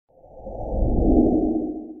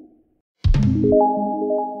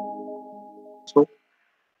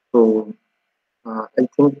So I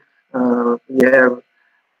think we have,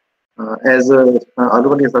 as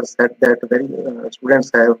Aluvali sir said, that very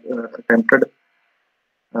students have attempted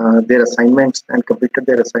their assignments and completed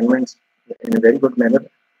their assignments in a very good manner.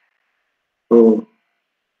 So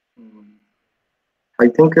I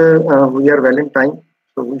think we are well in time,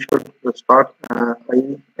 so we should start.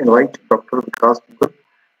 I invite Dr. Vikas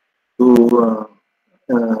to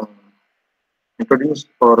introduce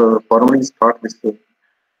or formally start this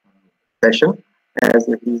session, as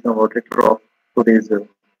he is the moderator of today's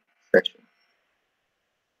session.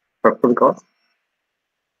 Dr. Vikas,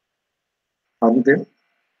 are you there?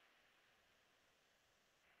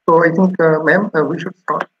 So I think, ma'am, we should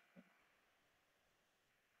start.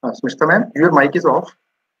 Smita ma'am, your mic is off.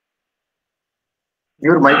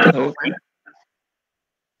 Your mic is off, ma'am.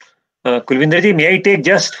 Kulvinderji, may I take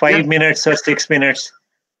just 5 minutes or 6 minutes?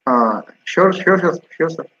 Sure, sir.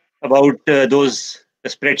 About those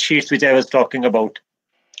spreadsheets which I was talking about.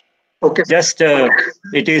 Okay. Just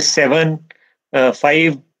it is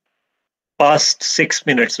 5 past 6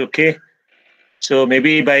 minutes. Okay. So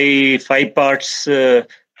maybe by 5 parts, 12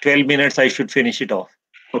 minutes, I should finish it off.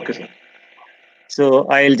 Okay, sir. So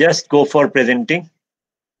I'll just go for presenting.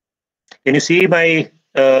 Can you see my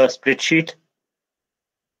spreadsheet?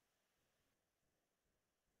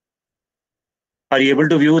 Are you able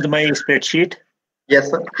to view my spreadsheet? Yes,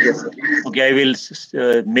 sir. Yes, sir. Okay, I will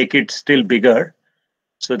make it still bigger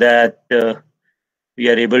so that we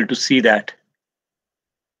are able to see that.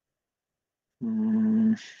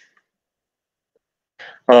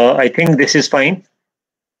 I think this is fine.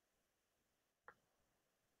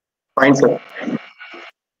 Fine, sir.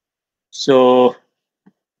 So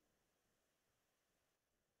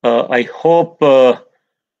I hope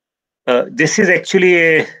this is actually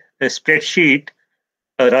a spreadsheet,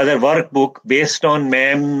 rather workbook based on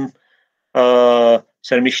ma'am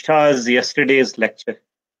Sarmistha's yesterday's lecture.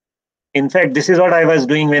 In fact, this is what I was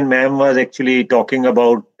doing when ma'am was actually talking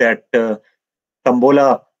about that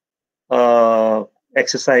Tambola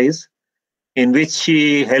exercise, in which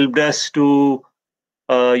she helped us to,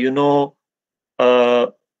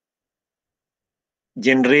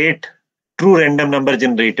 generate true random number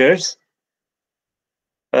generators,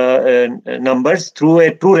 numbers through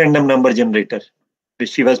a true random number generator.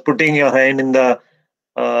 She was putting your hand in the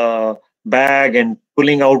bag and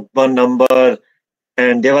pulling out one number,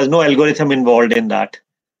 and there was no algorithm involved in that.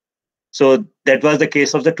 So that was the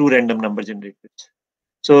case of the true random number generators.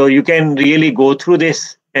 So you can really go through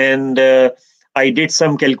this, and I did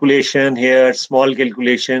some calculation here, small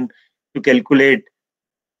calculation, to calculate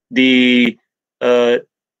the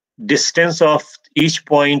distance of each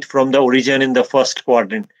point from the origin in the first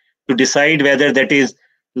quadrant, to decide whether that is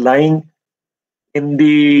lying in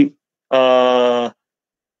the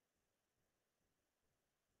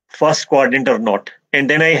first quadrant or not. And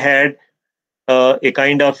then I had a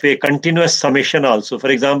kind of a continuous summation also. For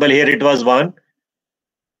example, here it was 1.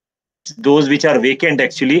 Those which are vacant,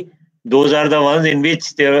 actually, those are the ones in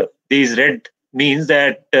which these red means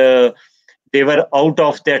that they were out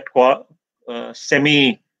of that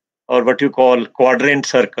semi, or what you call, quadrant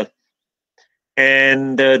circle.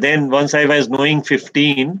 And then once I was knowing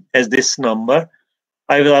 15 as this number,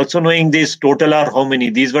 I was also knowing this total are how many.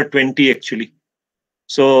 These were 20 actually.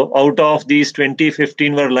 So out of these 20,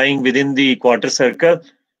 15 were lying within the quarter circle.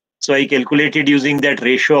 So I calculated using that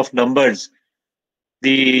ratio of numbers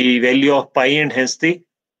the value of pi and hence the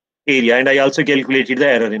area. And I also calculated the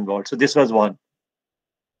error involved. So this was one.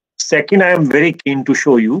 Second, I am very keen to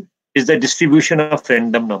show you is the distribution of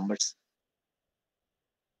random numbers.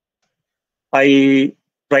 I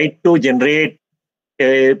tried to generate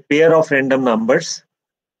a pair of random numbers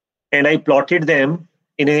and I plotted them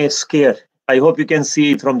in a square. I hope you can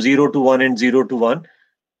see from 0 to 1 and 0 to 1.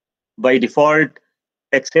 By default,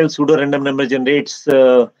 Excel pseudo random number generates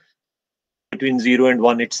between 0 and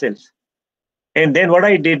 1 itself. And then what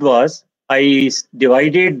I did was I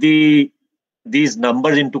divided these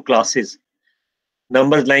numbers into classes.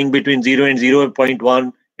 Numbers lying between 0 and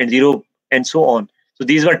 0.1 and 0 and so on. So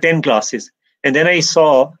these were 10 classes. And then I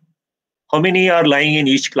saw how many are lying in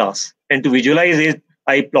each class. And to visualize it,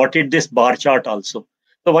 I plotted this bar chart also.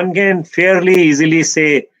 So one can fairly easily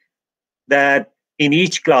say that in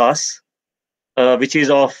each class, which is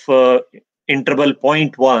of interval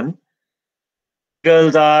 0.1,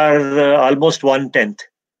 girls are almost 1/10.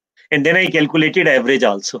 And then I calculated average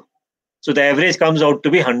also. So the average comes out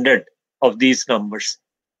to be 100 of these numbers.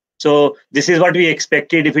 So this is what we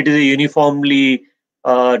expected if it is a uniformly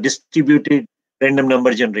distributed random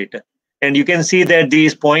number generator. And you can see that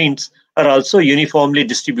these points are also uniformly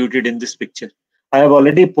distributed in this picture. I have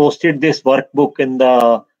already posted this workbook in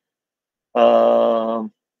the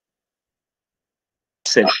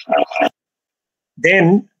cell.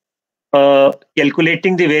 Then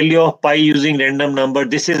calculating the value of pi using random number.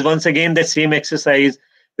 This is once again the same exercise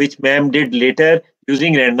which ma'am did later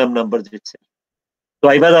using random numbers itself. So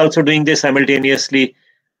I was also doing this simultaneously,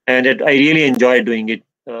 and I really enjoy doing it.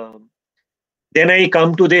 Then I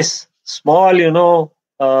come to this small,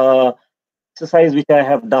 exercise which I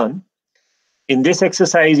have done. In this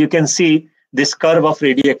exercise, you can see this curve of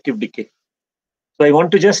radioactive decay. So I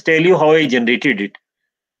want to just tell you how I generated it.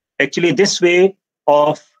 Actually, this way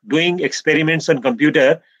of doing experiments on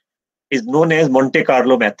computer is known as Monte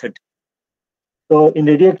Carlo method. So in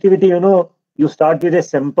radioactivity, you start with a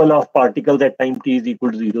sample of particles at time t is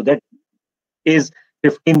equal to 0. That is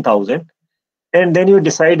 15,000. And then you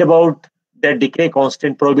decide about that decay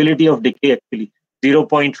constant, probability of decay actually.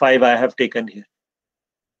 0.5 I have taken here.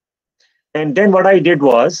 And then what I did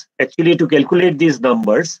was, actually to calculate these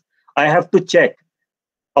numbers, I have to check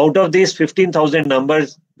out of these 15,000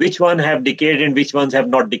 numbers, which one have decayed and which ones have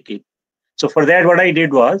not decayed. So for that, what I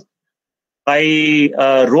did was, I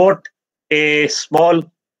wrote a small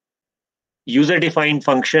user-defined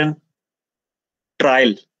function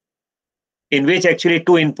trial, in which actually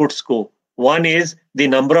two inputs go. One is the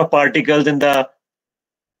number of particles in the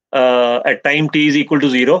at time t is equal to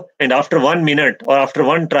 0, and after 1 minute or after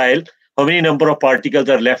one trial, how many number of particles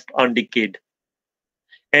are left undecayed,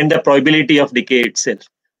 and the probability of decay itself.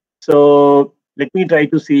 So let me try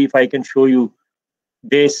to see if I can show you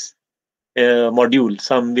this module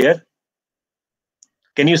somewhere.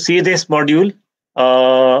 Can you see this module?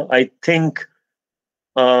 I think,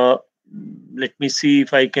 let me see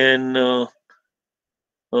if I can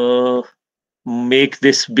make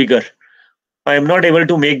this bigger. I am not able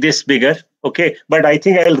to make this bigger, okay, but I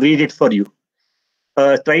think I'll read it for you.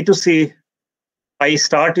 Try to see, I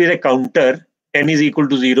start with a counter, n is equal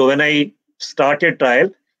to 0. When I start a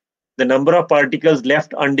trial, the number of particles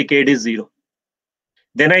left undecayed is 0.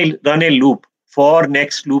 Then I run a loop. For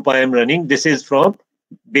next loop I am running, this is from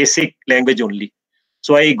basic language only.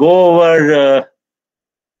 So I go over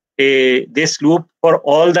this loop for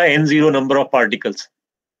all the n0 number of particles.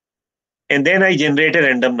 And then I generate a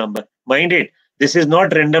random number. Mind it, this is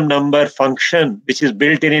not random number function which is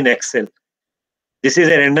built in Excel. This is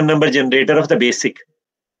a random number generator of the basic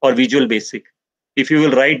or Visual Basic. If you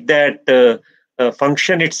will write that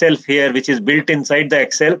function itself here, which is built inside the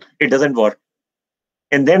Excel, it doesn't work.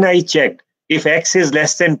 And then I checked, if x is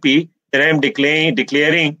less than p, then I am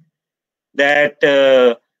declaring that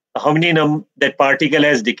how many that particle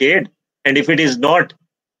has decayed. And if it is not,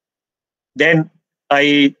 then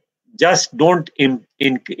I just don't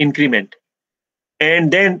increment.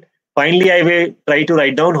 And then finally, I will try to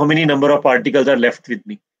write down how many number of particles are left with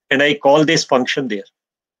me. And I call this function there.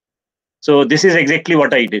 So this is exactly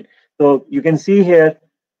what I did. So you can see here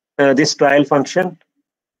this trial function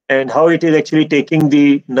and how it is actually taking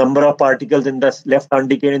the number of particles in the left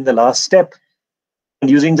undecayed in the last step and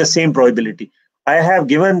using the same probability. I have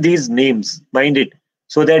given these names, mind it,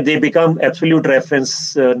 so that they become absolute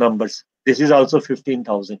reference numbers. This is also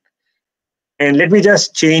 15,000. And let me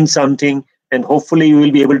just change something, and hopefully you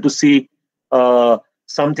will be able to see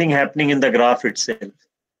something happening in the graph itself.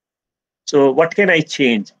 So what can I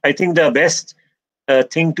change? I think the best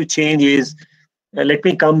thing to change is, let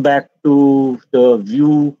me come back to the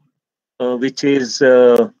view, which is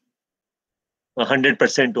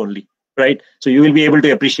 100% only, right? So you will be able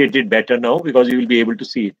to appreciate it better now because you will be able to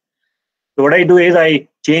see it. So what I do is I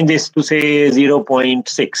change this to say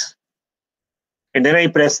 0.6, and then I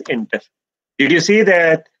press enter. Did you see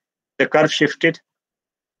that the curve shifted?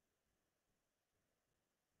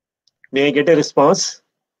 May I get a response?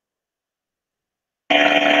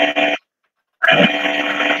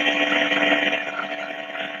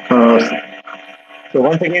 So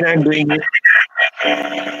once again, I'm doing it.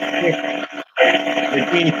 Okay.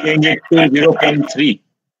 Let me change it to 0.3.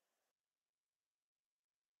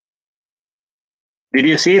 Did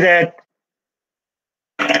you see that?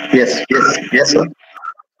 Yes, sir.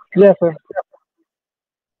 Yes, sir.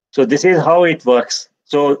 So this is how it works.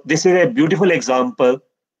 So this is a beautiful example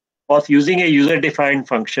of using a user-defined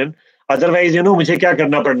function. Otherwise, मुझे क्या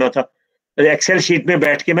करना पड़ना था? Excel sheet में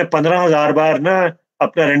बैठ के मैं 15,000 बार ना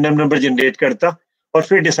अपना रैंडम नंबर जनरेट करता और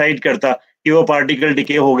फिर डिसाइड करता कि वो पार्टिकल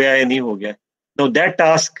डिके हो गया या नहीं हो गया. Now that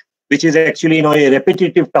task, which is actually a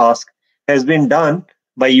repetitive task, has been done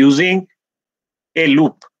by using a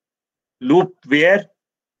loop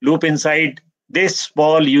inside this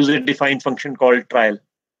small user-defined function called trial,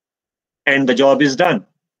 and the job is done.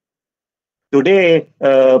 Today,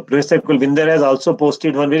 Professor Kulvinder has also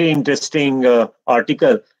posted one very interesting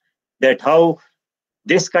article that how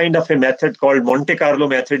this kind of a method called Monte Carlo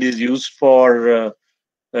method is used for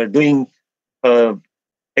doing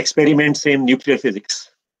experiments in nuclear physics.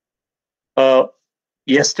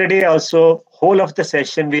 Yesterday also, whole of the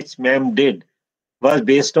session which ma'am did was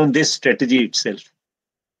based on this strategy itself.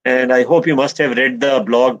 And I hope you must have read the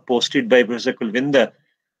blog posted by Professor Kulvinder.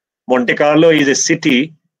 Monte Carlo is a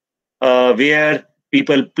city where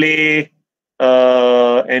people play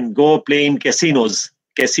and go play in casinos.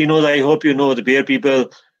 Casinos, I hope you know, where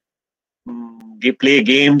people play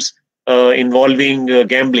games involving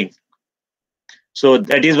gambling. So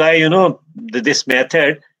that is why, this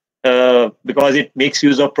method, because it makes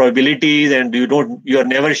use of probabilities and you are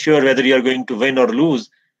never sure whether you are going to win or lose.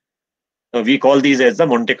 We call these as the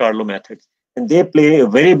Monte Carlo methods. And they play a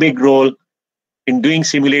very big role in doing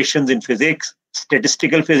simulations in physics,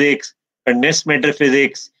 statistical physics, condensed matter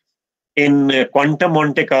physics, in quantum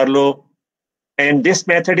Monte Carlo. And this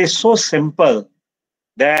method is so simple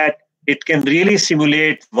that it can really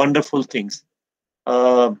simulate wonderful things.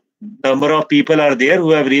 Number of people are there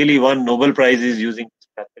who have really won Nobel Prizes using this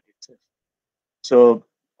method itself. So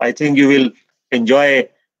I think you will enjoy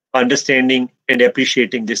understanding and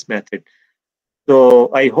appreciating this method.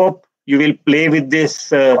 So I hope you will play with this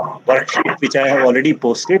worksheet which I have already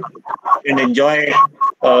posted and enjoy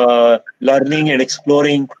learning and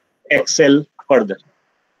exploring Excel further.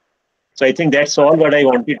 So I think that's all what I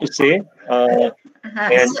wanted to say. And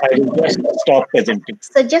I will just stop presenting.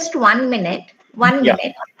 So just 1 minute. One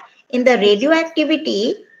minute. In the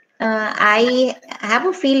radioactivity, I have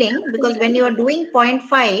a feeling, because when you are doing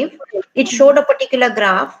 0.5, it showed a particular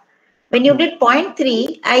graph. When you did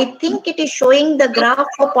 0.3, I think it is showing the graph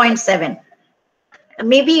for 0.7.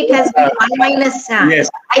 Maybe it has been 1 minus. Yes.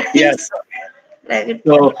 I think yes.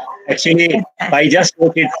 So actually, I just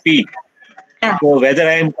wrote it P. So whether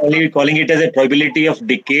I am calling it as a probability of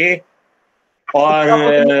decay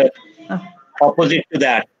or opposite to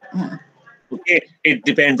that. Okay, it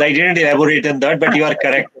depends. I didn't elaborate on that, but you are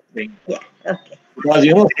correct. Yeah. Okay. Because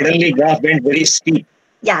suddenly graph went very steep.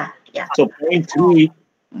 Yeah. So 0.3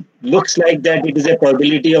 looks like that it is a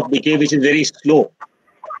probability of decay which is very slow,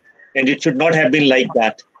 and it should not have been like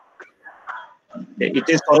that. It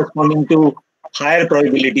is corresponding to higher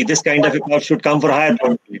probability. This kind of a curve should come for higher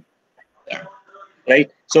probability. Yeah.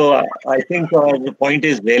 Right. So I think the point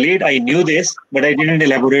is valid. I knew this, but I didn't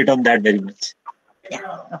elaborate on that very much.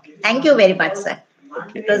 Yeah. Okay. Thank you very much, sir.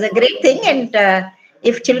 It was a great thing, and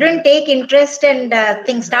if children take interest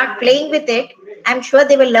and start playing with it, I'm sure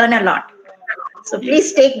they will learn a lot. So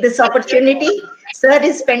please take this opportunity. Sir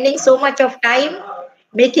is spending so much of time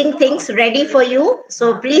making things ready for you.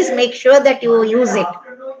 So please make sure that you use it.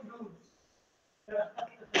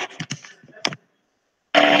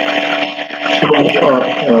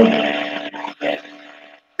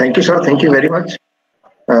 Thank you, sir. Thank you very much.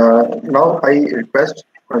 Now I request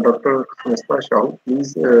Dr. Sarmistha Sahu,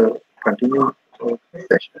 please continue the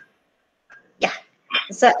session. Yeah.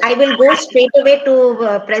 So I will go straight away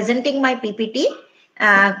to presenting my PPT.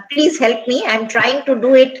 Please help me. I'm trying to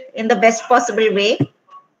do it in the best possible way.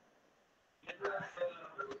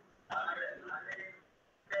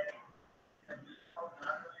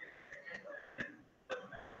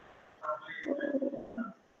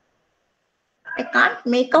 I can't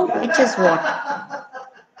make out which is what.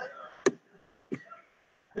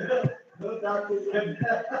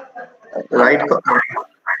 Right.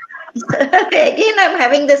 Again, I'm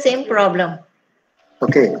having the same problem.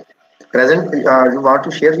 Okay. Present, you want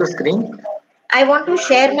to share your screen? I want to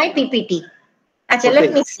share my PPT. Actually, Okay.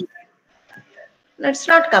 let me see. No, it's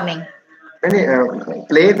not coming.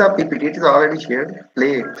 Play the PPT. It is already shared.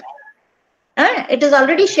 Play it. It is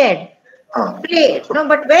already shared. Play it. No,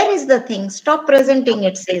 but where is the thing? Stop presenting,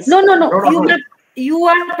 it says. No. You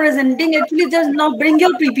are presenting. Actually, just now bring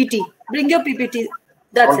your PPT. Bring your PPT.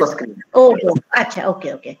 That's on the it. screen. Oh, acha,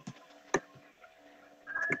 okay.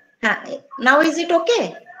 Now is it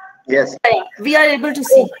okay? Yes. We are able to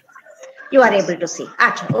see. You are able to see.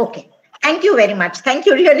 Acha, okay. Thank you very much. Thank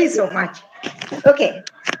you really so much. Okay.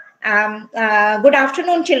 Good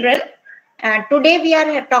afternoon, children. Today we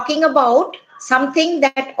are talking about something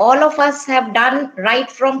that all of us have done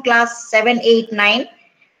right from class 7, 8, 9,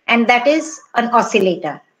 and that is an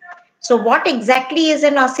oscillator. So what exactly is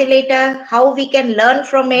an oscillator? How we can learn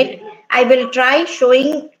from it? I will try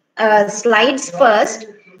showing slides first,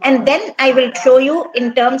 and then I will show you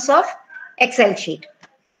in terms of Excel sheet.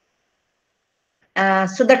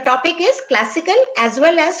 So the topic is classical as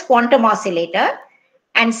well as quantum oscillator,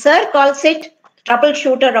 and sir calls it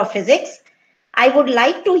troubleshooter of physics. I would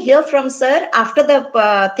like to hear from sir after the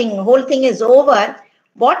whole thing is over.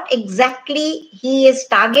 what exactly he is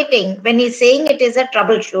targeting when he's saying it is a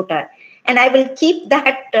troubleshooter. And I will keep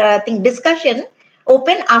that discussion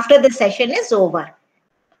open after the session is over.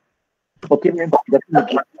 Okay, ma'am.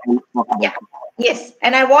 Okay. Yeah. Yes,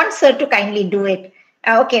 and I want sir to kindly do it.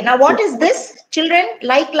 Okay, now what is this? Children,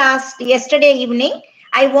 like yesterday evening,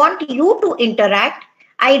 I want you to interact.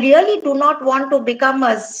 I really do not want to become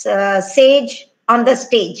a sage on the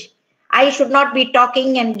stage. I should not be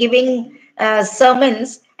talking and giving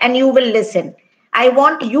sermons and you will listen. I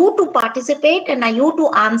want you to participate and you to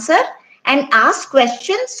answer and ask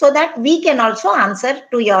questions so that we can also answer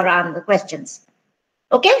to your questions.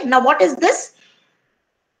 Okay, now what is this?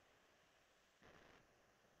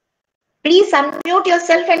 Please unmute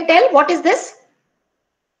yourself and tell, what is this?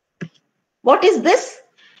 What is this?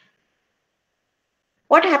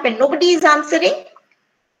 What happened? Nobody is answering.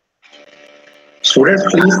 Students,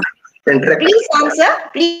 please interact. Please answer.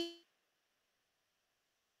 Please.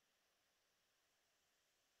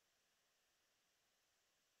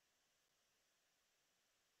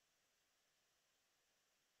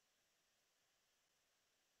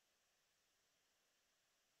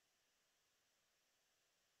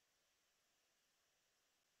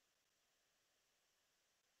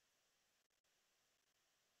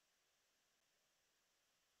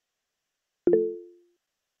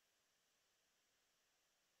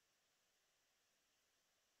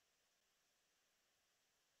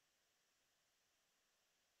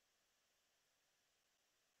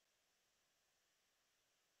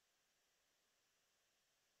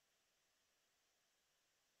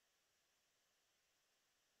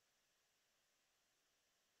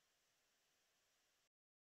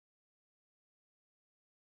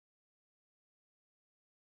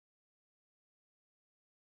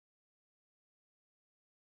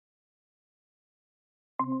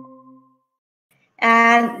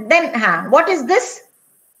 And then, what is this?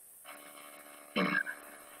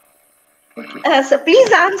 So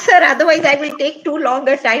please answer, otherwise I will take too long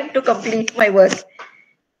a time to complete my work.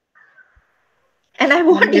 And I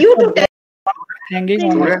want you to tell.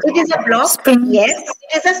 Hanging on. It is a block. Yes,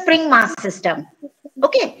 it is a spring mass system.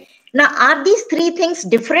 Okay. Now, are these three things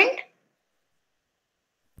different?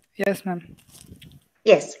 Yes, ma'am.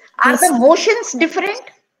 Yes. Are the motions different?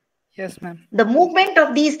 Yes, ma'am. The movement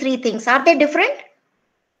of these three things, are they different?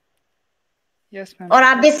 Yes, ma'am. Or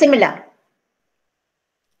are they similar?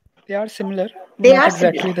 They are similar. They not are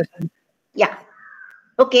exactly similar. the same. Yeah.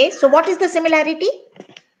 Okay. So what is the similarity?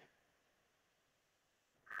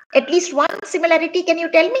 At least one similarity, can you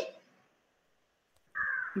tell me?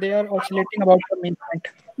 They are oscillating about the main point.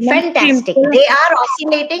 Fantastic. They are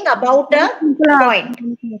oscillating about a point.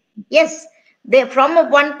 Yes. They from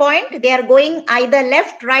one point, they are going either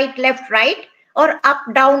left, right, or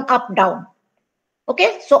up, down.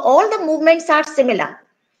 Okay. So all the movements are similar.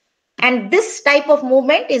 And this type of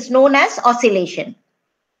movement is known as oscillation.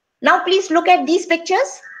 Now, please look at these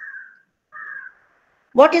pictures.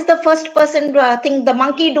 What is the first person thing, the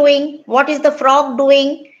monkey doing? What is the frog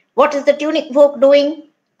doing? What is the tunic folk doing?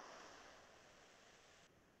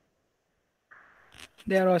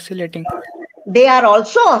 They are oscillating. They are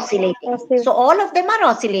also oscillating. So all of them are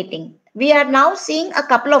oscillating. We are now seeing a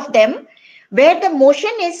couple of them where the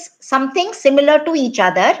motion is something similar to each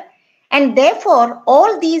other. And therefore,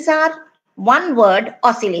 all these are one word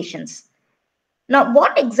oscillations. Now,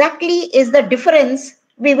 what exactly is the difference?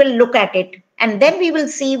 We will look at it. And then we will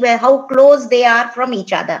see how close they are from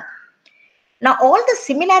each other. Now, all the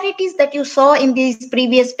similarities that you saw in these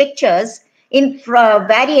previous pictures in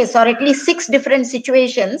various or at least 6 different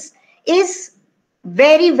situations is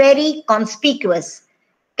very, very conspicuous.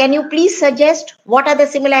 Can you please suggest what are the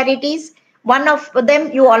similarities? One of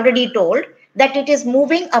them you already told, that it is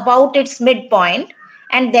moving about its midpoint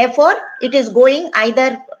and therefore it is going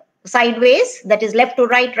either sideways, that is left to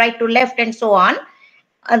right, right to left and so on.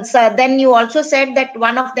 And so then you also said that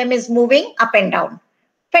one of them is moving up and down.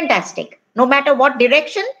 Fantastic. No matter what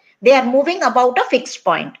direction, they are moving about a fixed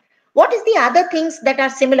point. What is the other things that are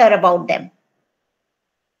similar about them?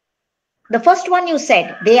 The first one you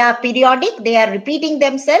said, they are periodic, they are repeating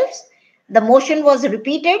themselves. The motion was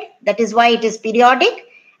repeated, that is why it is periodic,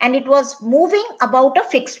 and it was moving about a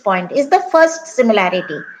fixed point is the first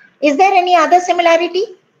similarity. Is there any other similarity?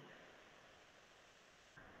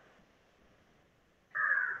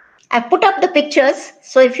 I've put up the pictures,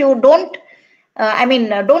 so if you don't,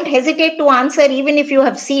 don't hesitate to answer even if you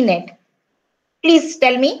have seen it. Please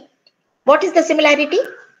tell me, what is the similarity?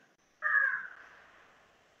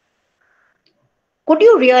 Could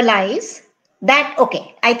you realize that,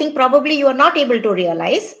 okay, I think probably you are not able to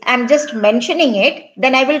realize, I'm just mentioning it,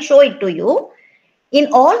 then I will show it to you. In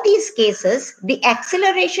all these cases, the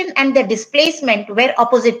acceleration and the displacement were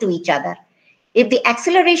opposite to each other. If the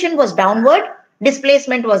acceleration was downward,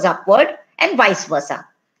 displacement was upward, and vice versa.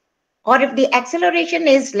 Or if the acceleration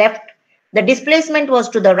is left, the displacement was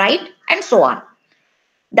to the right, and so on.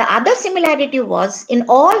 The other similarity was, in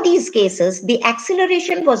all these cases, the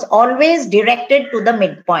acceleration was always directed to the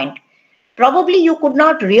midpoint. Probably you could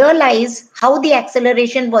not realize how the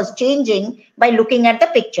acceleration was changing by looking at the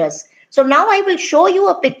pictures. So now I will show you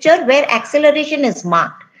a picture where acceleration is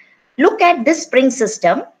marked. Look at this spring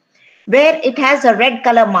system where it has a red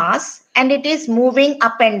color mass and it is moving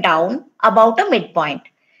up and down about a midpoint.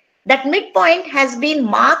 That midpoint has been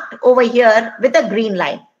marked over here with a green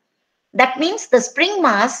line. That means the spring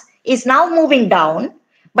mass is now moving down,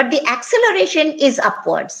 but the acceleration is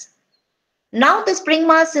upwards. Now the spring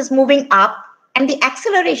mass is moving up and the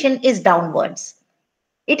acceleration is downwards.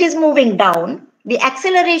 It is moving down. The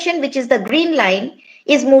acceleration, which is the green line,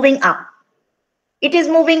 is moving up. It is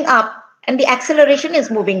moving up and the acceleration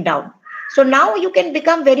is moving down. So now you can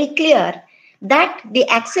become very clear that the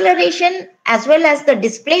acceleration as well as the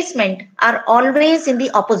displacement are always in the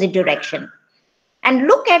opposite direction. And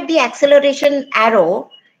look at the acceleration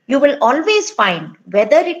arrow, you will always find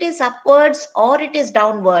whether it is upwards or it is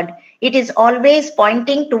downward, it is always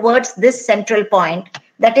pointing towards this central point.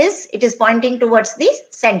 That is, it is pointing towards the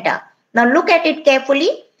center. Now look at it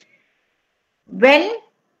carefully. When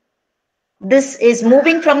this is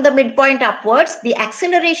moving from the midpoint upwards, the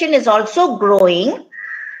acceleration is also growing.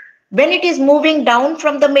 When it is moving down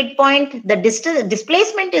from the midpoint, the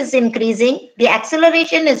displacement is increasing. The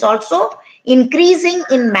acceleration is also increasing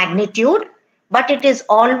in magnitude, but it is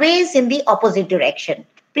always in the opposite direction.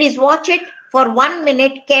 Please watch it for 1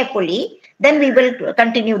 minute carefully, then we will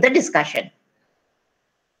continue the discussion.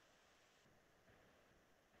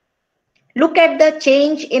 Look at the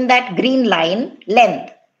change in that green line,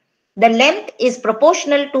 length. The length is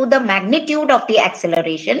proportional to the magnitude of the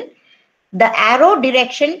acceleration. The arrow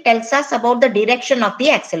direction tells us about the direction of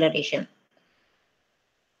the acceleration.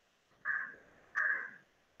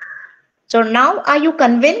 So now are you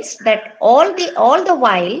convinced that all the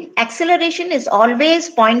while acceleration is always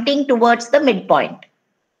pointing towards the midpoint?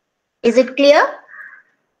 Is it clear?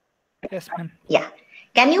 Yes, ma'am. Yeah.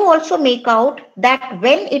 Can you also make out that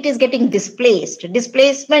when it is getting displaced,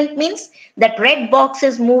 displacement means that red box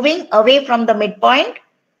is moving away from the midpoint?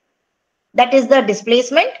 That is the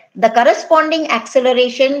displacement. The corresponding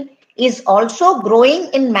acceleration is also growing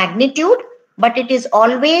in magnitude, but it is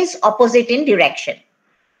always opposite in direction.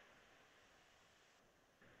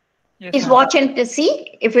 Yes, Please ma'am. watch and to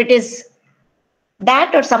see if it is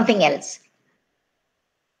that or something else.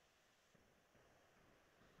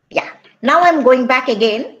 Yeah. Now I'm going back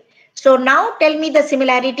again. So now tell me the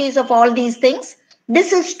similarities of all these things.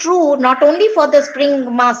 This is true not only for the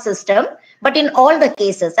spring mass system, but in all the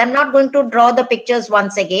cases. I'm not going to draw the pictures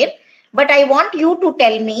once again, but I want you to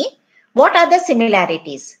tell me what are the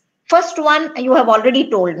similarities. First one, you have already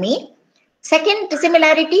told me. Second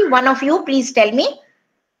similarity, one of you, please tell me.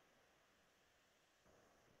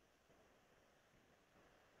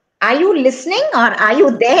 Are you listening or are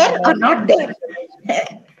you there or not there?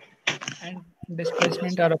 And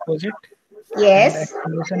displacement are opposite. Yes.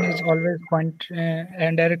 And acceleration is always point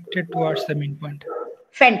and directed towards the main point.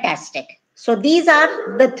 Fantastic. So these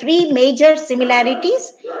are the three major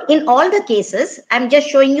similarities in all the cases. I'm just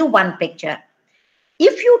showing you one picture.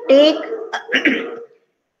 If you take,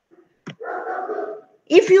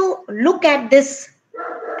 if you look at this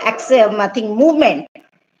movement,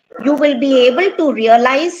 you will be able to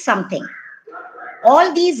realize something.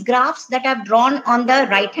 All these graphs that I've drawn on the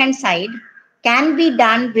right hand side can be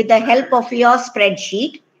done with the help of your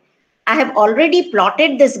spreadsheet. I have already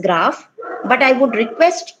plotted this graph, but I would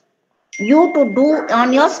request you to do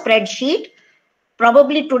on your spreadsheet.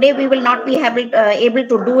 Probably today we will not be able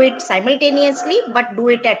to do it simultaneously, but do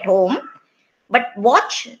it at home. But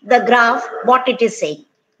watch the graph, what it is saying.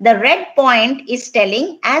 The red point is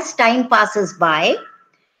telling as time passes by,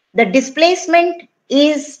 the displacement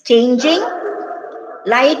is changing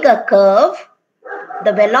like a curve.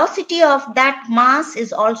 The velocity of that mass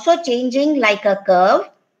is also changing like a curve.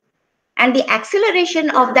 And the acceleration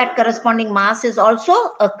of that corresponding mass is also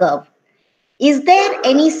a curve. Is there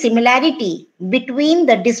any similarity between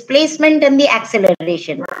the displacement and the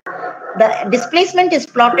acceleration? The displacement is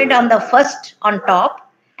plotted on the first on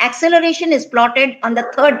top. Acceleration is plotted on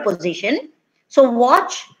the third position. So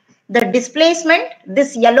watch the displacement,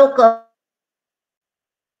 this yellow curve.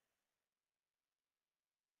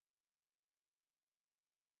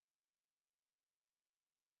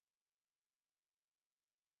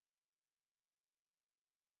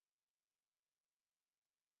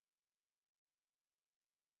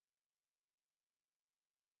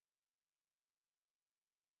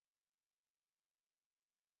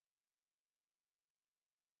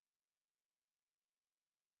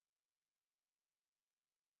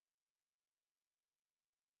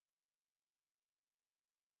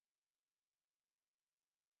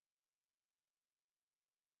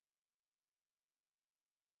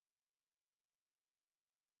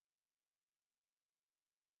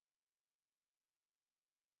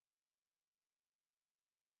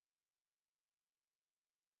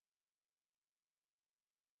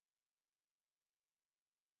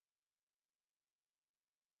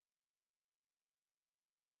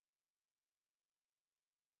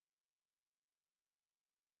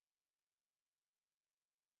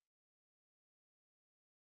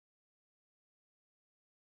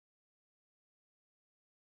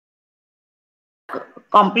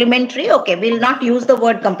 Complementary. Okay, we'll not use the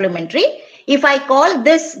word complementary. If I call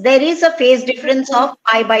this, there is a phase difference of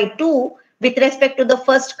pi by 2 with respect to the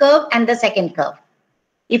first curve and the second curve.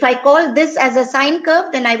 If I call this as a sine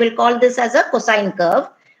curve, then I will call this as a cosine curve,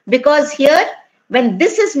 because here, when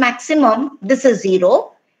this is maximum, this is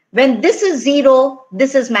 0. When this is 0,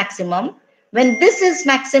 this is maximum. When this is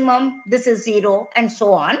maximum, this is 0, and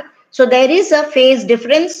so on. So there is a phase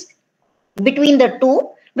difference between the two,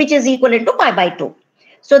 which is equivalent to pi by 2.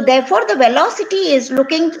 So therefore, the velocity is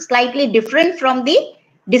looking slightly different from the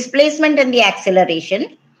displacement and the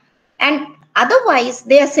acceleration. And otherwise,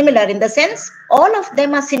 they are similar in the sense all of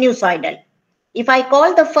them are sinusoidal. If I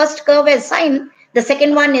call the first curve as sine, the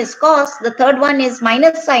second one is cos, the third one is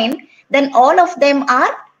minus sine, then all of them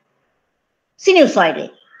are sinusoidal.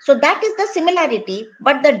 So that is the similarity,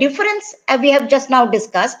 but the difference we have just now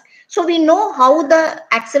discussed. So we know how the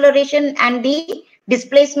acceleration and the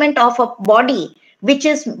displacement of a body, which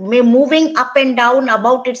is moving up and down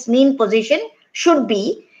about its mean position, should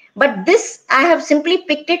be. But this, I have simply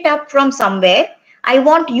picked it up from somewhere. I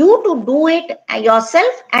want you to do it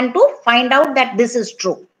yourself and to find out that this is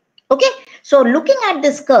true. Okay. So looking at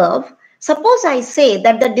this curve, suppose I say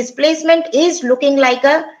that the displacement is looking like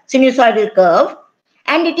a sinusoidal curve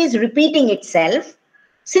and it is repeating itself.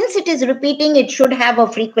 Since it is repeating, it should have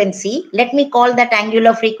a frequency. Let me call that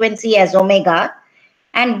angular frequency as omega.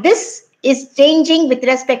 And this is changing with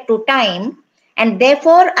respect to time. And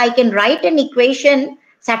therefore, I can write an equation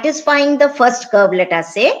satisfying the first curve, let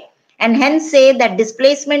us say, and hence say that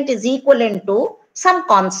displacement is equivalent to some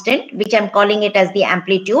constant, which I'm calling it as the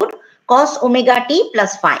amplitude, cos omega t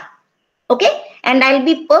plus phi. Okay. And I'll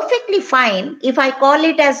be perfectly fine if I call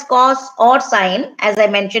it as cos or sine, as I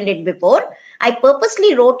mentioned it before. I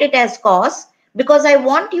purposely wrote it as cos because I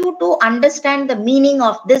want you to understand the meaning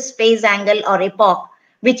of this phase angle or epoch,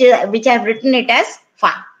 which I've written it as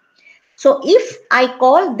phi. So if I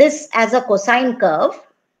call this as a cosine curve,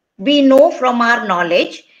 we know from our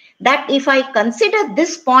knowledge that if I consider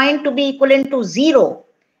this point to be equivalent to 0,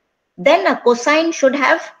 then a cosine should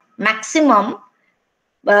have maximum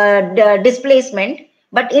displacement.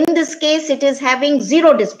 But in this case, it is having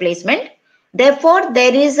 0 displacement. Therefore,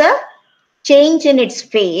 there is a change in its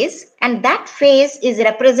phase, and that phase is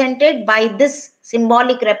represented by this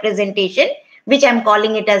symbolic representation, which I'm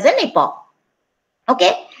calling it as an epoch.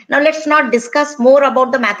 Okay. Now let's not discuss more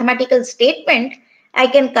about the mathematical statement. I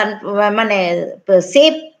can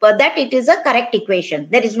say that it is a correct equation.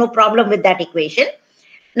 There is no problem with that equation.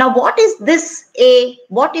 Now, what is this A?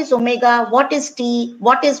 What is omega? What is T?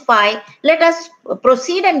 What is phi? Let us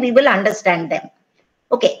proceed and we will understand them.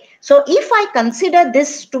 Okay. So if I consider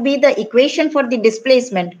this to be the equation for the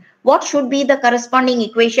displacement, what should be the corresponding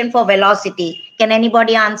equation for velocity? Can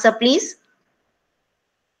anybody answer, please?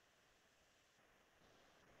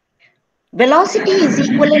 Velocity is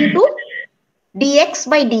equivalent to dx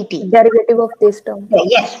by dt. Derivative of this term.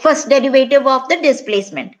 Yes, first derivative of the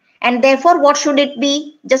displacement. And therefore, what should it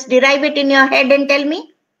be? Just derive it in your head and tell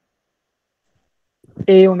me.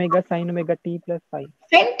 A omega sine omega t plus phi.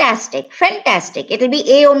 Fantastic, fantastic. It will be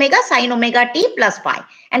A omega sine omega t plus phi.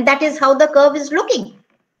 And that is how the curve is looking.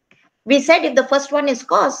 We said if the first one is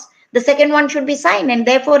cos, the second one should be sine. And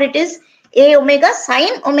therefore, it is A omega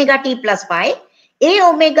sine omega t plus phi. A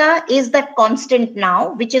omega is that constant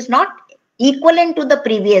now, which is not equivalent to the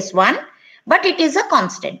previous one, but it is a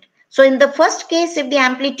constant. So in the first case, if the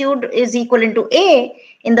amplitude is equivalent to A,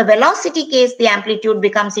 in the velocity case, the amplitude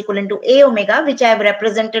becomes equivalent to A omega, which I have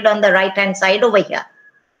represented on the right-hand side over here.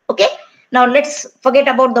 Okay. Now let's forget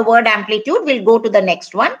about the word amplitude. We'll go to the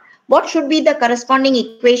next one. What should be the corresponding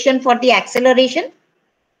equation for the acceleration?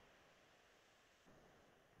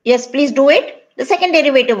 Yes, please do it. The second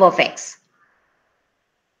derivative of x.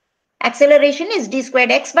 Acceleration is d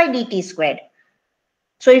squared x by dt squared.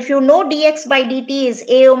 So if you know dx by dt is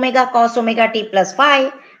A omega cos omega t plus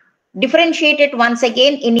phi, differentiate it once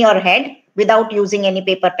again in your head without using any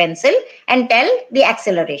paper pencil and tell the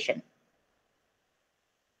acceleration.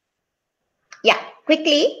 Yeah,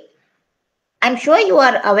 quickly. I'm sure you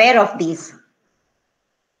are aware of these.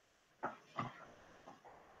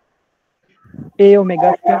 A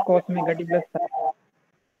omega square cos omega t plus phi.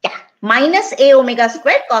 Yeah, minus A omega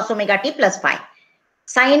squared cos omega t plus phi.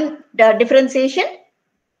 Sign the differentiation.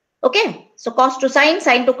 Okay, so cos to sine,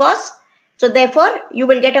 sine to cos. So therefore, you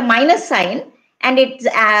will get a minus sign, and its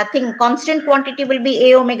constant quantity will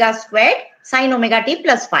be A omega squared sine omega t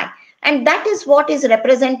plus phi. And that is what is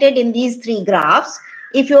represented in these three graphs.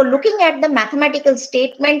 If you're looking at the mathematical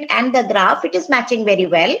statement and the graph, it is matching very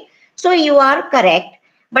well. So you are correct.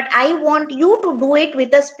 But I want you to do it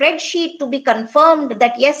with a spreadsheet to be confirmed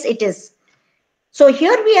that yes, it is. So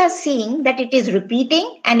here we are seeing that it is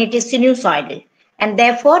repeating and it is sinusoidal. And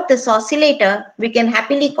therefore, this oscillator, we can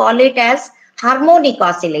happily call it as harmonic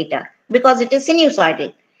oscillator because it is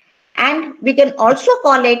sinusoidal. And we can also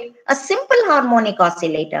call it a simple harmonic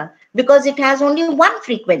oscillator because it has only one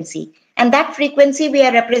frequency. And that frequency, we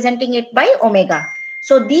are representing it by omega.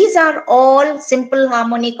 So these are all simple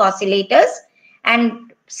harmonic oscillators.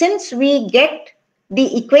 And since we get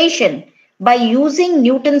the equation by using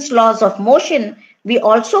Newton's laws of motion, we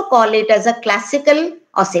also call it as a classical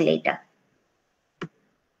oscillator.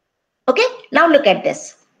 Okay, now look at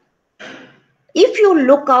this. If you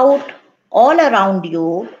look out all around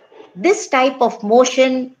you, this type of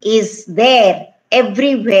motion is there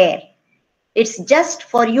everywhere. It's just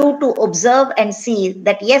for you to observe and see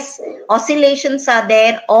that yes, oscillations are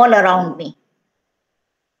there all around me.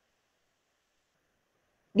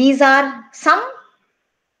 These are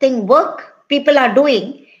something work people are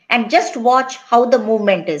doing, and just watch how the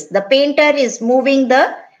movement is. The painter is moving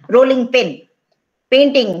the rolling pin,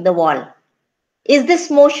 painting the wall. Is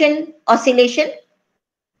this motion oscillation?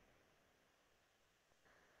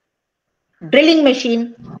 Drilling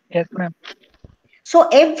machine. Yes, ma'am. So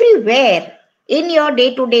everywhere in your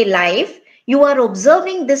day-to-day life, you are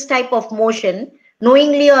observing this type of motion,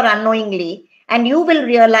 knowingly or unknowingly, and you will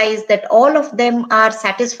realize that all of them are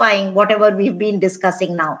satisfying whatever we've been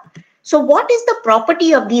discussing now. So what is the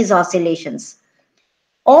property of these oscillations?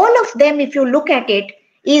 All of them, if you look at it,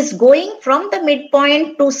 is going from the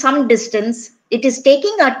midpoint to some distance. It is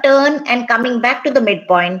taking a turn and coming back to the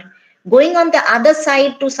midpoint, going on the other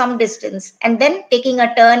side to some distance, and then taking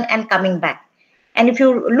a turn and coming back. And if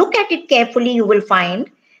you look at it carefully, you will find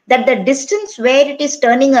that the distance where it is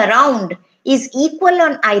turning around is equal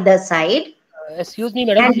on either side. Excuse me,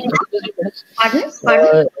 madam.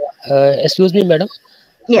 Pardon? Excuse me, madam.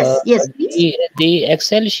 Yes, yes, please. The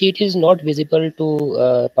Excel sheet is not visible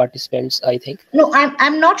to participants, I think. No,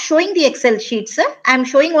 I'm not showing the Excel sheet, sir. I'm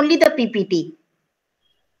showing only the PPT.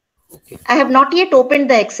 Okay. I have not yet opened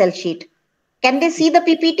the Excel sheet. Can they see the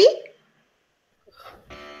PPT?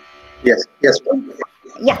 Yes, yes.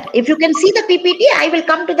 Yeah, if you can see the PPT, I will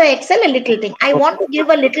come to the Excel a little thing. I want to give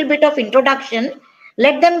a little bit of introduction.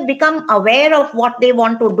 Let them become aware of what they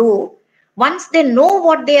want to do. Once they know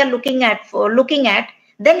what they are looking at,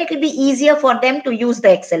 then it will be easier for them to use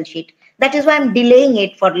the Excel sheet. That is why I'm delaying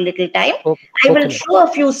it for a little time. Okay. I will show a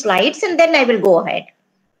few slides and then I will go ahead.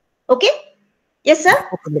 Okay? Yes, sir?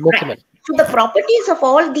 Okay. Right. So the properties of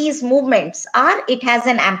all these movements are it has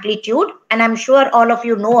an amplitude, and I'm sure all of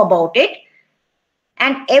you know about it.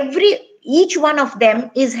 And each one of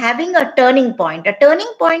them is having a turning point. A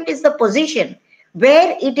turning point is the position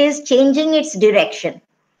where it is changing its direction.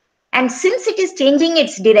 And since it is changing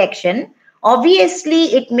its direction,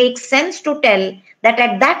 obviously it makes sense to tell that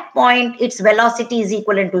at that point its velocity is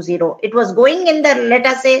equivalent to 0. It was going in the, let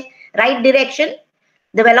us say, right direction.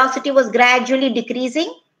 The velocity was gradually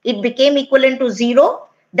decreasing. It became equivalent to 0.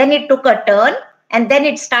 Then it took a turn and then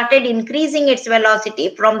it started increasing its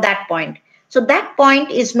velocity from that point. So that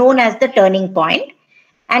point is known as the turning point.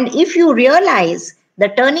 And if you realize the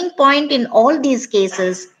turning point in all these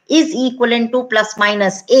cases is equivalent to plus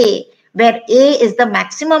minus A, where A is the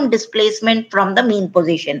maximum displacement from the mean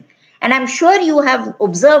position. And I'm sure you have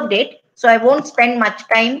observed it, so I won't spend much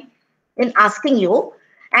time in asking you.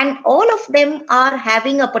 And all of them are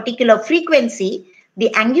having a particular frequency.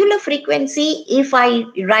 The angular frequency, if I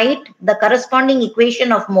write the corresponding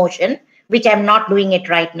equation of motion, which I'm not doing it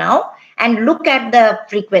right now, and look at the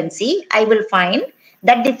frequency, I will find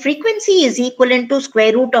that the frequency is equivalent to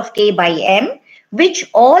square root of k by m, which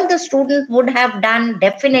all the students would have done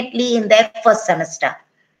definitely in their first semester.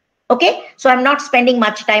 Okay, so I'm not spending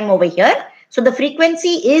much time over here. So the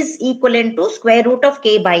frequency is equivalent to square root of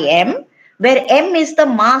k by m, where m is the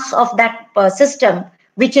mass of that system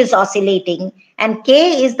which is oscillating, and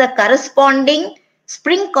k is the corresponding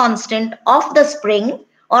spring constant of the spring,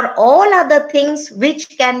 or all other things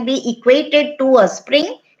which can be equated to a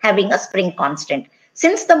spring having a spring constant.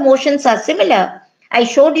 Since the motions are similar, I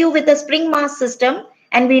showed you with the spring mass system,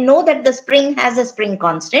 and we know that the spring has a spring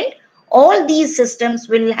constant. All these systems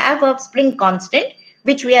will have a spring constant,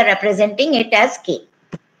 which we are representing it as k.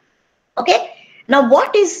 Okay. Now,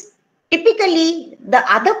 what is typically the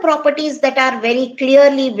other properties that are very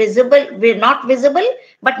clearly visible, not visible,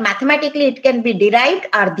 but mathematically it can be derived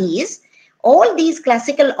are these. All these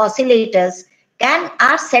classical oscillators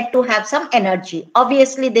are said to have some energy.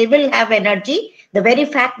 Obviously, they will have energy. The very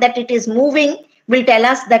fact that it is moving will tell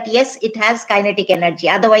us that yes, it has kinetic energy.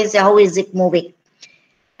 Otherwise, how is it moving?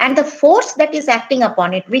 And the force that is acting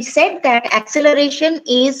upon it, we said that acceleration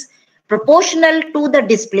is proportional to the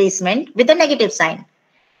displacement with a negative sign.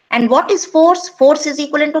 And what is force? Force is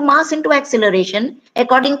equivalent to mass into acceleration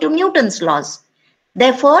according to Newton's laws.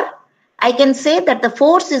 Therefore, I can say that the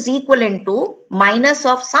force is equivalent to minus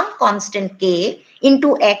of some constant k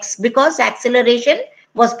into x, because acceleration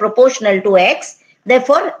was proportional to x.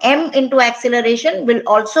 Therefore, m into acceleration will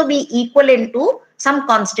also be equivalent to some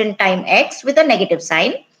constant time x with a negative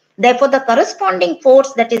sign. Therefore, the corresponding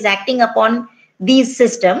force that is acting upon these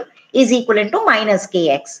system is equivalent to minus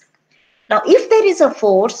kx. Now, if there is a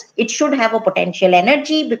force, it should have a potential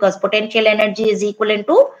energy, because potential energy is equivalent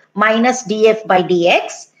to minus df by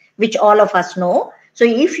dx, which all of us know. So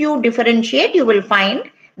if you differentiate, you will find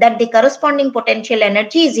that the corresponding potential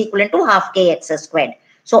energy is equivalent to half kx squared.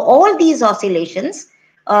 So all these oscillators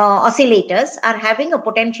are having a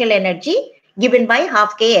potential energy given by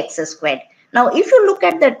half kx squared. Now, if you look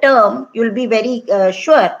at the term, you will be very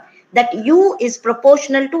sure that u is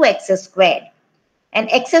proportional to x squared. And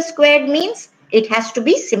x squared means it has to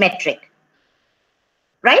be symmetric,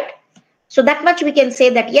 right? So that much we can say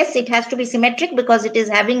that yes, it has to be symmetric because it is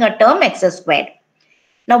having a term x squared.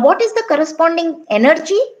 Now, what is the corresponding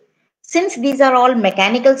energy? Since these are all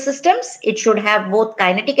mechanical systems, it should have both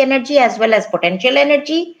kinetic energy as well as potential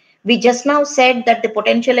energy. We just now said that the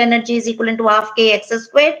potential energy is equivalent to half kx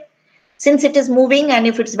squared. Since it is moving and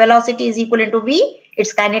if its velocity is equivalent to v,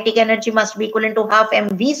 its kinetic energy must be equivalent to half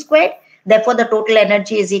mv squared. Therefore, the total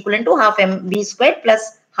energy is equivalent to half mv squared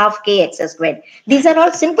plus half kx squared. These are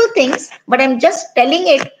all simple things, but I'm just telling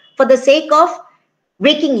it for the sake of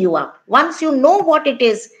waking you up. Once you know what it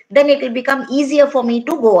is, then it will become easier for me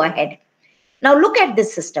to go ahead. Now, look at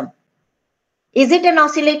this system. Is it an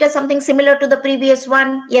oscillator, something similar to the previous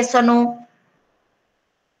one? Yes or no?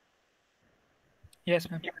 Yes,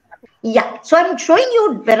 ma'am. Yeah, so I'm showing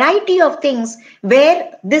you a variety of things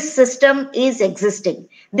where this system is existing.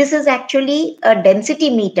 This is actually a density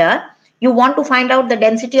meter. You want to find out the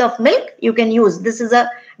density of milk, you can use. This is a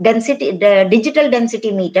digital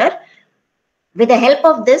density meter. With the help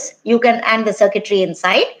of this, you can, and the circuitry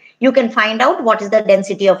inside, you can find out what is the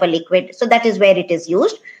density of a liquid. So that is where it is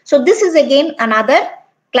used. So this is again another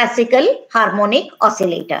classical harmonic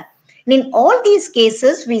oscillator. And in all these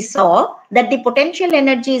cases, we saw that the potential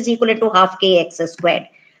energy is equal to half kx squared.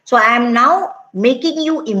 So I am now making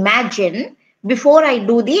you imagine before I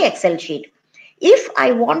do the Excel sheet. If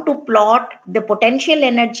I want to plot the potential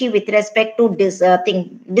energy with respect to this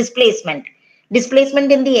displacement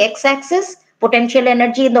in the x-axis, potential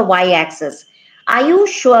energy in the y-axis, are you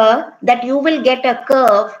sure that you will get a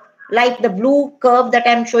curve like the blue curve that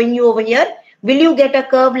I'm showing you over here? Will you get a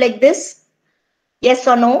curve like this? Yes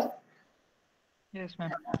or no? Yes,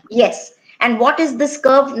 ma'am. Yes. And what is this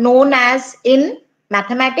curve known as in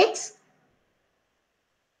mathematics?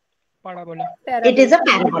 Parabola. It is a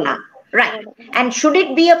parabola, right? And should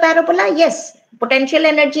it be a parabola? Yes. Potential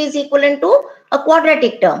energy is equivalent to a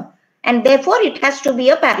quadratic term, and therefore it has to be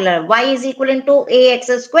a parallel. Y is equivalent to ax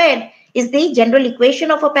squared is the general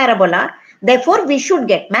equation of a parabola. Therefore, we should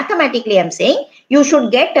get, mathematically I'm saying, you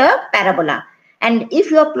should get a parabola. And if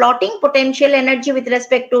you are plotting potential energy with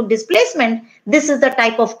respect to displacement, this is the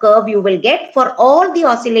type of curve you will get for all the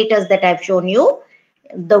oscillators that I've shown you.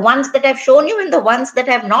 The ones that I've shown you and the ones that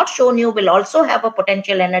I have not shown you will also have a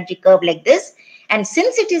potential energy curve like this. And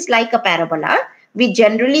since it is like a parabola, we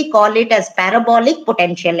generally call it as parabolic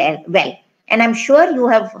potential well. And I'm sure you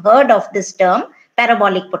have heard of this term,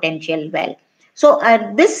 parabolic potential well. So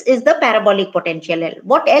this is the parabolic potential L.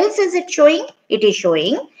 What else is it showing? It is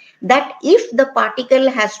showing that if the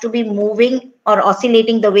particle has to be moving or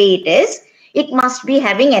oscillating the way it is, it must be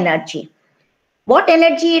having energy. What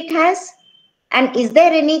energy it has? And is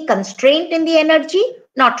there any constraint in the energy?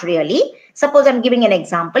 Not really. Suppose I'm giving an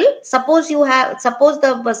example. Suppose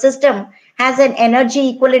the system has an energy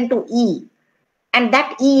equivalent to E, and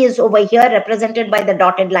that E is over here represented by the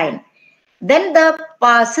dotted line. Then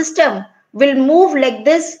the system will move like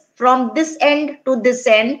this from this end to this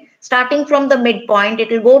end, starting from the midpoint. It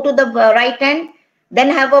will go to the right end, then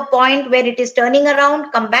have a point where it is turning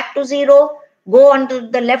around, come back to zero, go on to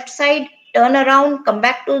the left side, turn around, come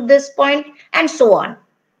back to this point, and so on.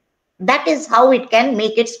 That is how it can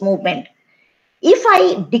make its movement. If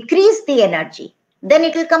I decrease the energy, then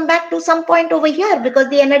it will come back to some point over here because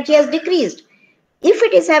the energy has decreased. If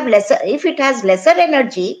it has lesser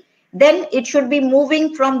energy, then it should be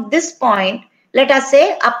moving from this point, let us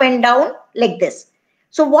say up and down like this.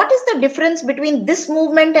 So what is the difference between this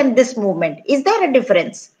movement and this movement? Is there a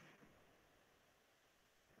difference?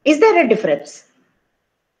 Is there a difference?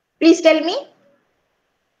 Please tell me.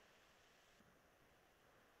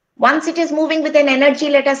 Once it is moving with an energy,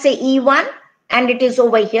 let us say E1, and it is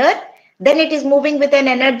over here, Then it is moving with an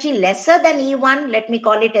energy lesser than E1, let me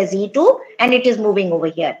call it as E2, and it is moving over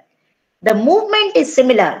here. The movement is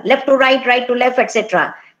similar, left to right to left,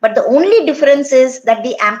 etc. But the only difference is that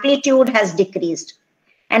the amplitude has decreased.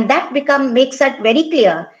 And that makes it very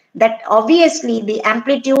clear that obviously the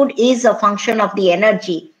amplitude is a function of the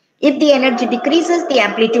energy. If the energy decreases, the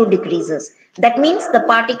amplitude decreases. That means the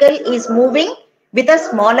particle is moving with a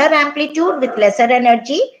smaller amplitude with lesser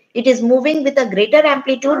energy. It is moving with a greater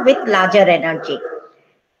amplitude with larger energy.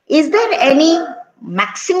 Is there any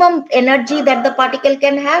maximum energy that the particle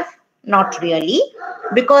can have? Not really,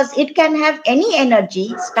 because it can have any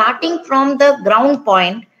energy starting from the ground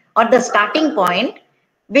point or the starting point,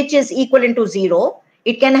 which is equivalent to 0.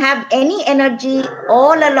 It can have any energy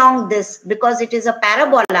all along this because it is a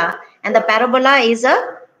parabola, and the parabola is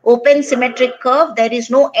a open symmetric curve. There is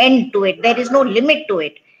no end to it. There is no limit to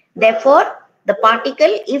it. Therefore, the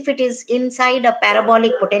particle, if it is inside a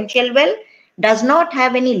parabolic potential well, does not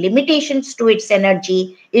have any limitations to its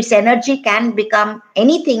energy. Its energy can become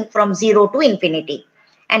anything from 0 to infinity.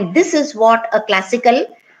 And this is what a classical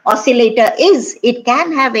oscillator is. It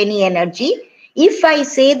can have any energy. If I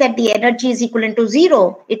say that the energy is equivalent to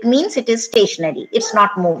 0, it means it is stationary. It's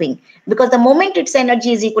not moving. Because the moment its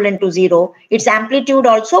energy is equivalent to 0, its amplitude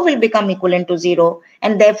also will become equivalent to 0.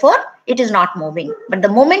 And therefore, it is not moving. But the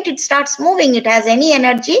moment it starts moving, it has any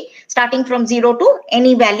energy starting from 0 to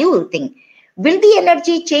any value thing. Will the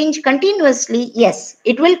energy change continuously? Yes,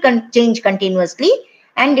 it will change continuously.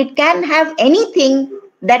 And it can have anything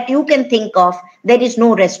that you can think of. There is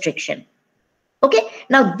no restriction. Okay,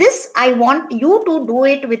 now this I want you to do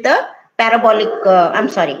it with a parabolic,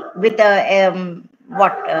 with a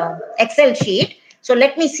Excel sheet. So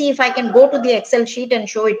let me see if I can go to the Excel sheet and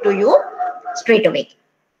show it to you straight away.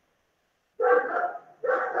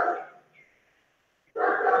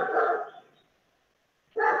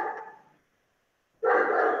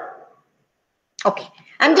 Okay,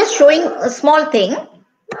 I'm just showing a small thing.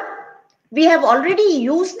 We have already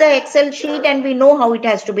used the Excel sheet and we know how it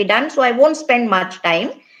has to be done. So I won't spend much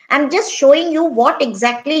time. I'm just showing you what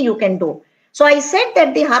exactly you can do. So I said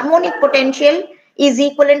that the harmonic potential is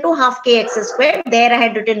equivalent to half kx squared. There I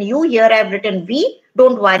had written U, here I have written V.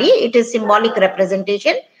 Don't worry, it is symbolic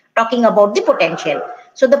representation talking about the potential.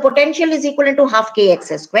 So the potential is equivalent to half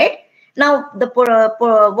kx squared. Now the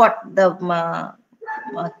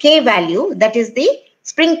K value, that is the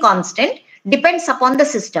spring constant, depends upon the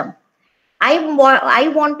system. I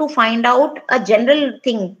want to find out a general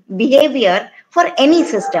thing, behavior for any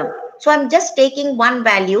system. So I'm just taking one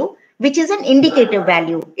value, which is an indicative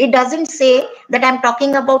value. It doesn't say that I'm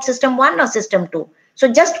talking about system 1 or system 2.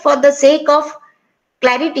 So just for the sake of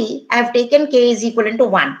clarity, I've taken K is equivalent to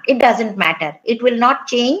 1. It doesn't matter. It will not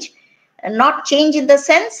change. Not change in the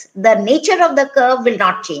sense, the nature of the curve will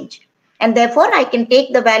not change. And therefore, I can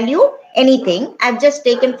take the value, anything. I've just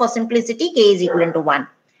taken for simplicity, K is equivalent to 1.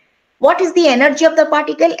 What is the energy of the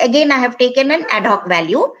particle? Again, I have taken an ad hoc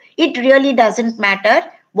value. It really doesn't matter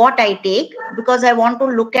what I take because I want to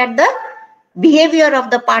look at the behavior of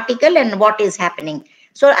the particle and what is happening.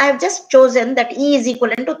 So I have just chosen that E is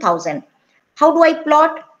equivalent to 1000. How do I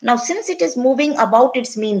plot? Now, since it is moving about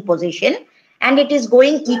its mean position and it is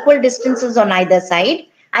going equal distances on either side,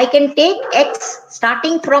 I can take X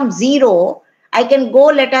starting from 0. I can go,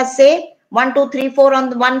 let us say, 1, 2, 3, 4 on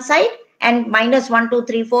the one side and minus 1, 2,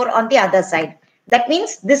 3, 4 on the other side. That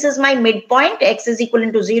means this is my midpoint. X is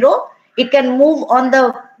equivalent to 0. It can move on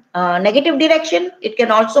the negative direction. It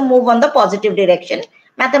can also move on the positive direction.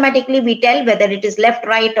 Mathematically, we tell whether it is left,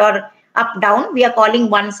 right, or up, down. We are calling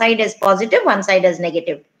one side as positive, one side as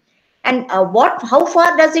negative. And how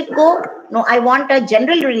far does it go? No, I want a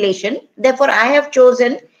general relation. Therefore, I have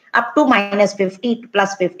chosen up to minus 50 to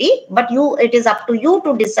plus 50. But it is up to you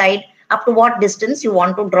to decide up to what distance you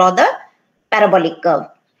want to draw the parabolic curve.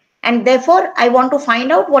 And therefore, I want to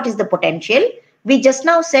find out what is the potential. We just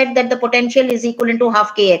now said that the potential is equivalent to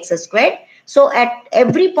half kx squared. So at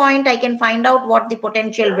every point, I can find out what the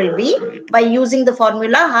potential will be by using the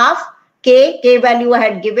formula half K value I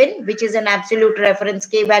had given, which is an absolute reference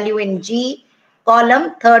K value in G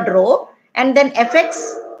column, third row, and then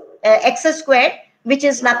fx x squared, which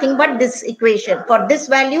is nothing but this equation. For this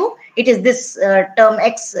value, it is this term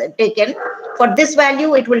x taken. For this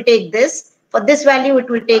value, it will take this. For this value, it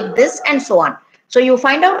will take this, and so on. So you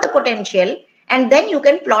find out the potential, and then you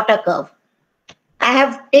can plot a curve. I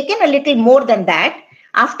have taken a little more than that.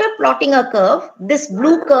 After plotting a curve, this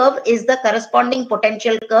blue curve is the corresponding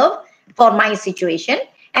potential curve for my situation,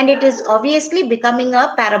 and it is obviously becoming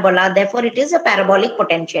a parabola. Therefore, it is a parabolic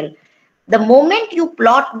potential. The moment you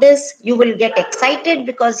plot this, you will get excited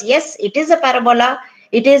because yes, it is a parabola.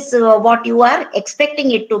 It is what you are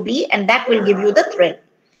expecting it to be, and that will give you the thrill.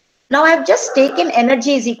 Now I've just taken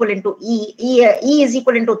energy is equal into E is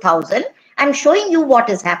equal into 1000. I'm showing you what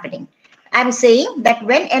is happening. I'm saying that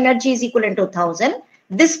when energy is equal into 1000,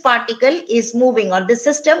 this particle is moving, or the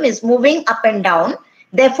system is moving up and down.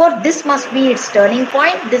 Therefore, this must be its turning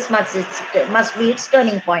point. This must be its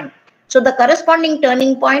turning point. So the corresponding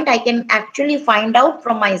turning point I can actually find out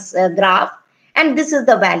from my graph, and this is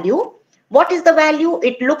the value. What is the value?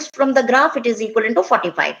 It looks from the graph, it is equal into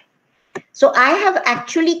 45. So I have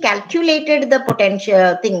actually calculated the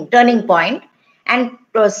potential turning point and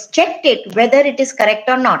checked it whether it is correct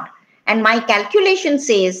or not. And my calculation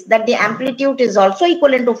says that the amplitude is also equal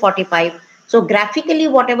to 45. So graphically,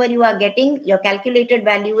 whatever you are getting, your calculated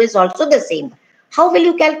value is also the same. How will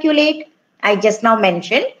you calculate? I just now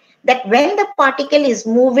mentioned that when the particle is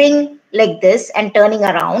moving like this and turning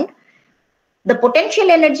around, the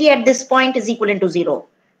potential energy at this point is equal to 0.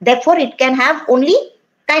 Therefore, it can have only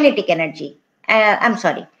kinetic energy.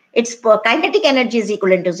 Its kinetic energy is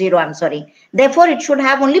equal to 0. Therefore, it should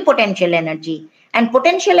have only potential energy. And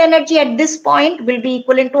potential energy at this point will be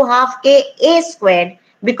equal to half k a squared,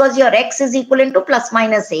 because your x is equal to plus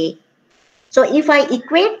minus a. So if I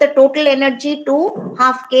equate the total energy to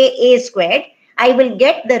half k a squared, I will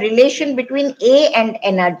get the relation between a and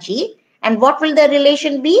energy. And what will the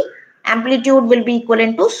relation be? Amplitude will be equal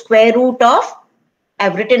to square root of,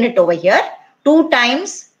 I've written it over here, 2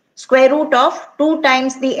 times square root of 2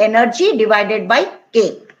 times the energy divided by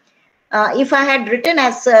k. If I had written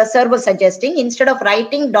as sir was suggesting, instead of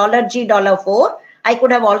writing $G $4, I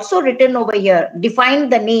could have also written over here,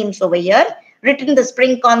 defined the names over here, written the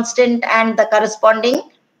spring constant and the corresponding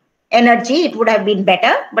energy. It would have been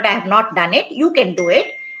better, but I have not done it. You can do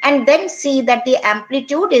it and then see that the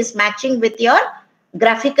amplitude is matching with your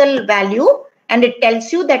graphical value, and it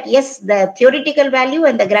tells you that yes, the theoretical value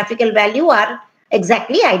and the graphical value are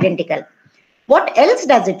exactly identical. What else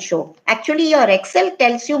does it show? Actually, your Excel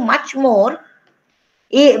tells you much more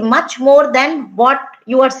than what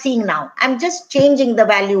you are seeing now. I'm just changing the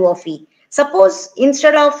value of E. Suppose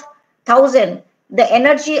instead of 1000, the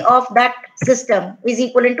energy of that system is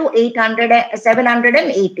equal to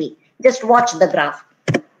 780. Just watch the graph.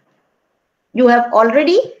 You have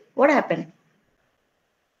already, what happened?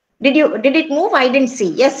 Did it move? I didn't see.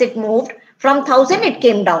 Yes, it moved. From 1000, it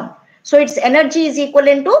came down. So its energy is equal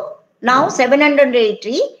to now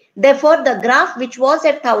 780. Therefore, the graph which was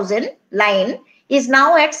at 1000 line is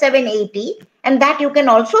now at 780. And that you can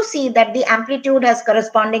also see that the amplitude has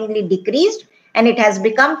correspondingly decreased and it has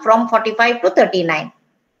become from 45 to 39.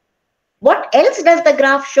 What else does the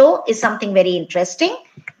graph show is something very interesting.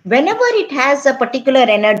 Whenever it has a particular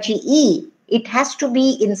energy E, it has to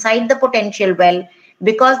be inside the potential well,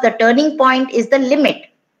 because the turning point is the limit.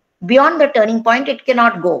 Beyond the turning point, it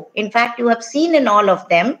cannot go. In fact, you have seen in all of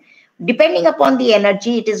them, depending upon the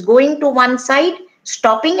energy, it is going to one side,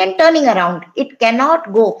 stopping and turning around. It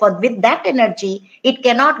cannot go with that energy. It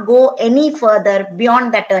cannot go any further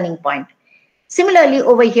beyond that turning point. Similarly,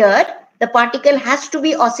 over here, the particle has to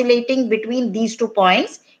be oscillating between these 2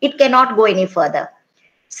 points. It cannot go any further.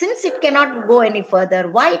 Since it cannot go any further,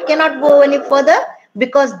 why it cannot go any further?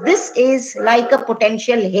 Because this is like a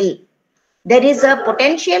potential hill. There is a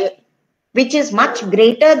potential which is much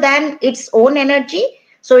greater than its own energy.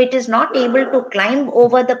 So it is not able to climb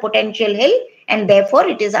over the potential hill, and therefore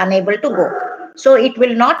it is unable to go. So it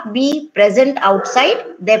will not be present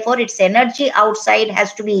outside. Therefore, its energy outside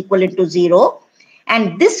has to be equal to 0.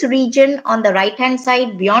 And this region on the right-hand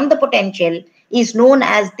side beyond the potential is known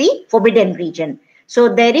as the forbidden region. So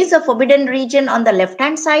there is a forbidden region on the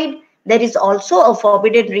left-hand side. There is also a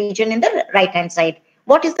forbidden region in the right-hand side.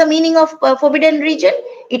 What is the meaning of forbidden region?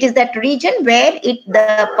 It is that region where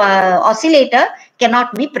the oscillator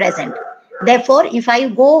cannot be present. Therefore, if I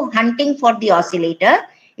go hunting for the oscillator,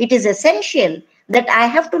 it is essential that I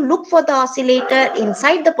have to look for the oscillator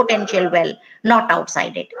inside the potential well, not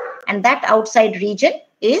outside it. And that outside region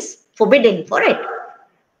is forbidden for it.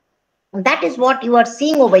 That is what you are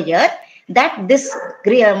seeing over here, that this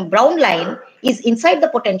brown line is inside the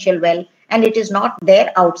potential well and it is not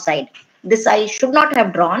there outside. This I should not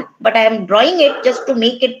have drawn, but I am drawing it just to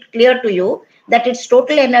make it clear to you that its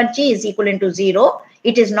total energy is equal to 0.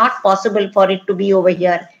 It is not possible for it to be over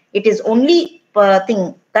here. It is only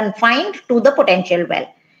confined to the potential well.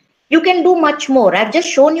 You can do much more. I've just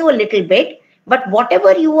shown you a little bit, but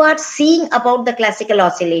whatever you are seeing about the classical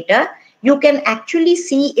oscillator, you can actually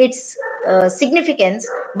see its significance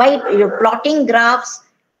by plotting graphs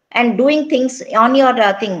and doing things on your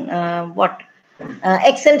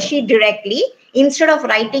Excel sheet directly, instead of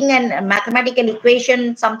writing a mathematical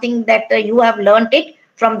equation, something that you have learned it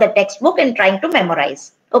from the textbook and trying to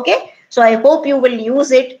memorize. Okay, so I hope you will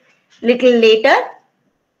use it little later.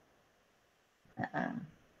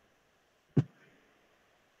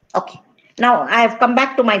 Okay, now I have come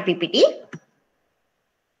back to my PPT.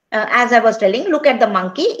 As I was telling, look at the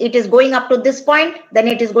monkey. It is going up to this point, then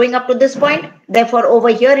it is going up to this point. Therefore, over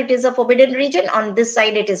here it is a forbidden region. On this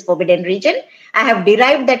side it is forbidden region. I have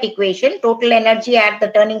derived that equation. Total energy at the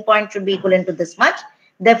turning point should be equivalent to this much.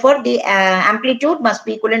 Therefore, the amplitude must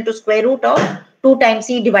be equivalent to square root of 2 times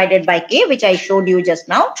E divided by K, which I showed you just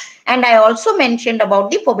now. And I also mentioned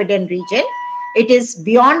about the forbidden region. It is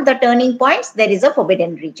beyond the turning points, there is a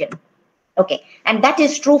forbidden region. Okay, and that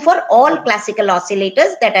is true for all classical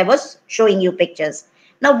oscillators that I was showing you pictures.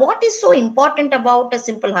 Now, what is so important about a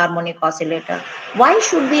simple harmonic oscillator? Why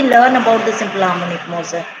should we learn about the simple harmonic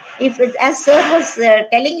motor? If it, as sir was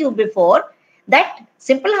telling you before, that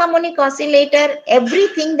simple harmonic oscillator,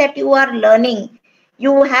 everything that you are learning,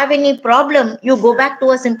 you have any problem, you go back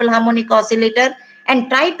to a simple harmonic oscillator and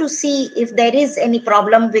try to see if there is any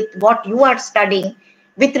problem with what you are studying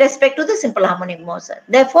with respect to the simple harmonic motion.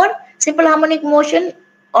 Therefore, simple harmonic motion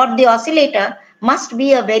or the oscillator must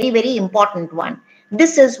be a very, very important one.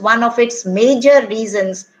 This is one of its major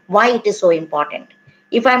reasons why it is so important.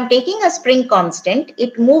 If I'm taking a spring constant,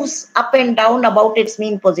 it moves up and down about its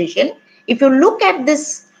mean position. If you look at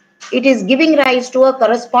this, it is giving rise to a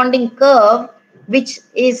corresponding curve which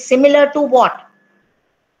is similar to what?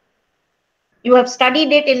 You have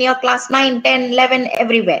studied it in your class 9, 10, 11,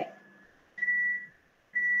 everywhere.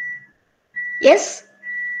 Yes?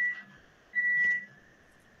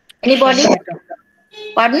 Anybody?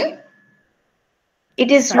 Pardon?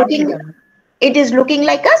 It is looking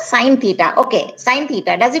like a sine theta. Okay, sine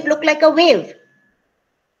theta. Does it look like a wave?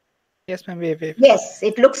 Yes, ma'am, wave. Yes,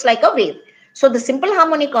 it looks like a wave. So the simple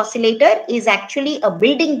harmonic oscillator is actually a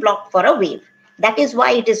building block for a wave. That is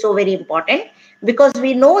why it is so very important, because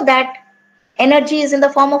we know that energy is in the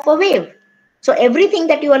form of a wave. So everything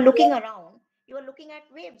that you are looking around, you are looking at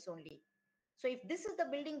waves only. So if this is the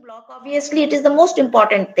building block, obviously it is the most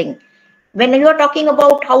important thing. When you are talking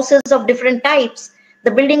about houses of different types,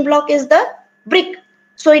 the building block is the brick.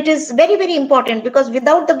 So it is very, very important, because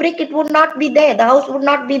without the brick, it would not be there. The house would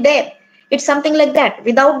not be there. It's something like that.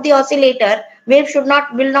 Without the oscillator, wave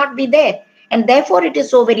will not be there. And therefore, it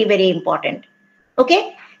is so very, very important.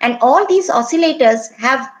 Okay. And all these oscillators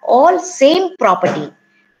have all same property.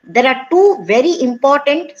 There are two very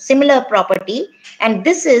important similar property, and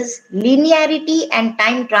this is linearity and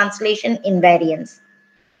time translation invariance.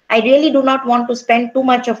 I really do not want to spend too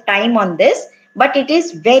much of time on this, but it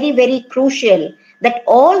is very, very crucial that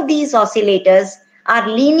all these oscillators are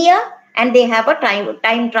linear and they have a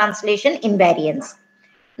time translation invariance.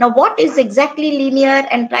 Now, what is exactly linear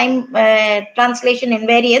and time translation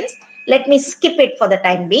invariance? Let me skip it for the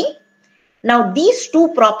time being. Now, these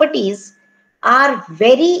two properties are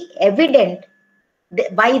very evident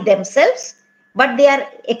by themselves, but they are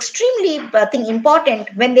extremely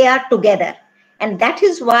important when they are together. And that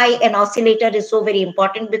is why an oscillator is so very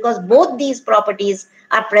important, because both these properties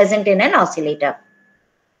are present in an oscillator.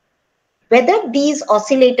 Whether these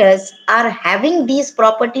oscillators are having these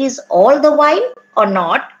properties all the while or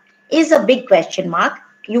not is a big question mark.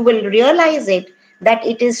 You will realize it that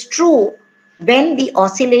it is true when the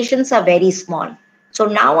oscillations are very small. So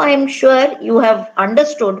now I am sure you have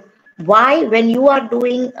understood why, when you are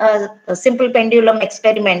doing a simple pendulum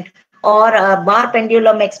experiment or a bar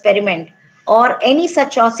pendulum experiment or any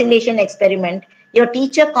such oscillation experiment, your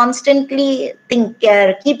teacher constantly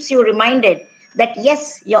keeps you reminded that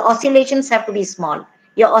yes, your oscillations have to be small.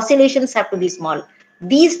 Your oscillations have to be small.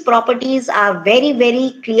 These properties are very,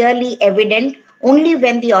 very clearly evident only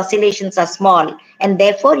when the oscillations are small, and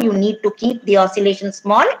therefore you need to keep the oscillation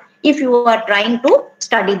small if you are trying to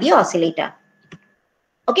study the oscillator.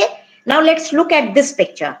 Okay, now let's look at this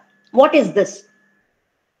picture. What is this?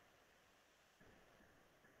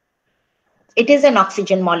 It is an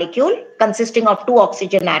oxygen molecule consisting of 2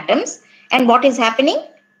 oxygen atoms. And what is happening?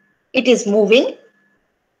 It is moving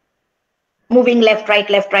left, right,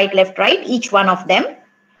 left, right, left, right, each one of them.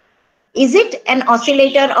 Is it an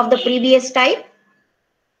oscillator of the previous type?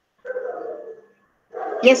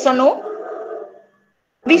 Yes or no?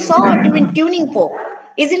 We saw a tuning fork.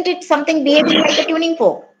 Isn't it something behaving like a tuning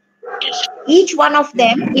fork? Each one of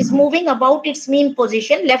them is moving about its mean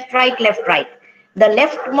position, left, right, left, right. The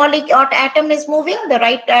left molecule or atom is moving, the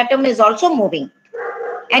right atom is also moving.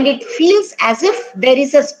 And it feels as if there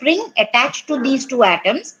is a spring attached to these 2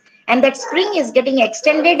 atoms, and that spring is getting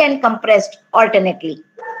extended and compressed alternately.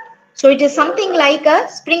 So it is something like a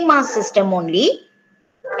spring mass system only,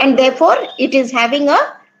 and therefore it is having a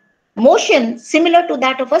motion similar to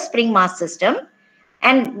that of a spring mass system,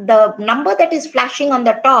 and the number that is flashing on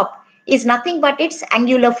the top is nothing but its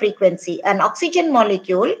angular frequency. An oxygen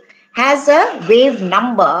molecule has a wave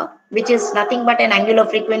number which is nothing but an angular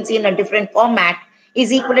frequency in a different format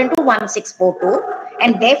is equivalent to 1642,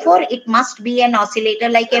 and therefore it must be an oscillator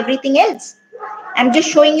like everything else. I'm just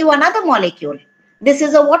showing you another molecule. This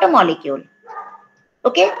is a water molecule.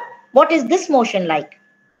 Okay, what is this motion like?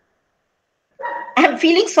 I'm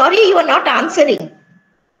feeling sorry you are not answering.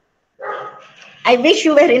 I wish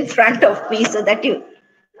you were in front of me so that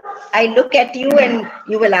I look at you and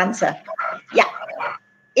you will answer. Yeah.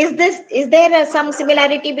 Is there some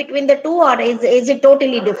similarity between the two, or is it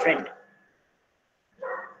totally different?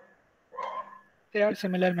 They are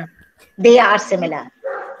similar, ma'am. They are similar.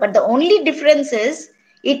 But the only difference is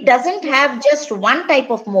it doesn't have just one type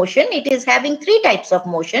of motion. It is having three types of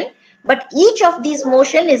motion. But each of these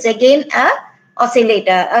motion is again a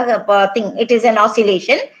oscillator thing. It is an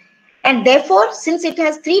oscillation. And therefore, since it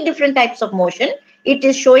has three different types of motion, it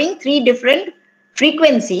is showing three different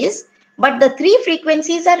frequencies. But the three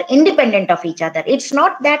frequencies are independent of each other. It's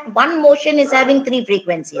not that one motion is having three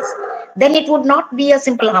frequencies. Then it would not be a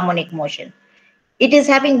simple harmonic motion. It is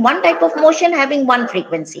having one type of motion having one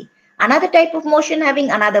frequency. Another type of motion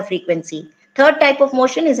having another frequency. Third type of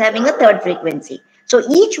motion is having a third frequency. So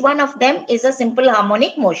each one of them is a simple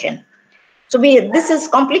harmonic motion. So this is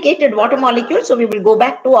complicated water molecule. So we will go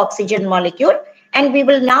back to oxygen molecule and we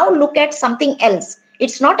will now look at something else.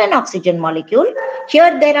 It's not an oxygen molecule.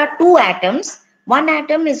 Here there are two atoms. One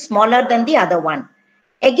atom is smaller than the other one.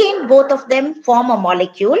 Again, both of them form a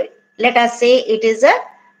molecule. Let us say it is a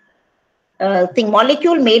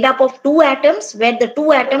molecule made up of two atoms where the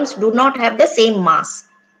two atoms do not have the same mass.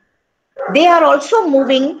 They are also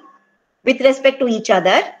moving with respect to each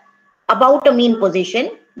other about a mean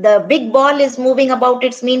position. The big ball is moving about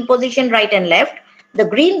its mean position right and left. The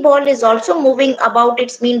green ball is also moving about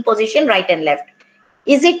its mean position right and left.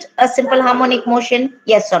 Is it a simple harmonic motion?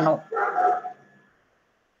 Yes or no?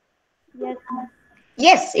 Yes.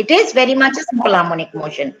 Yes, it is very much a simple harmonic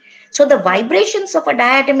motion. So the vibrations of a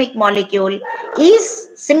diatomic molecule is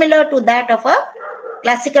similar to that of a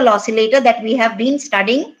classical oscillator that we have been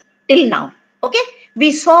studying till now. Okay,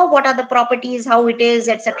 we saw what are the properties, how it is,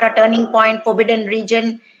 etc. Turning point, forbidden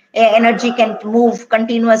region, energy can move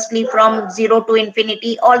continuously from 0 to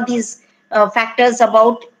infinity. All these factors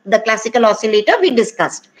about the classical oscillator we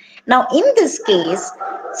discussed. Now in this case,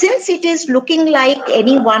 since it is looking like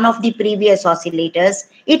any one of the previous oscillators,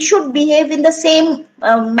 it should behave in the same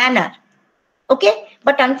manner. Okay,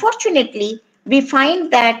 but unfortunately, we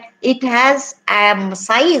find that it has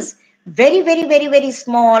size very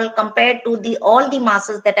small compared to all the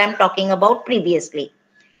masses that I'm talking about previously.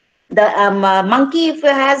 The monkey, if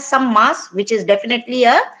it has some mass, which is definitely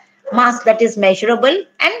a mass that is measurable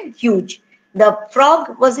and huge. The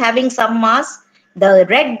frog was having some mass. The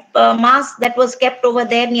red mass that was kept over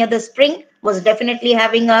there near the spring was definitely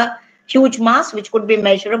having a huge mass which could be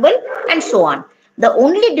measurable, and so on. The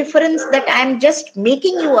only difference that I am just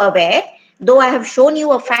making you aware, though I have shown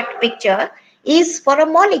you a fact picture, is for a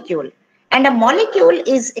molecule. And a molecule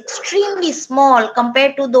is extremely small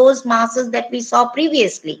compared to those masses that we saw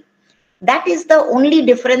previously. That is the only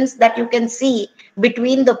difference that you can see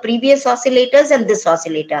between the previous oscillators and this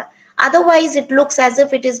oscillator. Otherwise, it looks as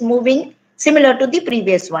if it is moving similar to the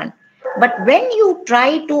previous one. But when you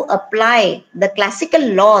try to apply the classical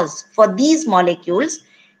laws for these molecules,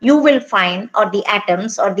 you will find, or the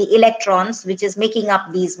atoms or the electrons which is making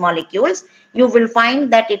up these molecules, you will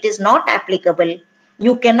find that it is not applicable.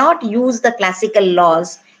 You cannot use the classical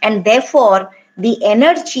laws, and therefore the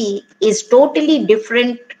energy is totally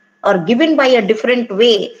different or given by a different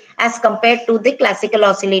way as compared to the classical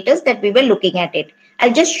oscillators that we were looking at it.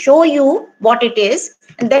 I'll just show you what it is,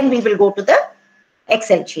 and then we will go to the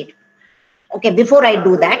Excel sheet. Okay, before I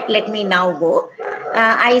do that, let me now go.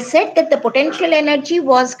 I said that the potential energy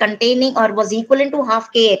was containing or was equivalent to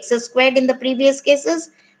half kx squared in the previous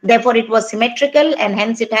cases. Therefore, it was symmetrical and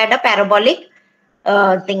hence it had a parabolic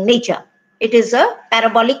nature. It is a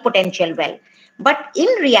parabolic potential well. But in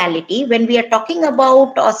reality, when we are talking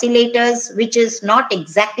about oscillators, which is not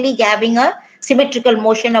exactly having a symmetrical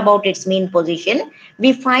motion about its mean position,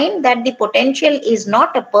 we find that the potential is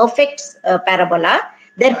not a perfect parabola.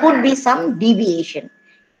 There could be some deviation.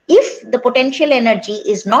 If the potential energy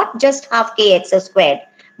is not just half kx squared,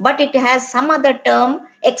 but it has some other term,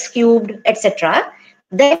 x cubed, etc.,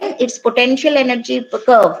 then its potential energy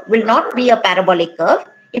curve will not be a parabolic curve.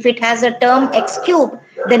 If it has a term x cubed,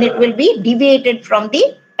 then it will be deviated from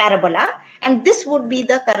the parabola, and this would be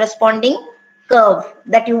the corresponding curve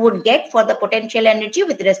that you would get for the potential energy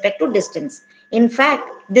with respect to distance. In fact,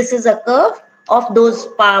 this is a curve of those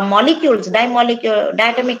molecules,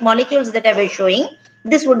 diatomic molecules that I was showing.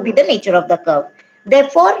 This would be the nature of the curve.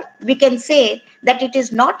 Therefore, we can say that it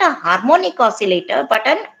is not a harmonic oscillator, but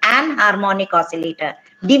an anharmonic oscillator,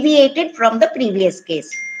 deviated from the previous case.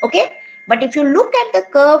 Okay? But if you look at the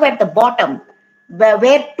curve at the bottom,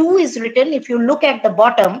 where 2 is written, if you look at the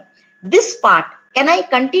bottom, this part, can I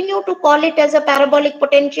continue to call it as a parabolic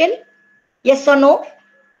potential? Yes or no?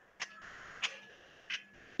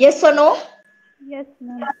 Yes or no? Yes,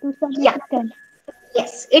 ma'am. To some extent.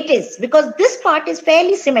 Yes, it is, because this part is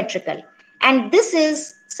fairly symmetrical. And this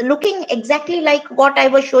is looking exactly like what I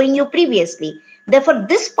was showing you previously. Therefore,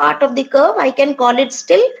 this part of the curve, I can call it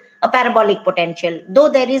still a parabolic potential, though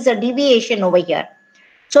there is a deviation over here.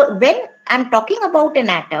 So when I'm talking about an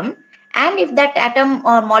atom, and if that atom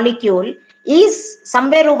or molecule is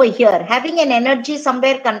somewhere over here, having an energy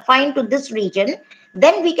somewhere confined to this region,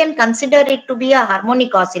 then we can consider it to be a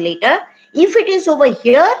harmonic oscillator. If it is over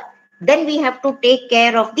here, then we have to take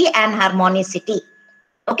care of the anharmonicity.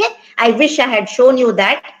 Okay, I wish I had shown you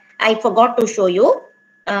that. I forgot to show you.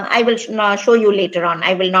 I will show you later on.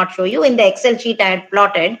 I will not show you. In the Excel sheet I had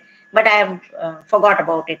plotted, but I have forgot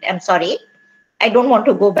about it. I'm sorry. I don't want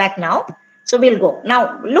to go back now. So we'll go.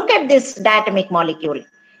 Now look at this diatomic molecule.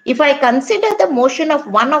 If I consider the motion of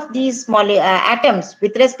one of these atoms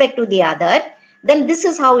with respect to the other, then this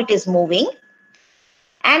is how it is moving.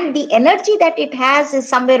 And the energy that it has is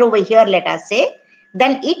somewhere over here, let us say.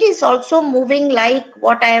 Then it is also moving like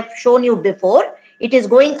what I have shown you before. It is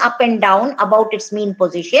going up and down about its mean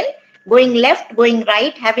position, going left, going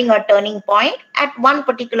right, having a turning point at one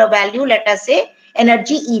particular value, let us say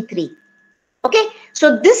energy E3. Okay,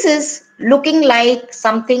 so this is looking like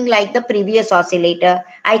something like the previous oscillator.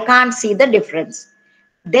 I can't see the difference.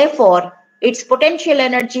 Therefore, its potential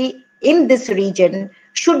energy in this region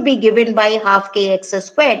should be given by half kx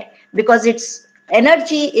squared, because its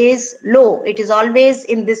energy is low. It is always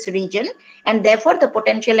in this region, and therefore the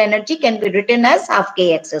potential energy can be written as half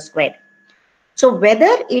kx squared. So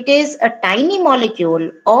whether it is a tiny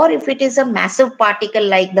molecule or if it is a massive particle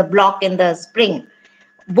like the block in the spring,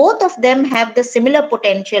 both of them have the similar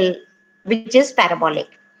potential, which is parabolic,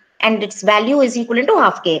 and its value is equivalent to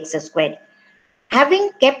half kx squared.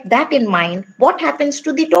 Having kept that in mind, what happens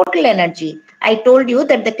to the total energy? I told you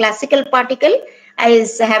that the classical particle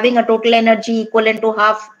is having a total energy equivalent to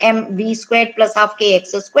half mv squared plus half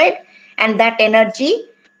kx squared, and that energy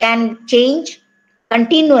can change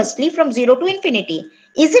continuously from 0 to infinity.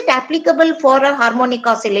 Is it applicable for a harmonic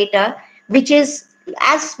oscillator which is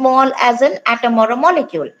as small as an atom or a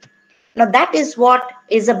molecule? Now that is what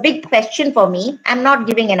is a big question for me. I'm not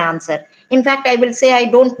giving an answer. In fact, I will say I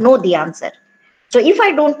don't know the answer. So if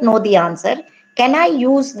I don't know the answer, can I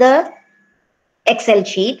use the Excel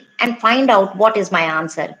sheet and find out what is my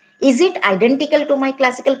answer? Is it identical to my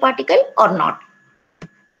classical particle or not?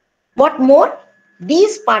 What more?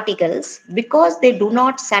 These particles, because they do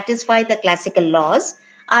not satisfy the classical laws,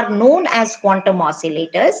 are known as quantum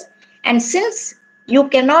oscillators. And since you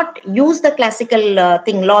cannot use the classical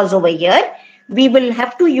laws over here, we will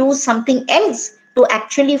have to use something else to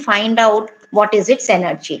actually find out what is its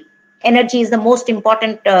energy. Energy is the most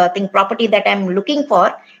important property that I'm looking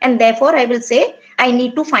for, and therefore I will say I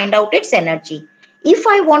need to find out its energy. If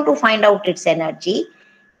I want to find out its energy,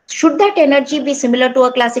 should that energy be similar to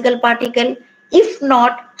a classical particle? If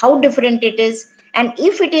not, how different it is? And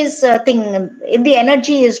if it is if the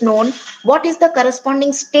energy is known, what is the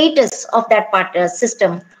corresponding status of that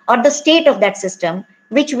system, or the state of that system,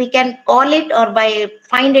 which we can call it or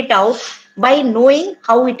find it out by knowing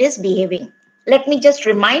how it is behaving. Let me just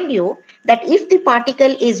remind you that if the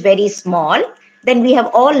particle is very small, then we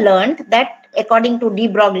have all learned that according to de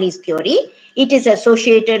Broglie's theory, it is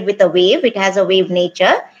associated with a wave. It has a wave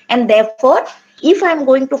nature, and therefore, if I'm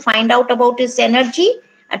going to find out about its energy,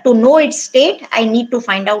 to know its state, I need to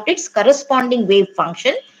find out its corresponding wave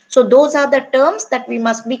function. So those are the terms that we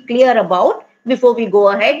must be clear about before we go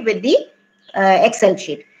ahead with the Excel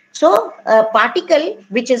sheet. So a particle,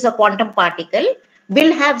 which is a quantum particle,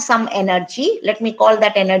 will have some energy. Let me call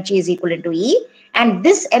that energy is equivalent to E. And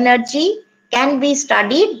this energy can be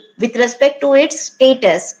studied with respect to its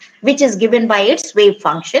status, which is given by its wave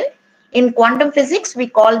function. In quantum physics, we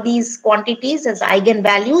call these quantities as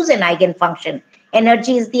eigenvalues and eigenfunction.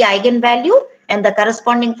 Energy is the eigenvalue and the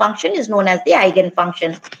corresponding function is known as the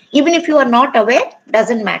eigenfunction. Even if you are not aware,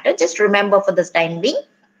 doesn't matter. Just remember for this time being.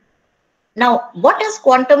 Now, what does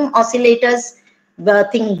quantum oscillators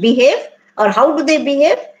behave, or how do they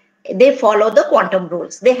behave? They follow the quantum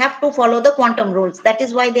rules. They have to follow the quantum rules. That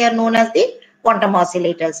is why they are known as the quantum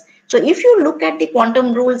oscillators. So if you look at the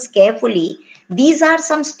quantum rules carefully, these are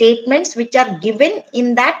some statements which are given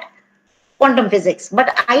in that quantum physics,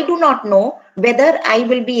 but I do not know whether I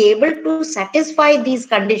will be able to satisfy these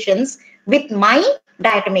conditions with my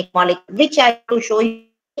diatomic molecule, which I have to show you in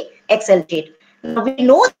the Excel sheet. Now we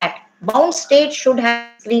know that bound state should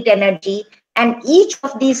have discrete energy, and each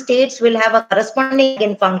of these states will have a corresponding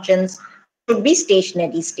eigenfunctions, should be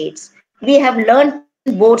stationary states. We have learned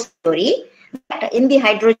in Bohr's theory that in the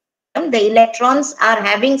hydrogen atom, the electrons are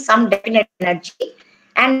having some definite energy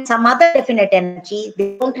and some other definite energy.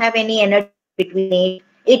 They don't have any energy between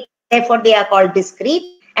it. Therefore, they are called discrete,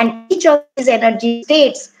 and each of these energy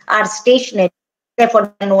states are stationary.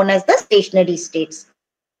 Therefore, they are known as the stationary states.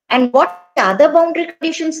 And what are the other boundary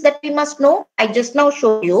conditions that we must know? I just now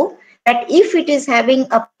showed you that if it is having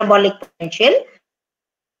a parabolic potential,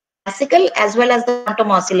 classical as well as the quantum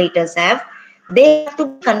oscillators have, they have to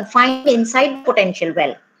be confined inside the potential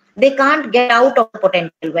well. They can't get out of the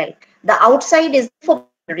potential well. The outside is the focal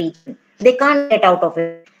region. They can't get out of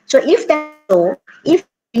it. So if that's so, if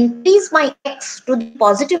I increase my x to the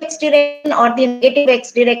positive x direction or the negative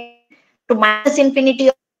x direction to minus infinity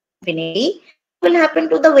or infinity, what will happen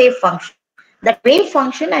to the wave function? That wave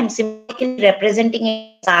function I'm symbolically representing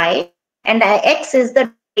in psi, and x is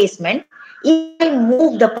the displacement. If I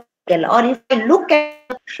move the particle, or if I look at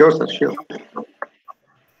Sure, sir, sure.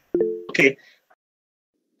 Okay.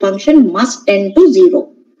 function must tend to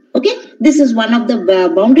 0. Okay, this is one of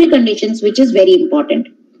the boundary conditions which is very important.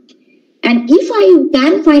 And if I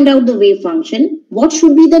can find out the wave function, what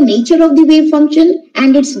should be the nature of the wave function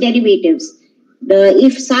and its derivatives?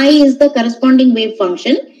 If psi is the corresponding wave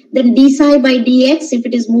function, then d psi by dx, if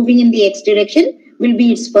it is moving in the x direction, will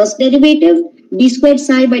be its first derivative. D squared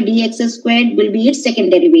psi by dx squared will be its second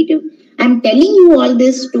derivative. I'm telling you all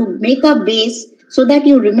this to make a base so that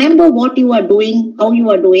you remember what you are doing, how you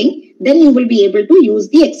are doing, then you will be able to use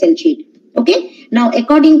the Excel sheet. Okay. Now,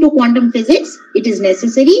 according to quantum physics, it is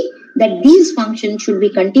necessary that these functions should be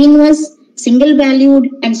continuous, single valued,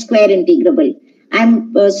 and square integrable.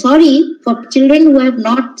 I'm sorry for children who have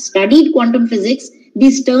not studied quantum physics.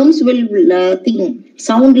 These terms will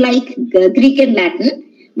sound like Greek and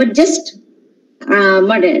Latin, but just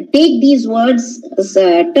take these words as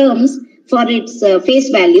terms for its face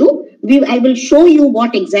value. I will show you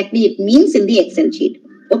what exactly it means in the Excel sheet.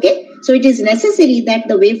 Okay, so it is necessary that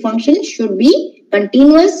the wave function should be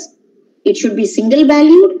continuous, it should be single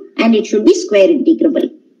valued, and it should be square integrable.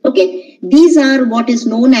 Okay, these are what is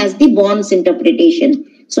known as the Born's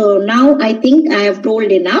interpretation. So now I think I have told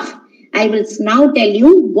enough. I will now tell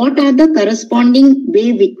you what are the corresponding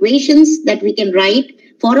wave equations that we can write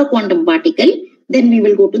for a quantum particle. Then we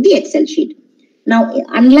will go to the Excel sheet. Now,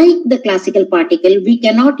 unlike the classical particle, we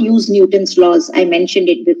cannot use Newton's laws. I mentioned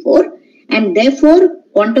it before. And therefore,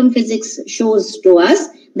 quantum physics shows to us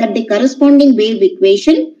that the corresponding wave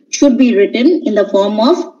equation should be written in the form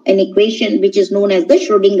of an equation which is known as the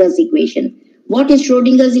Schrodinger's equation. What is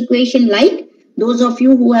Schrodinger's equation like? Those of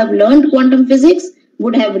you who have learned quantum physics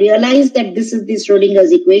would have realized that this is the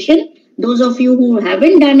Schrodinger's equation. Those of you who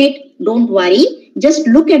haven't done it, don't worry. Just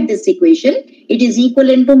look at this equation. It is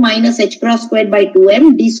equivalent to minus h cross squared by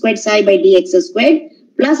 2m d squared psi by dx squared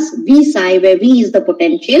plus v psi, where v is the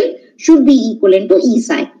potential, should be equivalent to e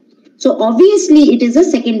psi. So obviously it is a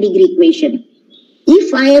second degree equation.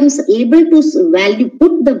 If I am able to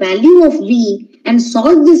put the value of v and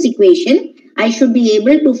solve this equation, I should be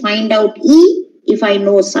able to find out e if I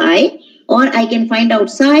know psi, or I can find out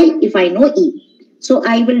psi if I know e. So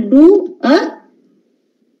I will do a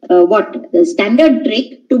standard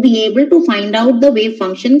trick to be able to find out the wave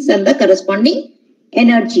functions and the corresponding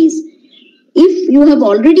energies. If you have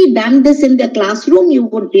already done this in the classroom, you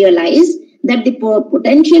would realize that the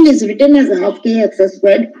potential is written as half kx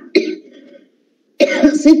squared.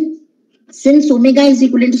 Since omega is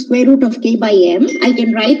equivalent to square root of k by m, I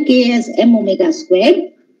can write k as m omega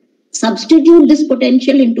squared, substitute this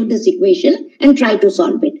potential into this equation and try to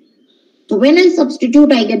solve it. So when I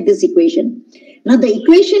substitute, I get this equation. Now the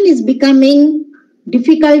equation is becoming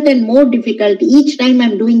difficult and more difficult each time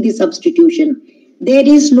I'm doing the substitution. There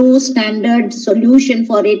is no standard solution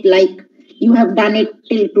for it like you have done it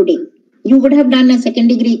till today. You would have done a second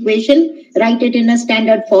degree equation, write it in a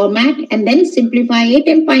standard format, and then simplify it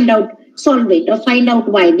and solve it, or find out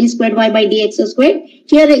y, d squared y by dx squared.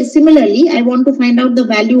 Here, similarly, I want to find out the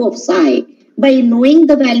value of psi by knowing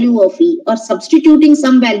the value of e or substituting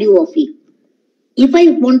some value of e. If I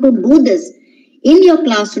want to do this in your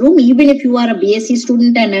classroom, even if you are a BSc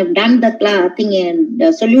student and have done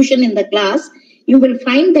the solution in the class, you will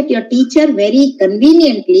find that your teacher very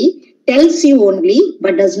conveniently tells you only,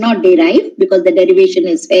 but does not derive, because the derivation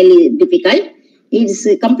is fairly difficult.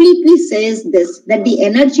 It completely says this, that the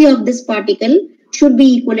energy of this particle should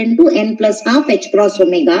be equivalent to n plus half h cross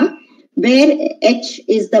omega, where h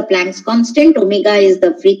is the Planck's constant, omega is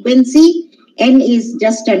the frequency, n is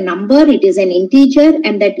just a number, it is an integer,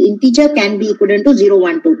 and that integer can be equivalent to 0,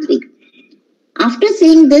 1, 2, 3. After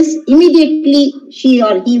saying this, immediately she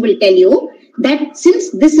or he will tell you that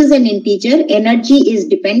since this is an integer, energy is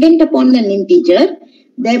dependent upon an integer,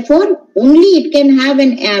 therefore only it can have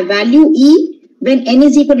a value E when n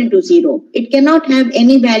is equal to 0. It cannot have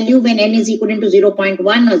any value when n is equal to 0.1 or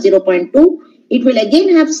 0.2. It will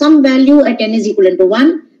again have some value at n is equal to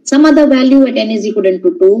 1, some other value at n is equal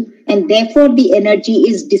to 2, and therefore the energy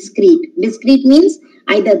is discrete. Discrete means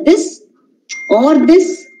either this or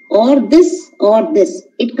this or this or this.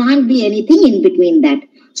 It can't be anything in between that.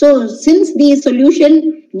 So since the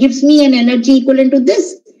solution gives me an energy equivalent to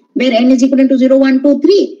this, where n is equal to 0, 1, 2,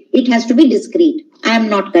 3, it has to be discrete. I am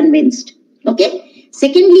not convinced. Okay.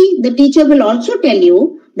 Secondly, the teacher will also tell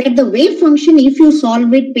you that the wave function, if you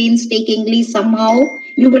solve it painstakingly, somehow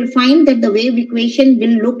you will find that the wave equation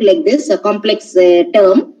will look like this, a complex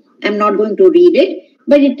term. I'm not going to read it,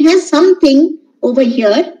 but it has something over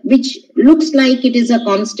here which looks like it is a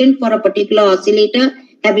constant for a particular oscillator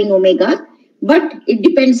having omega, but it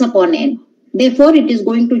depends upon n. Therefore, it is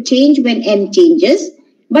going to change when n changes,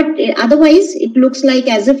 but otherwise it looks like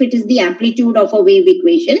as if it is the amplitude of a wave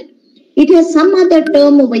equation. It has some other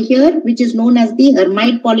term over here which is known as the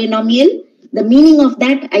Hermite polynomial. The meaning of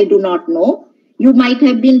that I do not know. You might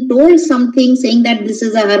have been told something saying that this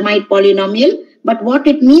is a Hermite polynomial, but what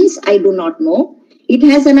it means I do not know. It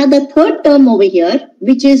has another third term over here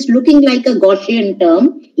which is looking like a Gaussian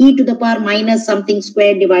term, e to the power minus something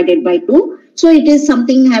squared divided by 2. So it is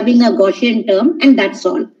something having a Gaussian term, and that's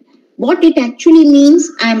all. What it actually means,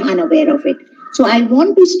 I am unaware of it. So I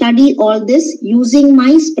want to study all this using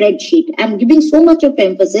my spreadsheet. I'm giving so much of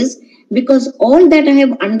emphasis because all that I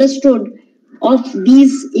have understood of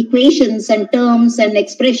these equations and terms and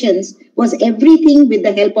expressions was everything with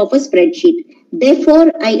the help of a spreadsheet.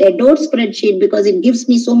 Therefore, I adore spreadsheet because it gives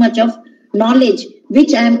me so much of knowledge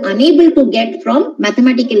which I am unable to get from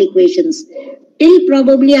mathematical equations. Till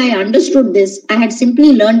probably I understood this, I had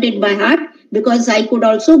simply learned it by heart, because I could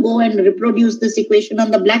also go and reproduce this equation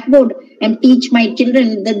on the blackboard and teach my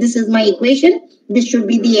children that this is my equation. This should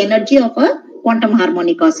be the energy of a quantum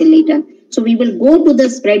harmonic oscillator. So we will go to the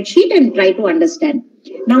spreadsheet and try to understand.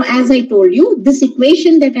 Now, as I told you, this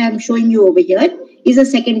equation that I am showing you over here is a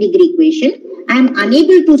second degree equation. I am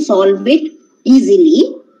unable to solve it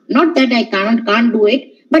easily. Not that I can't do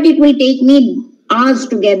it, but it will take me hours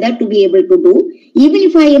together to be able to do. Even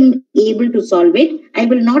if I am able to solve it, I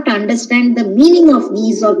will not understand the meaning of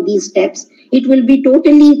these steps. It will be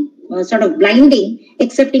totally sort of blinding,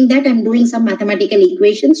 excepting that I'm doing some mathematical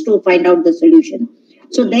equations to find out the solution.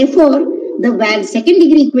 So therefore, the second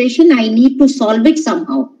degree equation, I need to solve it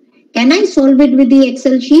somehow. Can I solve it with the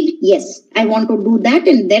Excel sheet? Yes, I want to do that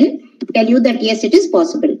and then tell you that yes, it is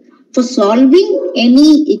possible. For solving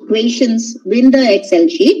any equations with the Excel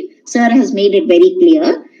sheet, Sir has made it very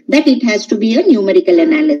clear that it has to be a numerical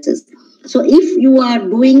analysis. So if you are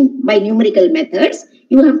doing by numerical methods,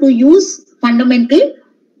 you have to use fundamental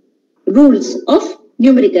rules of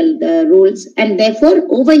numerical rules, and therefore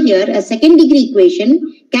over here a second degree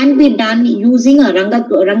equation can be done using a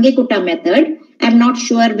Runge-Kutta method. I'm not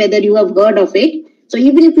sure whether you have heard of it. So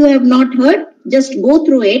even if you have not heard, just go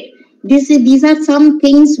through it. These are some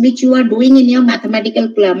things which you are doing in your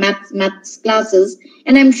mathematical maths classes,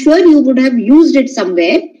 and I'm sure you would have used it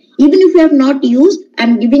somewhere. Even if you have not used,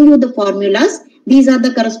 I'm giving you the formulas. These are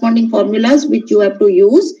the corresponding formulas which you have to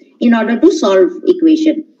use in order to solve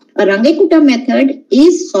equation. A Runge-Kutta method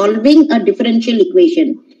is solving a differential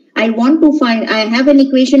equation. I have an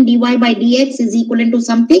equation dy by dx is equivalent to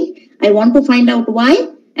something. I want to find out y,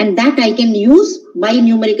 and that I can use by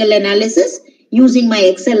numerical analysis using my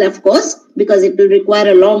Excel, of course, because it will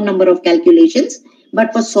require a long number of calculations.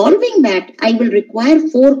 But for solving that, I will require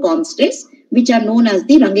 4 constants, which are known as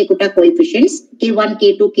the Runge-Kutta coefficients, K1,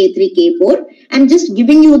 K2, K3, K4. I'm just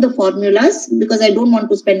giving you the formulas because I don't want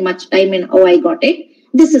to spend much time in how I got it.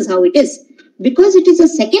 This is how it is. Because it is a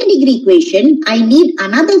second degree equation, I need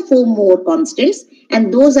another 4 more constants,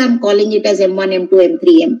 and those I'm calling it as M1, M2,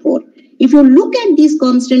 M3, M4. If you look at these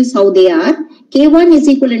constants, how they are, K1 is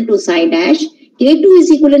equivalent to psi dash, K2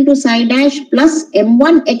 is equivalent to psi dash plus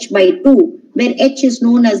M1 h by 2, where h is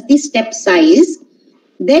known as the step size.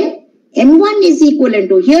 Then M1 is equivalent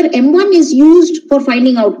to, here M1 is used for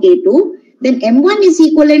finding out K2. Then M1 is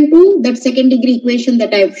equivalent to that second degree equation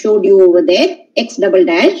that I have showed you over there, x double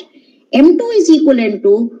dash. M2 is equivalent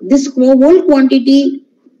to this whole quantity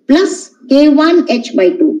plus K1 H by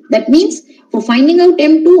 2. That means for finding out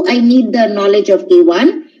M2, I need the knowledge of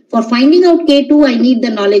K1. For finding out K2, I need the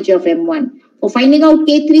knowledge of M1. For finding out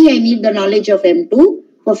K3, I need the knowledge of M2.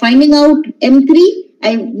 For finding out M3,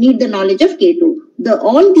 I need the knowledge of K2.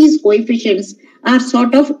 All these coefficients are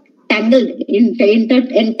sort of entangled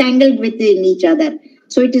within each other.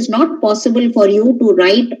 So it is not possible for you to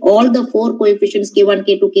write all the 4 coefficients K1,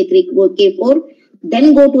 K2, K3, K4,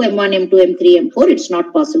 then go to M1, M2, M3, M4. It's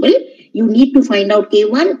not possible. You need to find out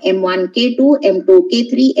K1, M1, K2, M2,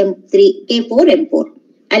 K3, M3, K4, M4.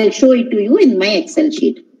 I'll show it to you in my Excel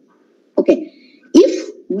sheet. Okay.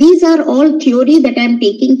 If these are all theory that I'm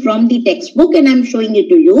taking from the textbook and I'm showing it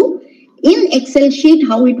to you, in Excel sheet,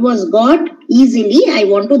 how it was got easily, I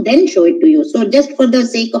want to then show it to you. So just for the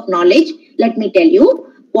sake of knowledge, let me tell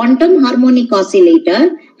you, quantum harmonic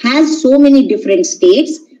oscillator has so many different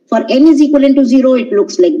states. For n is equivalent to 0, it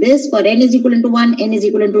looks like this. For n is equivalent to 1, n is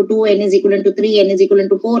equivalent to 2, n is equivalent to 3, n is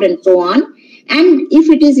equivalent to 4, and so on. And if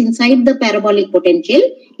it is inside the parabolic potential,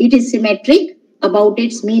 it is symmetric about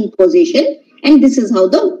its mean position. And this is how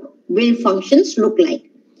the wave functions look like.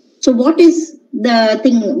 So what is the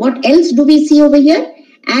thing? What else do we see over here?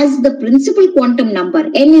 As the principal quantum number,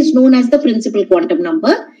 n is known as the principal quantum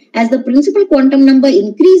number. As the principal quantum number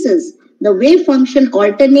increases, the wave function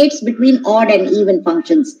alternates between odd and even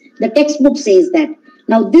functions. The textbook says that.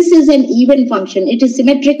 Now this is an even function. It is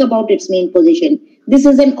symmetric about its main position. This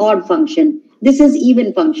is an odd function. This is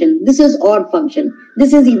even function. This is odd function.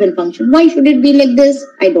 This is even function. Why should it be like this?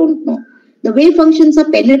 I don't know. The wave functions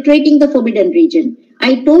are penetrating the forbidden region.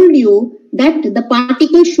 I told you that the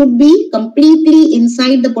particle should be completely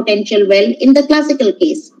inside the potential well in the classical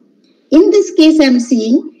case. In this case, I am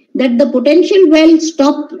seeing that the potential well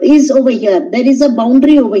stop is over here. There is a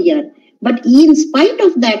boundary over here. But in spite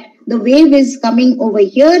of that, the wave is coming over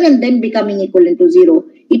here and then becoming equivalent to 0.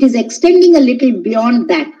 It is extending a little beyond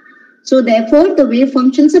that. So therefore, the wave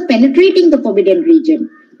functions are penetrating the forbidden region.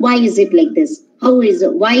 Why is it like this?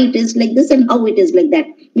 Why it is like this and how it is like that?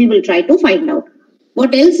 We will try to find out.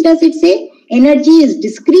 What else does it say? Energy is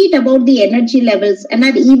discrete about the energy levels and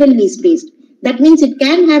are evenly spaced. That means it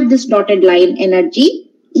can have this dotted line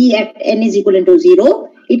energy, E at n is equivalent to 0.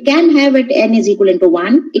 It can have at n is equivalent to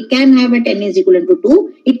 1. It can have at n is equivalent to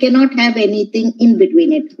 2. It cannot have anything in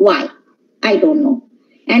between it. Why? I don't know.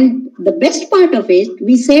 And the best part of it,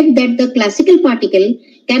 we said that the classical particle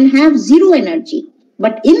can have 0 energy.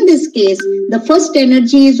 But in this case, the first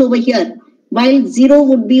energy is over here, while 0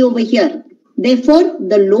 would be over here. Therefore,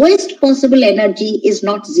 the lowest possible energy is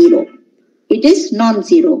not 0. It is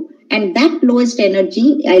non-zero. And that lowest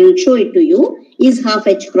energy, I will show it to you, is half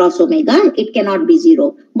h cross omega. It cannot be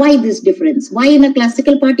 0. Why this difference? Why in a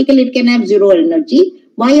classical particle it can have 0 energy?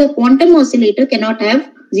 Why a quantum oscillator cannot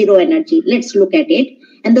have 0 energy? Let's look at it.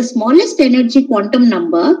 And the smallest energy quantum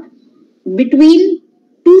number between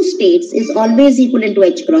two states is always equivalent to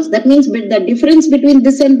h cross. That means the difference between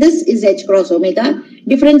this and this is h cross omega.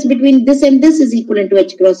 Difference between this and this is equivalent to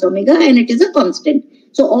h cross omega, and it is a constant.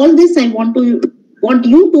 So all this I want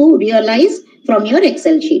you to realize from your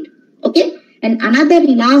Excel sheet. Okay. And another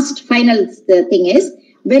last final thing is,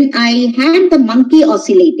 when I had the monkey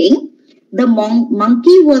oscillating, the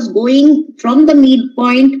monkey was going from the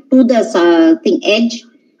midpoint to the edge.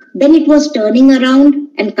 Then it was turning around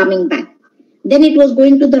and coming back. Then it was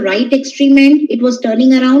going to the right extreme end. It was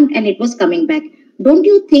turning around and it was coming back. Don't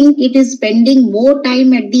you think it is spending more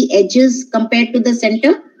time at the edges compared to the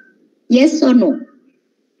center? Yes or no?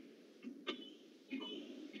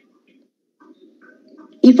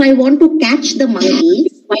 If I want to catch the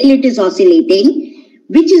monkey while it is oscillating,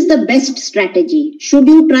 which is the best strategy? Should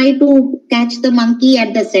you try to catch the monkey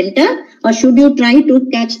at the center, or should you try to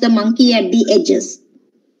catch the monkey at the edges,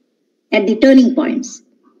 at the turning points?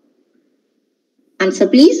 Answer,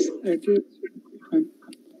 please.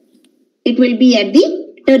 It will be at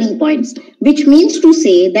the turning points, which means to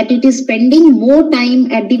say that it is spending more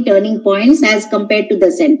time at the turning points as compared to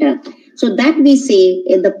the center. So that we say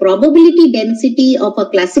the probability density of a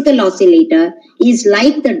classical oscillator is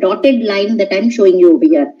like the dotted line that I'm showing you over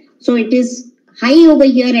here. So it is high over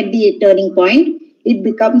here at the turning point. It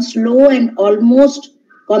becomes low and almost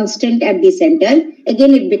constant at the center.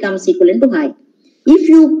 Again, it becomes equivalent to high. If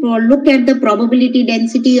you look at the probability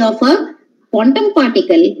density of a quantum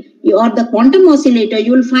particle or the quantum oscillator,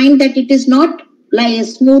 you will find that it is not like a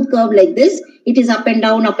smooth curve like this. It is up and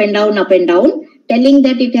down, up and down, up and down, telling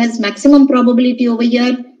that it has maximum probability over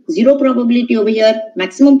here, 0 probability over here,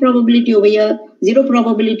 maximum probability over here, 0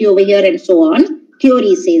 probability over here, and so on.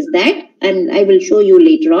 Theory says that, and I will show you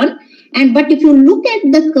later on. But if you look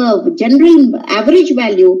at the curve, general average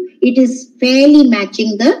value, it is fairly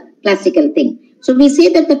matching the classical thing. So we say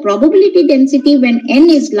that the probability density when n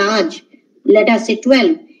is large, let us say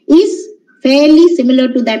 12, is fairly similar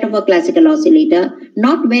to that of a classical oscillator,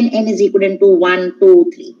 not when n is equivalent to 1,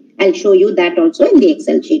 2, 3. I'll show you that also in the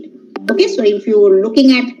Excel sheet. Okay, so if you're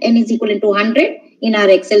looking at n is equivalent to 100 in our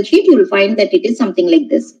Excel sheet, you will find that it is something like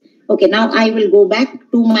this. Okay, now I will go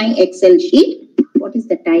back to my Excel sheet. What is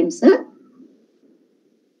the time, sir?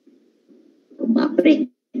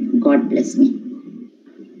 God bless me.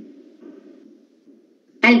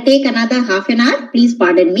 I'll take another half an hour. Please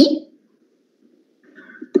pardon me.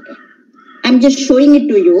 Okay. I'm just showing it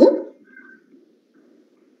to you.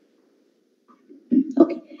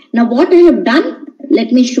 Okay. Now what I have done,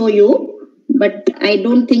 let me show you, but I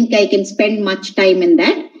don't think I can spend much time in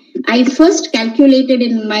that. I first calculated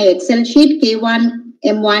in my Excel sheet K1,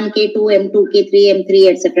 M1, K2, M2, K3, M3,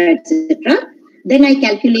 etc., etc. Then I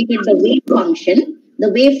calculated the wave function. The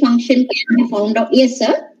wave function can be found out. Yes,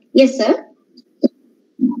 sir. Yes, sir.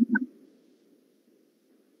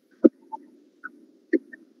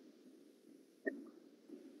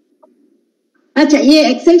 अच्छा, ये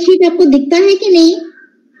Excel sheet आपको दिखता है कि नहीं?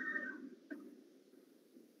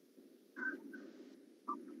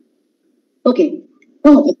 Okay.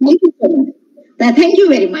 Oh, thank you so much. Thank you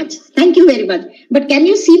very much. Thank you very much. But can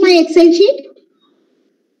you see my Excel sheet?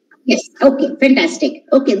 Yes. Okay. Fantastic.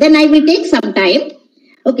 Okay. Then I will take some time.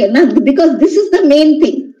 Okay. Now, because this is the main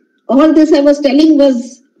thing. All this I was telling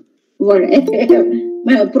was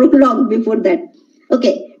prologue before that.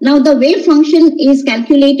 Okay. Now the wave function is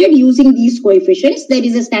calculated using these coefficients. There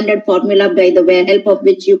is a standard formula by the help of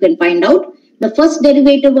which you can find out. The first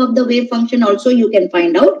derivative of the wave function also you can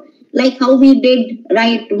find out. Like how we did,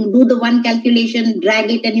 right? Do the one calculation, drag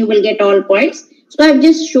it, and you will get all points. So I'm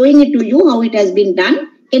just showing it to you how it has been done.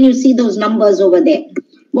 Can you see those numbers over there?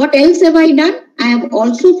 What else have I done? I have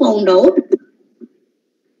also found out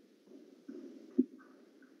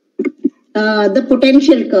the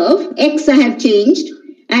potential curve. X I have changed.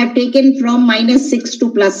 I have taken from -6 to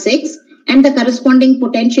 +6, and the corresponding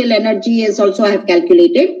potential energy is also I have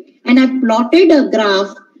calculated. And I've plotted a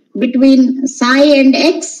graph between psi and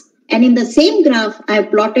x. And in the same graph, I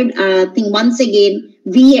have plotted, once again,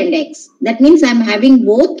 V and X. That means I'm having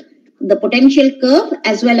both the potential curve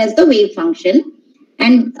as well as the wave function.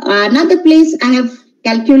 And another place I have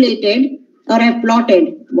calculated or I have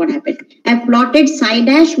plotted what happened. I have plotted psi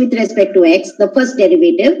dash with respect to X, the first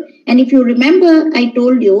derivative. And if you remember, I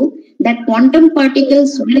told you that quantum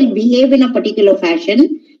particles will behave in a particular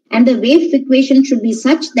fashion. And the wave equation should be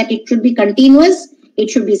such that it should be continuous. It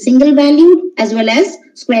should be single valued as well as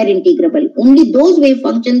square integrable. Only those wave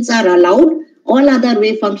functions are allowed. All other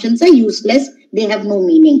wave functions are useless. They have no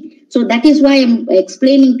meaning. So that is why I'm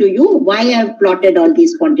explaining to you why I have plotted all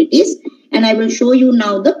these quantities. And I will show you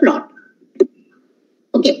now the plot.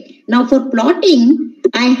 Okay. Now for plotting,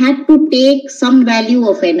 I had to take some value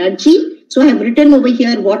of energy. So I have written over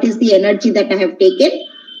here what is the energy that I have taken.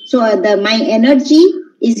 So my energy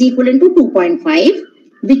is equivalent to 2.5.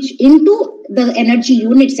 which into the energy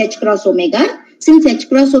units h cross omega. Since h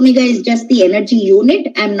cross omega is just the energy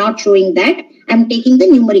unit, I'm not showing that. I'm taking the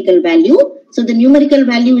numerical value. So the numerical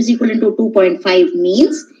value is equivalent to 2.5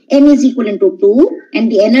 means n is equivalent to 2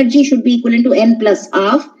 and the energy should be equivalent to n plus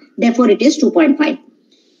half. Therefore, it is 2.5.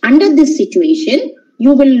 Under this situation,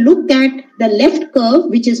 you will look at the left curve,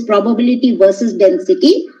 which is probability versus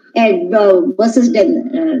density,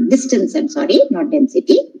 distance, I'm sorry, not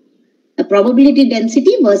density. A probability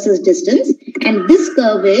density versus distance, and this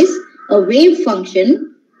curve is a wave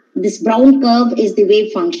function. This brown curve is the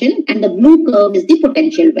wave function and the blue curve is the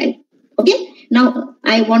potential well. Okay, now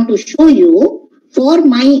I want to show you for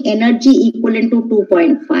my energy equivalent to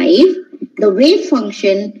 2.5, the wave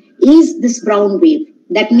function is this brown wave.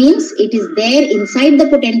 That means it is there inside the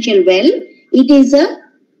potential well. It is a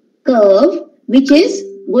curve which is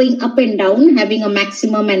going up and down, having a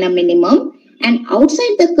maximum and a minimum. And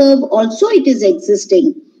outside the curve also it is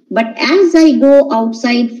existing. But as I go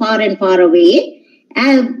outside far and far away,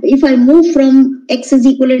 if I move from x is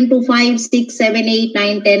equivalent to 5, 6, 7, 8,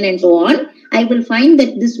 9, 10 and so on, I will find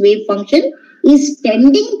that this wave function is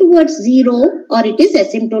tending towards 0 or it is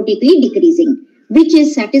asymptotically decreasing, which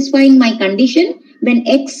is satisfying my condition. When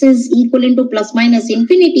x is equivalent to plus minus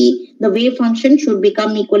infinity, the wave function should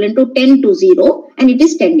become equivalent to 10 to 0 and it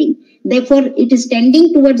is tending. Therefore, it is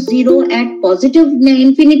tending towards 0 at positive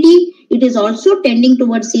infinity. It is also tending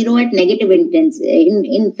towards 0 at negative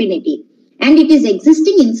infinity. And it is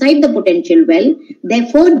existing inside the potential well.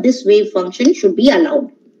 Therefore, this wave function should be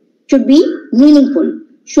allowed, should be meaningful.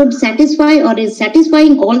 should satisfy or is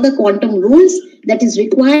satisfying all the quantum rules that is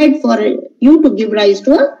required for you to give rise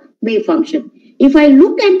to a wave function. If I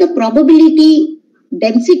look at the probability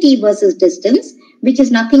density versus distance, which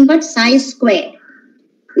is nothing but psi squared.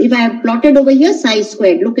 If I have plotted over here psi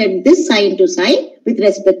squared, look at this psi into psi with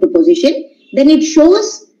respect to position, then it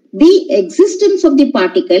shows the existence of the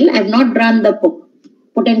particle. I have not drawn the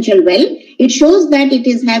potential well. It shows that it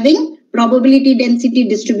is having probability density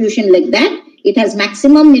distribution like that. It has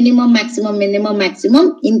maximum, minimum, maximum, minimum,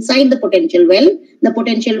 maximum inside the potential well. The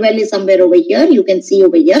potential well is somewhere over here. You can see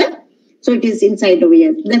over here. So it is inside over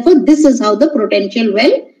here. Therefore, this is how the potential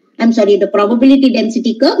well, the probability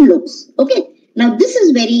density curve looks. Okay. Now, this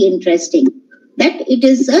is very interesting that it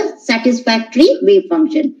is a satisfactory wave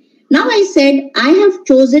function. Now, I said I have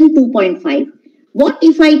chosen 2.5. What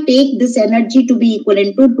if I take this energy to be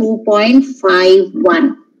equivalent to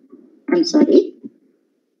 2.51? I'm sorry.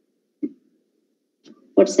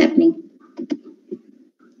 What's happening?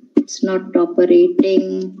 It's not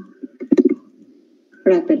operating.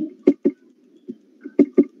 What happened?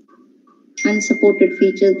 Unsupported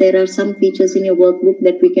features. There are some features in your workbook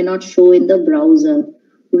that we cannot show in the browser.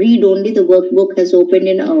 Read only. The workbook has opened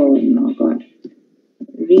in, oh no God.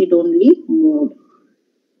 Read only mode.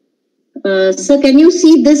 Sir, can you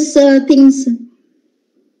see this things?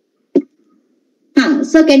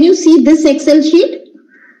 Sir, can you see this Excel sheet?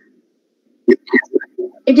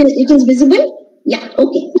 It is visible? Yeah,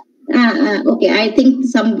 okay. Okay, I think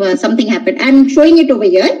something happened. I'm showing it over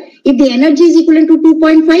here. If the energy is equivalent to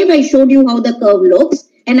 2.5, I showed you how the curve looks.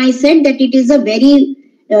 And I said that it is a very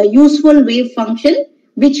useful wave function,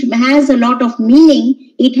 which has a lot of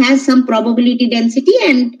meaning. It has some probability density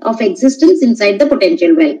and of existence inside the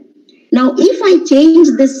potential well. Now, if I change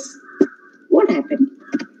this, what happened?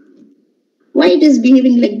 Why it is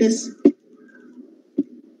behaving like this?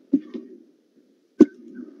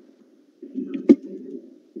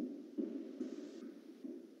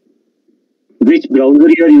 Which browser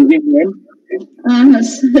you are using, ma'am?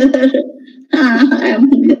 Sir.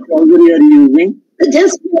 Which browser you are using?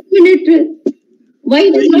 Just a minute. Why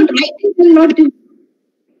it is not writing and not...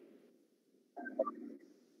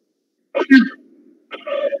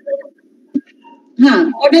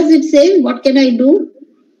 What does it say? What can I do?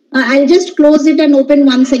 I'll just close it and open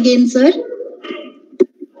once again, sir.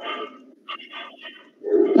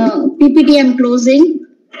 PPT I'm closing.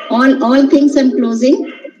 All things I'm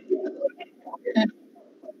closing.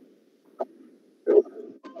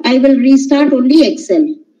 I will restart only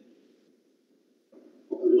Excel.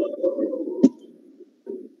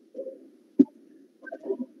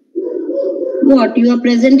 What? You are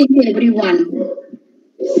presenting to everyone.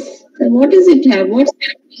 So what does it have? What's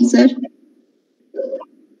happening, sir?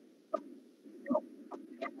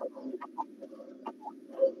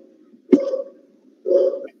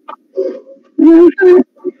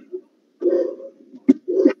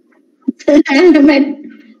 I'm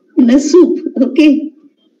in a soup. Okay.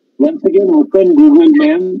 Once again, open Google,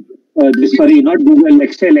 ma'am. Sorry, not Google,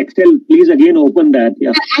 Excel. Excel, please again open that.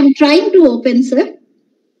 Yeah. I'm trying to open, sir.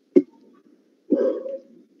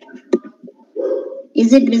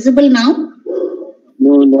 Is it visible now?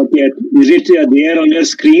 No, not yet. Is it there on your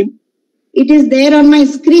screen? It is there on my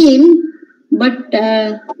screen, but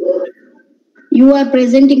you are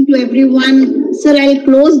presenting to everyone. Sir, I'll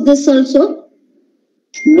close this also.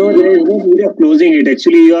 No, there is no need of closing it.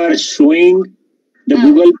 Actually, you are showing the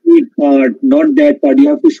Google Meet part, not that part. You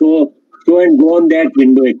have to show and go on that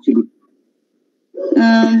window actually.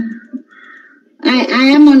 I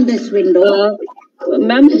am on this window.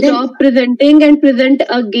 Ma'am, stop presenting and present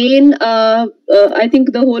again, I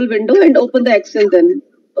think the whole window and open the Excel then.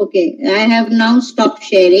 Okay, I have now stopped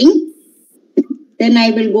sharing. Then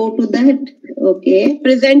I will go to that. Okay.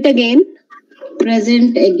 Present again.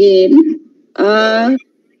 Present again.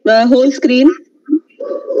 Whole screen.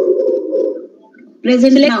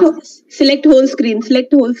 Present now. Select whole screen.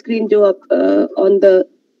 Select whole screen जो आप on the.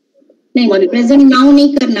 नहीं, present now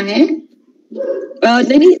नहीं करना है.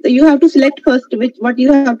 Then you have to select first what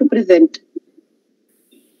you have to present.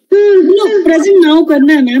 No, present now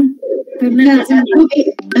करना है ma'am.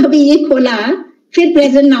 अभी ये खोला, फिर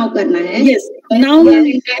present now करना है. Yes. Now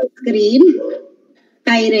screen.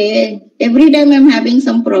 Every time I'm having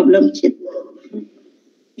some problem.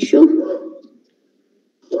 Sure.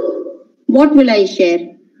 What will I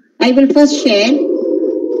share? I will first share.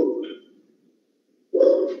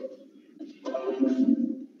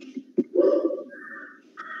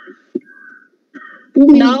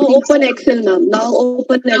 Now open Excel, ma'am. Now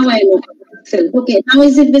open Excel. Now I open Excel. Okay. Now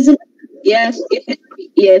is it visible? Yes.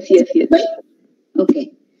 Yes.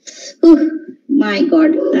 Okay. Oh my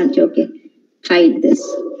God. That's okay. hide this.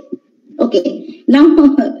 Okay, now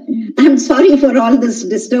I'm sorry for all this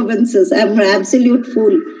disturbances. I'm an absolute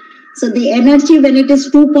fool. So the energy when it is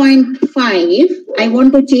 2.5, I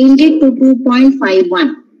want to change it to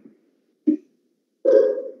 2.51.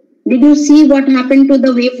 Did you see what happened to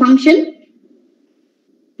the wave function?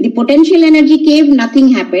 The potential energy came,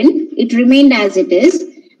 nothing happened. It remained as it is.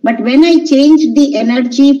 But when I changed the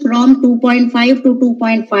energy from 2.5 to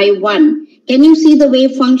 2.51, can you see the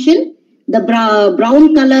wave function? The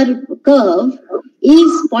brown color curve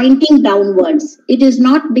is pointing downwards. It is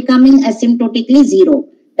not becoming asymptotically zero.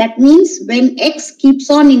 That means when x keeps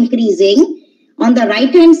on increasing, on the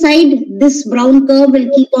right hand side, this brown curve will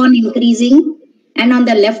keep on increasing. And on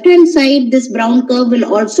the left hand side, this brown curve will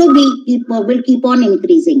also keep on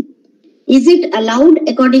increasing. Is it allowed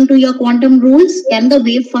according to your quantum rules? Can the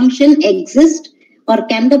wave function exist, or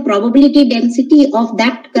can the probability density of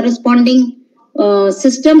that corresponding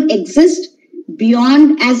system exist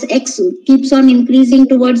beyond as x keeps on increasing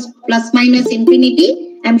towards plus minus infinity?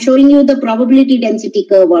 I'm showing you the probability density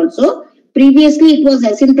curve also. Previously, it was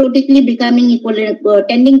asymptotically becoming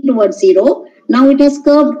tending towards zero. Now it has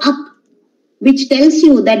curved up, which tells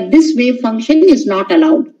you that this wave function is not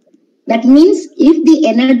allowed. That means if the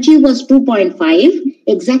energy was 2.5,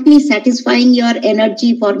 exactly satisfying your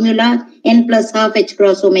energy formula n plus half h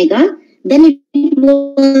cross omega, then it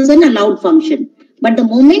was an allowed function. But the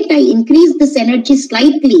moment I increase this energy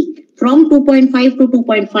slightly from 2.5 to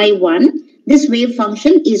 2.51, this wave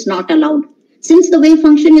function is not allowed. Since the wave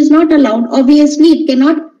function is not allowed, obviously it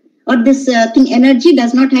cannot, or this energy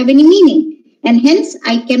does not have any meaning. And hence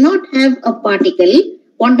I cannot have a particle,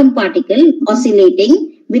 quantum particle,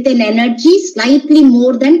 oscillating with an energy slightly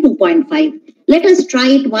more than 2.5. Let us try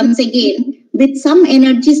it once again with some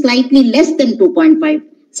energy slightly less than 2.5.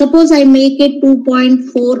 Suppose I make it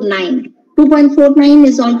 2.49. 2.49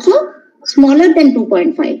 is also smaller than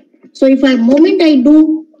 2.5. So if moment I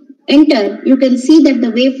do enter, you can see that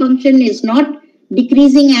the wave function is not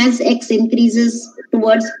decreasing as x increases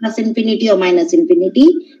towards plus infinity or minus infinity.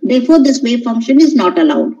 Therefore, this wave function is not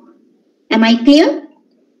allowed. Am I clear?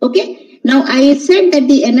 Okay. Now, I said that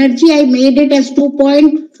the energy I made it as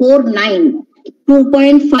 2.49,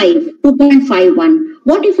 2.5, 2.51.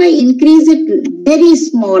 What if I increase it very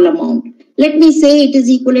small amount? Let me say it is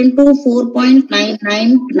equivalent to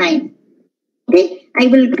 4.999. Okay. I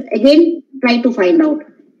will again try to find out.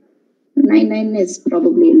 99 is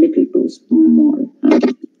probably a little too small.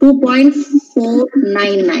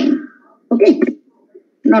 2.499. Okay.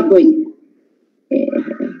 Not going.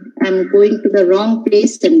 I'm going to the wrong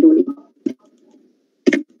place and doing.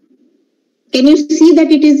 Can you see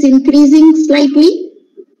that it is increasing slightly?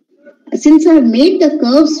 Since I have made the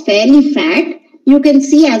curves fairly fat, you can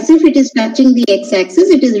see as if it is touching the x-axis.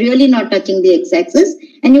 It is really not touching the x-axis.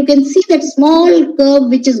 And you can see that small curve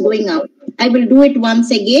which is going out. I will do it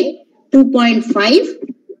once again. 2.5.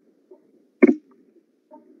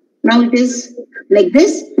 Now it is like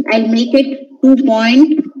this. I'll make it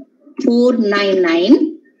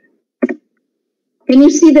 2.499. Can you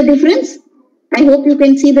see the difference? I hope you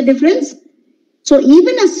can see the difference. So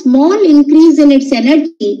even a small increase in its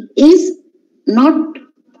energy is not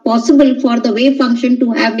possible for the wave function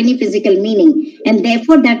to have any physical meaning, and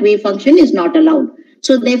therefore that wave function is not allowed.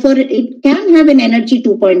 So therefore it can have an energy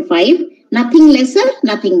 2.5, nothing lesser,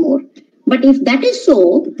 nothing more. But if that is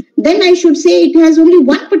so, then I should say it has only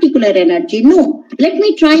one particular energy. No, let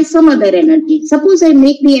me try some other energy. Suppose I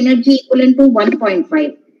make the energy equivalent to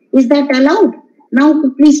 1.5. Is that allowed? Now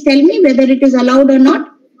please tell me whether it is allowed or not.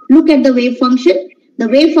 Look at the wave function. The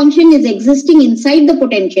wave function is existing inside the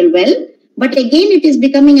potential well, but again it is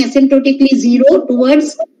becoming asymptotically zero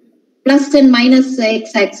towards plus and minus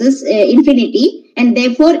x-axis infinity, and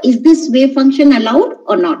therefore is this wave function allowed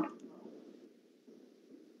or not?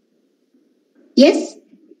 Yes?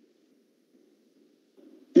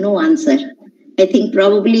 No answer. I think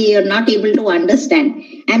probably you're not able to understand.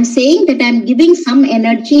 I'm saying that I'm giving some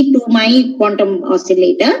energy to my quantum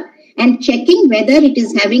oscillator and checking whether it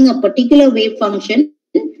is having a particular wave function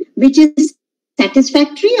which is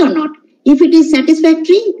satisfactory or not. If it is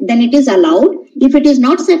satisfactory, then it is allowed. If it is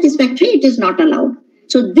not satisfactory, it is not allowed.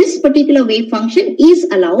 So this particular wave function is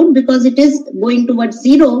allowed because it is going towards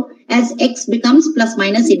zero as x becomes plus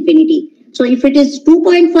minus infinity. So if it is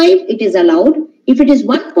 2.5, it is allowed. If it is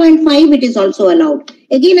 1.5, it is also allowed.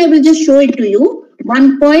 Again, I will just show it to you.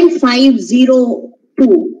 1.502,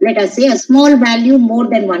 let us say a small value more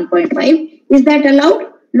than 1.5. Is that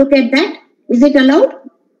allowed? Look at that. Is it allowed?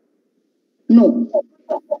 No.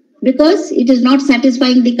 Because it is not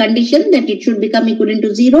satisfying the condition that it should become equivalent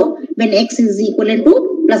to zero when x is equivalent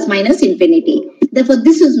to plus minus infinity. Therefore,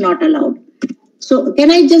 this is not allowed. So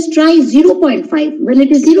can I just try 0.5? When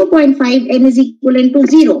it is 0.5, n is equivalent to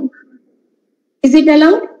 0. Is it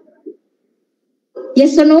allowed?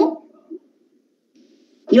 Yes or no?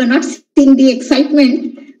 You are not seeing the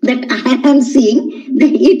excitement that I am seeing.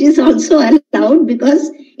 That it is also allowed because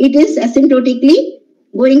it is asymptotically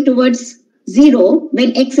going towards 0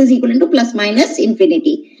 when x is equivalent to plus minus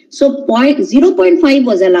infinity. So 0.5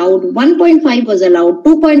 was allowed, 1.5 was allowed,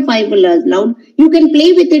 2.5 was allowed. You can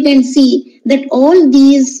play with it and see that all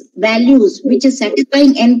these values which is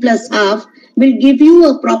satisfying n plus half will give you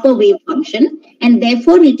a proper wave function, and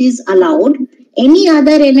therefore it is allowed. Any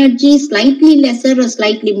other energy slightly lesser or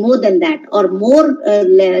slightly more than that, or more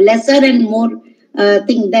lesser and more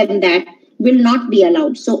thing than that, will not be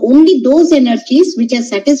allowed. So only those energies which are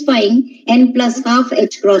satisfying n plus half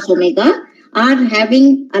h cross omega are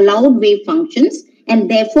having allowed wave functions,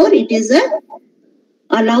 and therefore it is a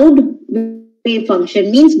allowed wave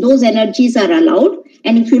function, means those energies are allowed.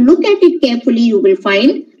 And if you look at it carefully, you will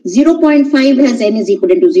find 0.5 has n is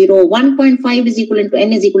equivalent to 0, 1.5 is equivalent to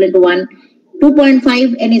n is equivalent to 1,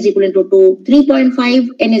 2.5 n is equivalent to 2, 3.5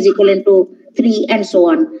 n is equivalent to 3, and so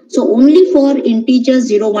on. So only for integers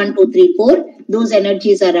 0, 1, 2, 3, 4, those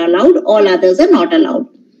energies are allowed, all others are not allowed.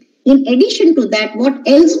 In addition to that, what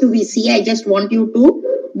else do we see? I just want you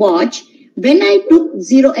to watch. When I took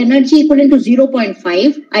energy equivalent to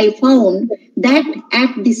 0.5, I found that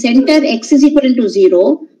at the center x is equivalent to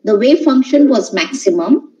 0, the wave function was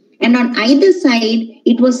maximum, and on either side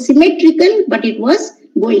it was symmetrical, but it was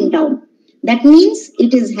going down. That means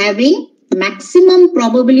it is having maximum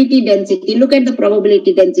probability density. Look at the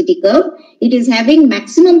probability density curve. It is having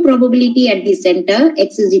maximum probability at the center,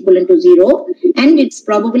 x is equivalent to 0, and its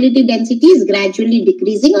probability density is gradually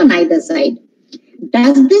decreasing on either side.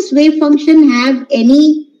 Does this wave function have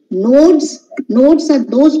any nodes? Nodes are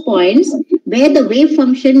those points where the wave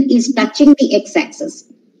function is touching the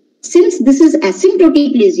x-axis. Since this is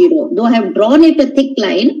asymptotically 0, though I have drawn it a thick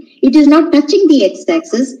line, it is not touching the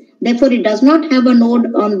x-axis. Therefore, it does not have a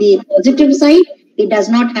node on the positive side. It does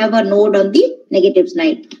not have a node on the negative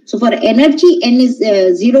side. So for energy n is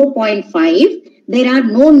 0.5, there are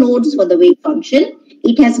no nodes for the wave function.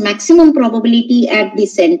 It has maximum probability at the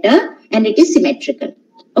center, and it is symmetrical.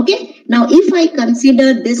 Okay. Now, if I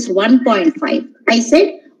consider this 1.5, I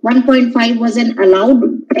said 1.5 was an allowed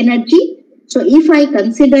energy. So if I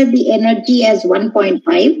consider the energy as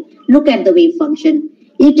 1.5, look at the wave function.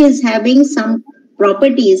 It is having some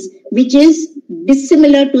properties which is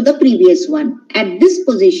dissimilar to the previous one. At this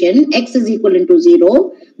position, x is equivalent to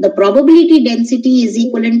 0, the probability density is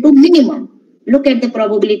equivalent to minimum. Look at the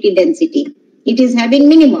probability density. It is having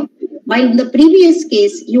minimum. While in the previous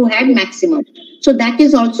case, you had maximum. So that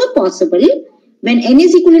is also possible. When n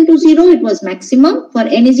is equivalent to 0, it was maximum. For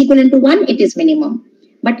n is equivalent to 1, it is minimum.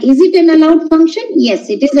 But is it an allowed function? Yes,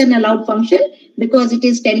 it is an allowed function because it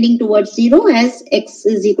is tending towards 0 as x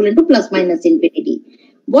is equivalent to plus minus infinity.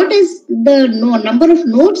 What is the number of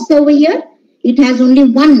nodes over here? It has only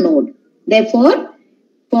one node. Therefore,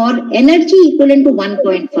 for energy equivalent to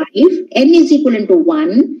 1.5, n is equivalent to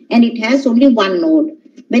 1 and it has only one node.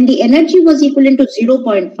 When the energy was equivalent to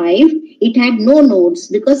 0.5, it had no nodes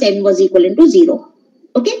because n was equivalent to 0.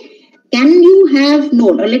 Okay. Can you have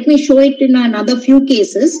node? Or let me show it in another few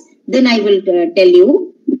cases. Then I will tell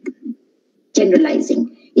you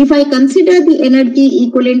generalizing. If I consider the energy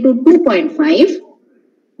equivalent to 2.5,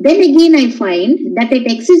 then again I find that at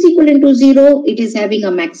x is equivalent to 0, it is having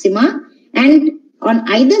a maxima. And on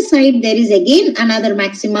either side, there is again another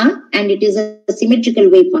maxima, and it is a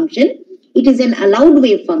symmetrical wave function. It is an allowed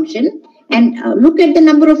wave function. And look at the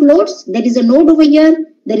number of nodes. There is a node over here.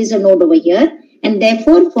 There is a node over here. And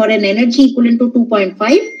therefore, for an energy equivalent to 2.5,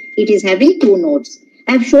 it is having two nodes.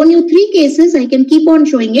 I have shown you three cases. I can keep on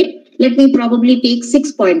showing it. Let me probably take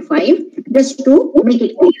 6.5 just to make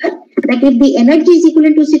it clear that if the energy is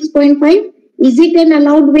equivalent to 6.5, is it an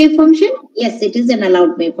allowed wave function? Yes, it is an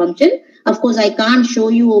allowed wave function. Of course, I can't show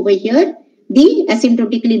you over here the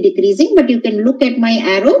asymptotically decreasing, but you can look at my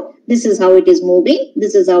arrow. This is how it is moving.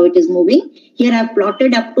 This is how it is moving. Here I have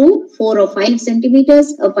plotted up to 4 or 5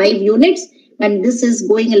 centimeters or 5 units. And this is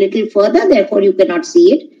going a little further, therefore you cannot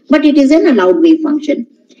see it, but it is an allowed wave function.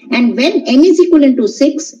 And when n is equivalent to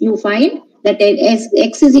 6, you find that as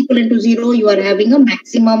x is equivalent to 0, you are having a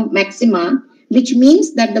maxima, which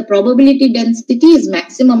means that the probability density is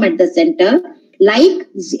maximum at the center, like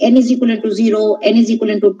n is equivalent to 0, n is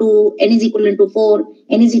equivalent to 2, n is equivalent to 4,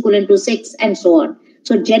 n is equivalent to 6, and so on.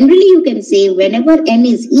 So generally you can say whenever n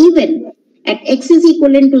is even, at x is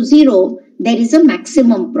equivalent to 0, there is a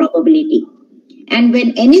maximum probability. And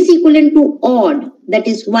when n is equivalent to odd, that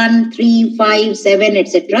is 1, 3, 5, 7,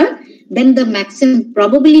 etc., then the maximum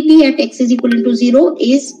probability at x is equivalent to 0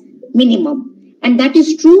 is minimum. And that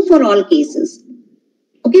is true for all cases.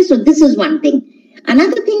 Okay, so this is one thing.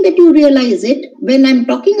 Another thing that you realize it, when I'm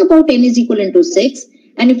talking about n is equivalent to 6,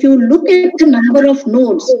 and if you look at the number of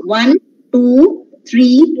nodes, 1, 2,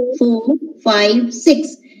 3, 4, 5,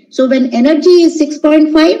 6. So when energy is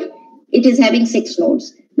 6.5, it is having 6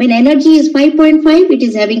 nodes. When energy is 5.5, it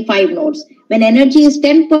is having 5 nodes. When energy is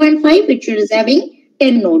 10.5, it is having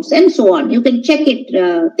 10 nodes, and so on. You can check it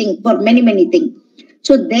for many things.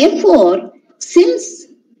 So therefore, since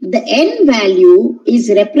the n value is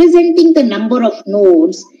representing the number of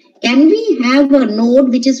nodes, can we have a node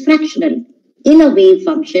which is fractional in a wave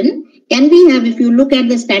function? Can we have, if you look at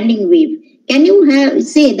the standing wave, can you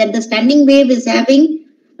say that the standing wave is having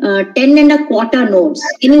 10.25 nodes?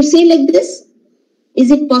 Can you say like this? Is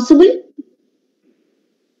it possible?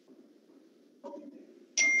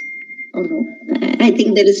 Oh no, I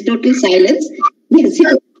think there is total silence. Yes,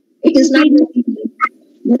 it is not.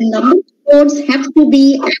 The number of nodes have to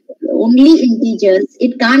be only integers.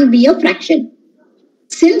 It can't be a fraction.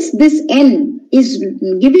 Since this n is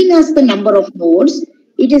giving us the number of nodes,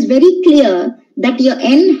 it is very clear that your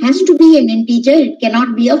n has to be an integer. It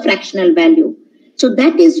cannot be a fractional value. So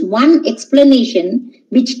that is one explanation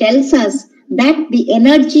which tells us that the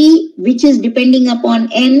energy which is depending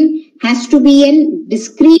upon n has to be a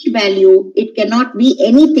discrete value. It cannot be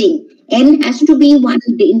anything. N has to be one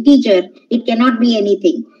integer. It cannot be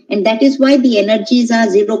anything. And that is why the energies are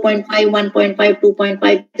 0.5, 1.5,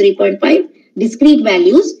 2.5, 3.5, discrete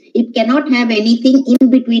values. It cannot have anything in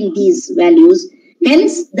between these values.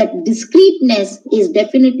 Hence, that discreteness is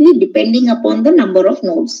definitely depending upon the number of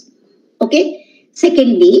nodes. Okay.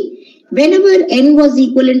 Secondly, whenever n was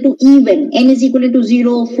equivalent to even, n is equivalent to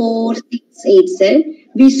 0, 4, 6, 8 cell,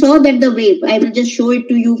 we saw that the wave, I will just show it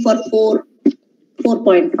to you for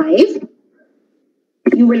 4.5.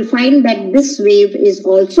 You will find that this wave is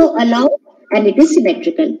also allowed and it is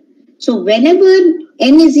symmetrical. So whenever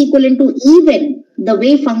n is equivalent to even, the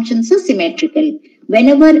wave functions are symmetrical.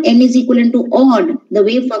 Whenever n is equivalent to odd, the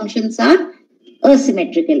wave functions are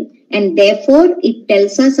asymmetrical. And therefore, it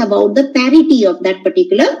tells us about the parity of that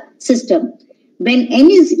particular system. When n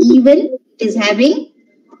is even, it is having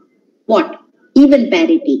what? Even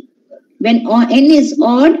parity. When n is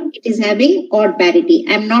odd, it is having odd parity.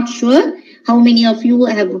 I'm not sure how many of you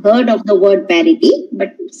have heard of the word parity,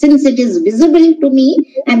 but since it is visible to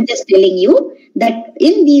me, I'm just telling you that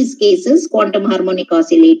in these cases, quantum harmonic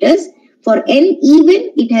oscillators, for n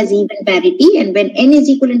even, it has even parity, and when n is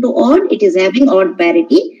equivalent to odd, it is having odd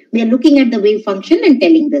parity. We are looking at the wave function and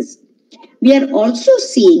telling this. We are also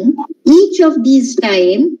seeing each of these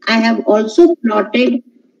time, I have also plotted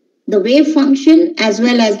the wave function as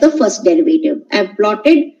well as the first derivative. I have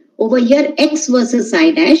plotted over here x versus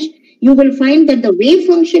psi dash. You will find that the wave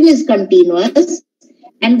function is continuous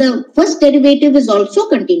and the first derivative is also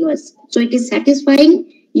continuous. So it is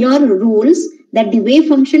satisfying your rules that the wave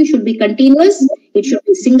function should be continuous, it should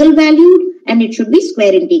be single valued, and it should be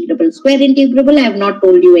square integrable. Square integrable, I have not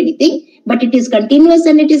told you anything, but it is continuous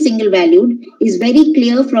and it is single valued is very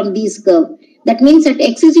clear from these curves. That means at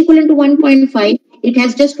x is equivalent to 1.5, it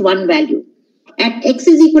has just one value. At x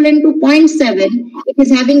is equivalent to 0.7, it is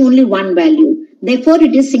having only one value. Therefore,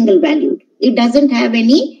 it is single valued. It doesn't have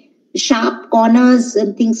any sharp corners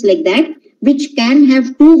and things like that, which can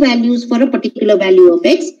have two values for a particular value of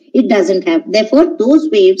x. It doesn't have. Therefore, those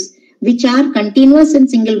waves which are continuous and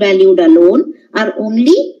single valued alone are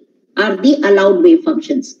the allowed wave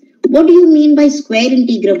functions. What do you mean by square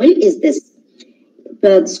integrable is this.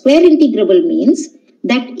 The square integrable means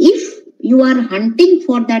that if you are hunting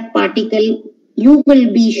for that particle, you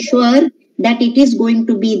will be sure that it is going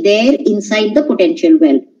to be there inside the potential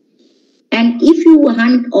well. And if you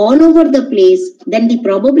hunt all over the place, then the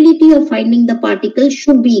probability of finding the particle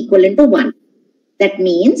should be equivalent to 1. That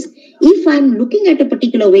means if I'm looking at a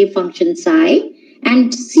particular wave function psi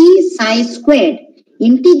and see psi squared,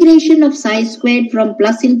 integration of psi squared from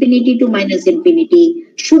plus infinity to minus infinity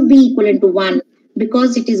should be equivalent to 1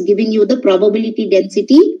 because it is giving you the probability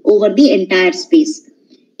density over the entire space.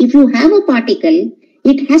 If you have a particle,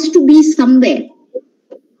 it has to be somewhere.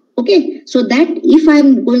 Okay, so that if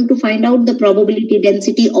I'm going to find out the probability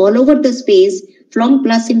density all over the space from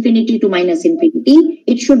plus infinity to minus infinity,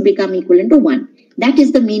 it should become equivalent to 1. That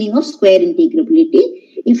is the meaning of square integrability.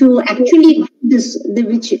 If you actually do this,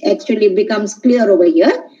 which actually becomes clear over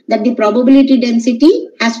here, that the probability density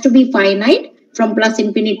has to be finite from plus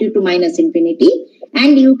infinity to minus infinity,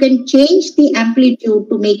 and you can change the amplitude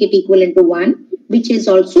to make it equivalent to 1, which is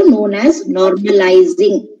also known as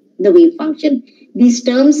normalizing the wave function. These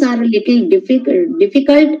terms are a little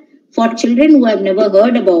difficult for children who have never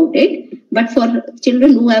heard about it, but for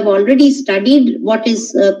children who have already studied what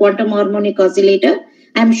is quantum harmonic oscillator,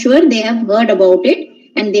 I'm sure they have heard about it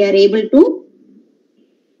and they are able to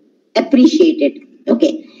appreciate it.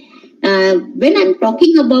 Okay. When I'm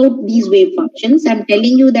talking about these wave functions, I'm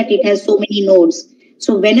telling you that it has so many nodes.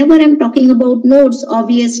 So whenever I'm talking about nodes,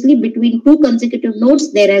 obviously between two consecutive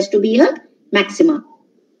nodes, there has to be a maxima.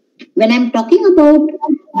 When I'm talking about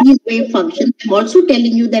these wave functions, I'm also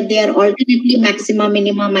telling you that they are alternately maxima,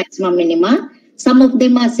 minima, maxima, minima. Some of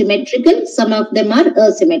them are symmetrical, some of them are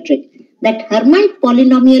asymmetric. That Hermite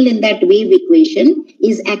polynomial in that wave equation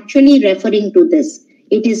is actually referring to this.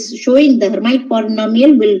 It is showing the Hermite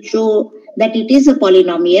polynomial will show that it is a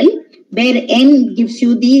polynomial where n gives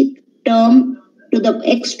you the term to the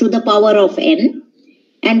x to the power of n,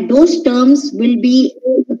 and those terms will be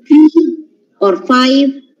 3 or 5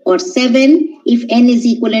 or 7 if n is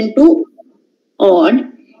equivalent to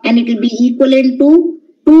odd, and it will be equivalent to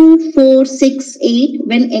 2, 4, 6, 8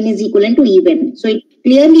 when n is equivalent to even. So it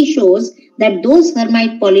clearly shows that those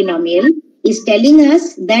Hermite polynomial is telling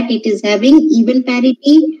us that it is having even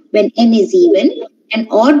parity when n is even and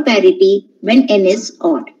odd parity when n is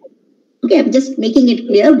odd. Okay, I'm just making it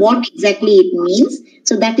clear what exactly it means.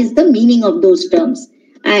 So that is the meaning of those terms.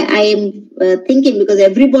 I am thinking, because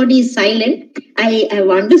everybody is silent, I have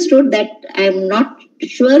understood that I am not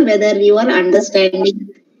sure whether you are understanding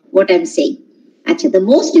what I'm saying. Actually, the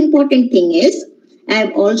most important thing is, I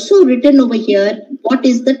have also written over here what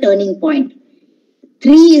is the turning point.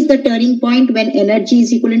 3 is the turning point when energy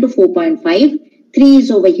is equivalent to 4.5. 3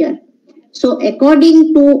 is over here. So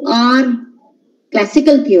according to our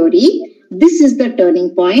classical theory, this is the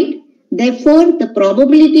turning point. Therefore, the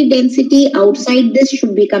probability density outside this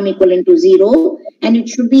should become equivalent to 0, and it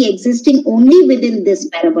should be existing only within this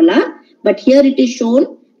parabola. But here it is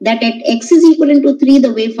shown that at x is equivalent to 3,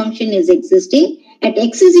 the wave function is existing. At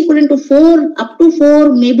x is equivalent to 4, up to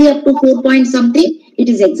 4, maybe up to 4 point something, it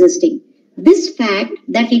is existing. This fact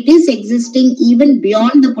that it is existing even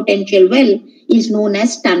beyond the potential well is known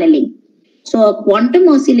as tunneling. So a quantum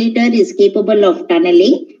oscillator is capable of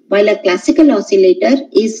tunneling, while a classical oscillator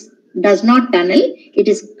does not tunnel. It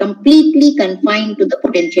is completely confined to the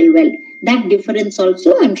potential well. That difference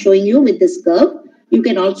also I'm showing you with this curve. You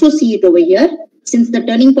can also see it over here. Since the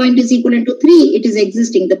turning point is equivalent to 3, it is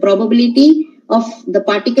existing. The probability of the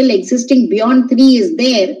particle existing beyond 3 is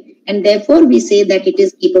there, and therefore we say that it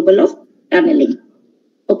is capable of tunneling.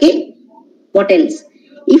 Okay, what else?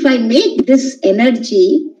 If I make this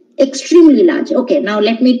energy extremely large, okay, now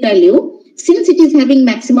let me tell you, since it is having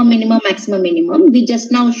maximum, minimum, we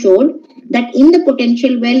just now showed that in the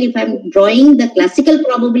potential well, if I'm drawing the classical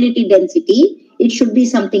probability density, it should be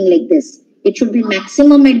something like this. It should be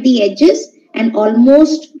maximum at the edges and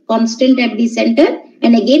almost constant at the center,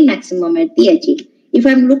 and again maximum at the edge. If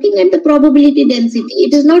I'm looking at the probability density,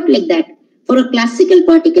 it is not like that. For a classical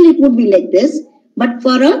particle, it would be like this, but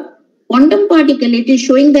for a quantum particle, it is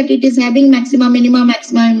showing that it is having maxima, minima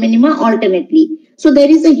alternately. So there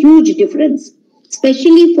is a huge difference,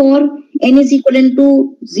 especially for n is equivalent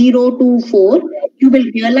to 0 to 4. You will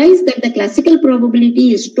realize that the classical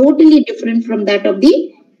probability is totally different from that of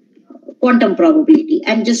the quantum probability.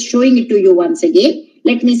 I'm just showing it to you once again.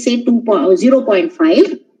 Let me say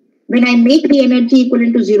 0.5. When I make the energy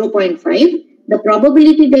equivalent to 0.5, the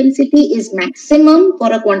probability density is maximum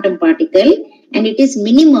for a quantum particle and it is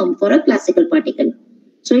minimum for a classical particle.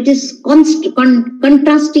 So it is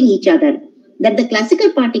contrasting each other, that the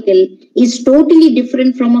classical particle is totally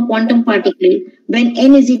different from a quantum particle when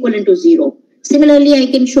n is equivalent to 0. Similarly, I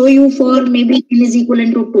can show you for maybe n is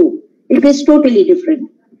equivalent to 2. It is totally different.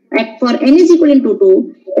 Right? For n is equivalent to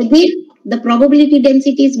 2, again, the probability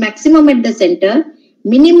density is maximum at the center.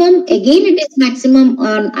 Minimum, again, it is maximum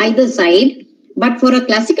on either side. But for a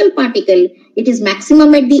classical particle, it is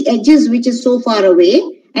maximum at the edges, which is so far away,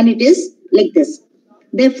 and it is like this.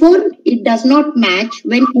 Therefore, it does not match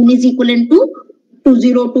when n is equivalent to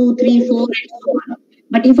 0, 2, 3, 4, and so on.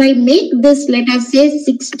 But if I make this, let us say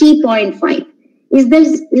 60.5, is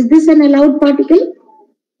this an allowed particle?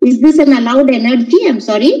 Is this an allowed energy? I'm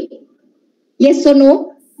sorry. Yes or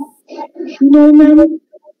no? No, ma'am.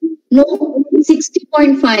 No,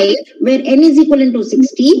 60.5, where n is equivalent to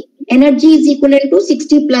 60, energy is equivalent to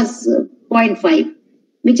 60 plus 0.5,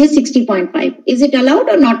 which is 60.5. Is it allowed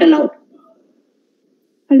or not allowed?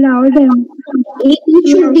 Allowed. It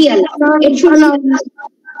should be allowed.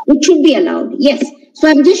 It should be allowed. Yes. So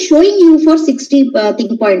I'm just showing you for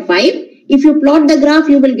 60.5. If you plot the graph,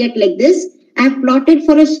 you will get like this. I have plotted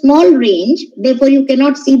for a small range. Therefore, you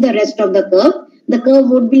cannot see the rest of the curve. The curve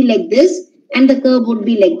would be like this. and the curve would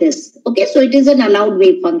be like this. Okay, so it is an allowed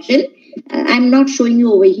wave function. I'm not showing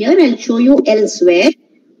you over here. I'll show you elsewhere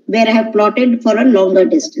where I have plotted for a longer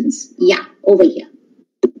distance. Yeah, over here.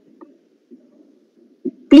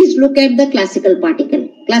 Please look at the classical particle.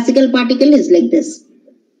 Classical particle is like this.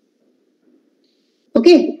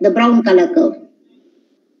 Okay, the brown color curve.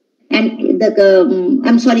 And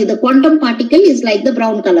the quantum particle is like the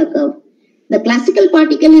brown color curve. The classical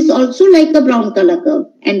particle is also like the brown color curve.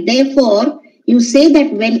 And therefore, you say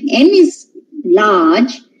that when n is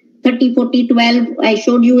large, 30, 40, 12, I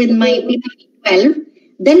showed you in my PPT 12,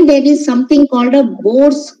 then there is something called a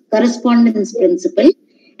Bohr's correspondence principle.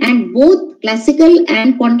 And both classical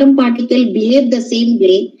and quantum particle behave the same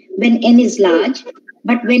way when n is large.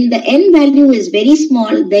 But when the n value is very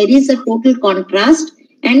small, there is a total contrast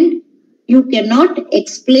and you cannot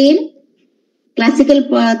explain classical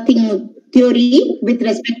theory with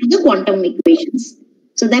respect to the quantum equations.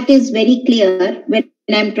 So that is very clear when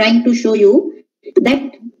I'm trying to show you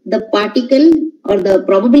that the particle or the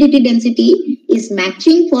probability density is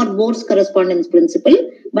matching for Bohr's correspondence principle,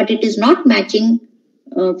 but it is not matching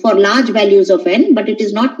for large values of n, but it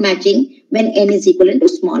is not matching when n is equivalent to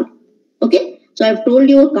small. Okay, so I've told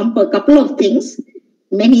you a couple of things,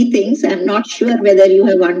 many things. I'm not sure whether you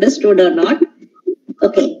have understood or not.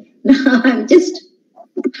 Okay, now I'm just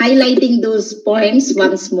highlighting those points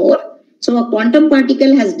once more. So a quantum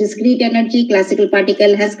particle has discrete energy, classical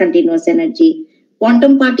particle has continuous energy.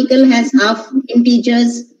 Quantum particle has half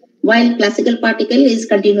integers, while classical particle is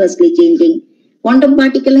continuously changing. Quantum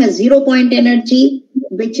particle has 0 point energy,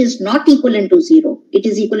 which is not equivalent to 0. It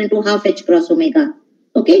is equivalent to half h cross omega.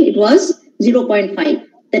 Okay, it was 0.5.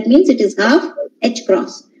 That means it is half h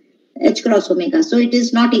cross omega. So it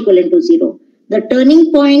is not equivalent to 0. The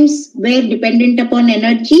turning points were dependent upon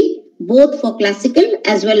energy, both for classical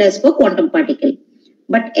as well as for quantum particle.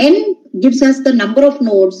 But n gives us the number of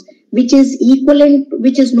nodes, which is equivalent,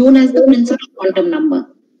 which is known as the principal quantum number.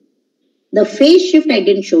 The phase shift I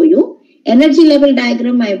didn't show you. Energy level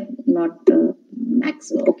diagram I've not told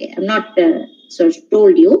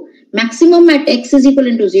you. Maximum at x is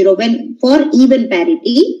equivalent to 0 when for even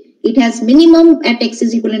parity. It has minimum at x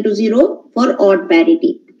is equivalent to 0 for odd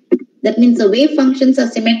parity. That means the wave functions are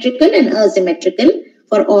symmetrical and asymmetrical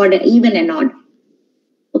for odd, even and odd.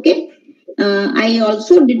 Okay. I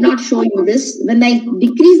also did not show you this. When I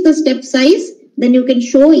decrease the step size, then you can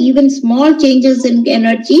show even small changes in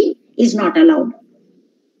energy is not allowed.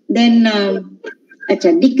 Then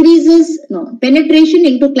penetration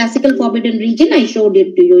into classical forbidden region, I showed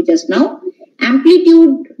it to you just now.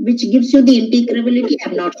 Amplitude, which gives you the integrability, I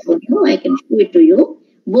have not shown you. I can show it to you.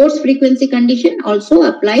 Bohr's frequency condition also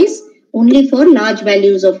applies only for large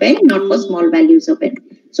values of n, not for small values of n.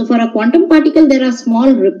 So for a quantum particle, there are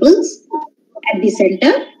small ripples at the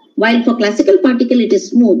center, while for classical particle, it is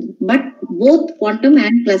smooth. But both quantum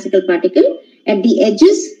and classical particle, at the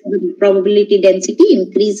edges, the probability density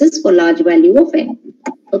increases for large value of n.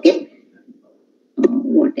 Okay.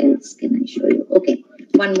 What else can I show you? Okay.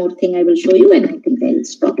 One more thing I will show you and I think I will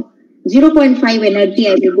stop. 0.5 energy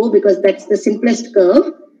I will go because that's the simplest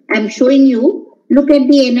curve. I'm showing you. Look at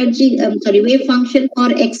the energy, wave function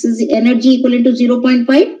for x is energy equivalent to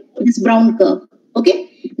 0.5, this brown curve. Okay.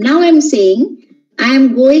 Now I'm saying I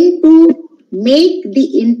am going to make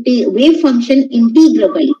the wave function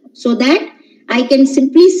integrable so that I can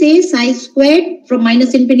simply say psi squared from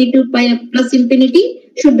minus infinity to plus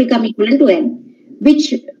infinity should become equivalent to n,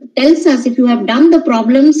 which tells us if you have done the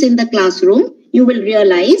problems in the classroom, you will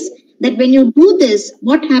realize that when you do this,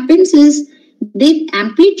 what happens is the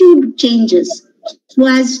amplitude changes. So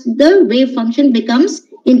as the wave function becomes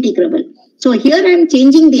integrable. So here I am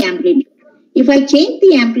changing the amplitude. If I change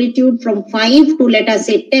the amplitude from 5 to let us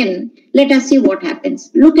say 10, let us see what happens.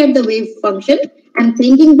 Look at the wave function. I am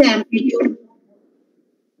changing the amplitude.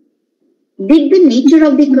 Did the nature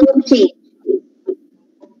of the curve change?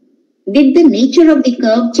 Did the nature of the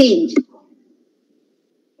curve change?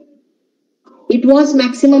 It was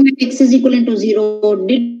maximum at x is equivalent to 0.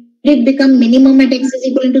 Did it become minimum at x is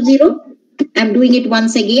equivalent to 0? I'm doing it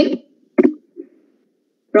once again.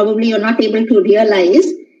 Probably you're not able to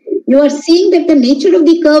realize. You are seeing that the nature of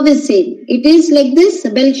the curve is same. It is like this,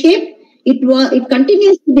 bell shape. It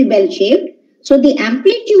continues to be bell shaped. So the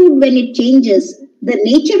amplitude when it changes, the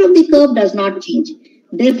nature of the curve does not change.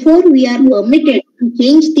 Therefore, we are permitted to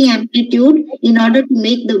change the amplitude in order to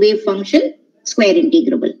make the wave function square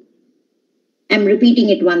integrable. I'm repeating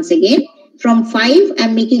it once again. From 5,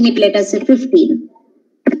 I'm making it, let us say, 15.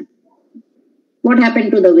 What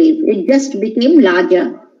happened to the wave? It just became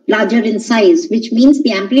larger in size, which means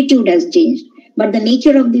the amplitude has changed, but the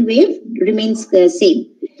nature of the wave remains the same.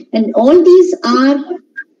 And all these are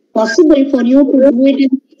possible for you to do it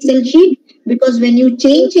in Excel sheet, because when you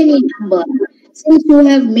change any number, since you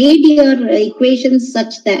have made your equations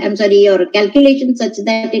such that, your calculations such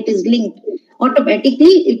that it is linked,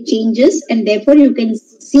 automatically it changes, and therefore you can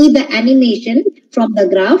see the animation from the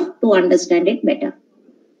graph to understand it better.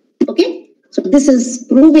 Okay, so this is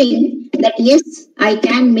proving that yes, I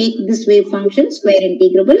can make this wave function square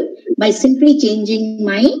integrable by simply changing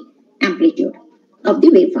my amplitude of the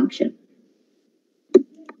wave function.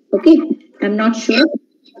 Okay, I'm not sure.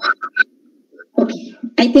 Okay,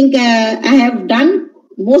 I think I have done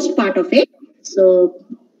most part of it. So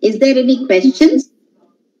is there any questions?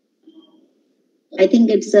 I think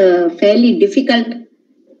it's a fairly difficult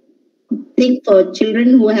thing for children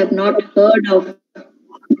who have not heard of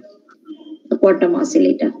a quantum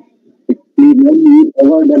oscillator. We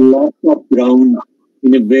covered a lot of ground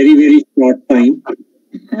in a very, very short time.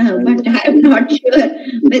 But I'm not sure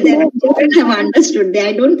whether children have understood.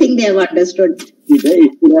 I don't think they have understood. It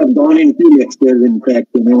should have gone into lectures, in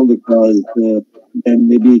fact, because then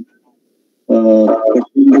maybe because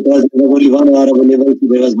there was only 1 hour available, so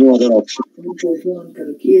there was no other option.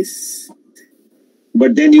 Yes.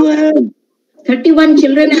 But then you have 31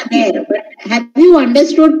 children are there. But have you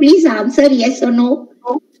understood? Please answer yes or no.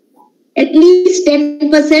 At least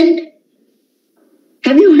 10%.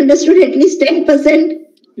 Have you understood at least 10%?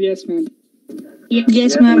 Yes, ma'am.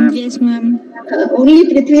 Yes, ma'am. Yes, ma'am. Only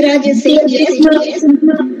Prithviraj is saying yes.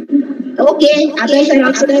 Okay, others are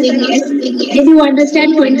also saying yes. Did you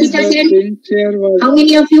understand 20%? How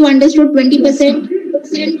many of you understood 20%?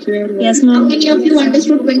 Yes, ma'am. How many of you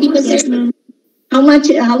understood 20%? Yes, ma'am. How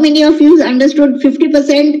many of you understood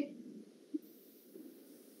 50%?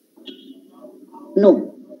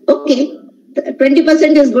 No. Okay.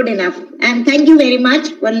 20% is good enough. And thank you very much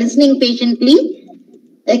for listening patiently.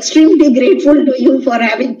 Extremely grateful to you for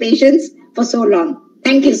having patience for so long.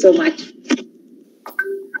 Thank you so much.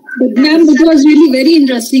 But ma'am, it was really very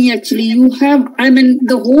interesting actually. You have,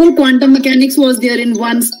 the whole quantum mechanics was there in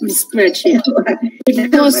one spreadsheet.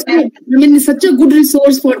 It was, such a good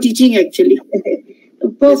resource for teaching actually.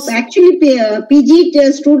 Actually,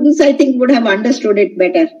 PG students, I think, would have understood it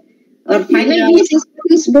better. Or final year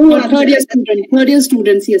students do. Or third year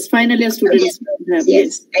students, yes. Final year students.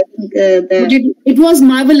 Yes. I think it was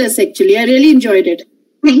marvelous actually. I really enjoyed it.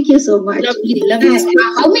 Thank you so much. Lovely.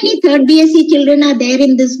 How many third BSc children are there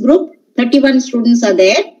in this group? 31 students are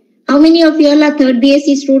there. How many of you all are third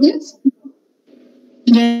BSc students?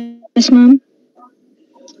 Yes, ma'am.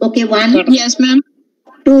 Okay, 1. Yes, ma'am.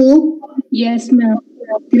 2. Yes, ma'am.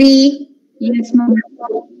 3. Yes, ma'am.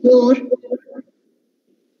 4.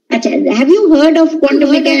 Achha, have you heard of quantum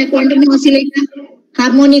oscillator?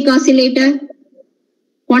 Harmonic oscillator?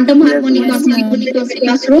 Quantum harmonic oscillator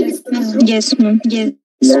classroom? Yes, ma'am. Yes,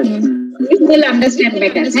 ma'am. You will understand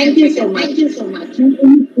better. Thank you so much.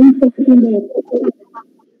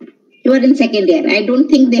 You are in second year. I don't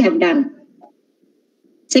think they have done.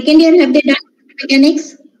 Second year, have they done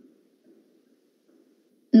mechanics?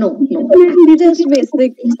 No. These are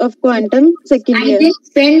basics of quantum second I year. didn't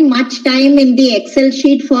spend much time in the Excel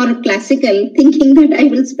sheet for classical, thinking that I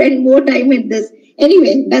will spend more time in this.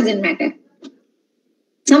 Anyway, doesn't matter.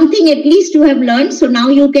 Something at least you have learned, so now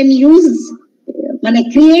you can use,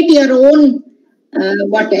 create your own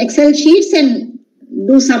Excel sheets and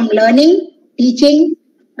do some learning, teaching,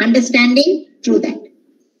 understanding through that.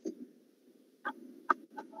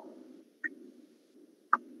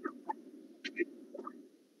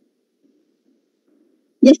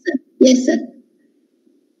 Yes, sir. Yes, sir.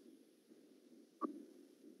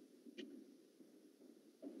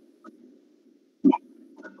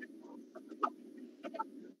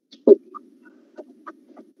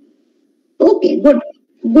 Okay, good.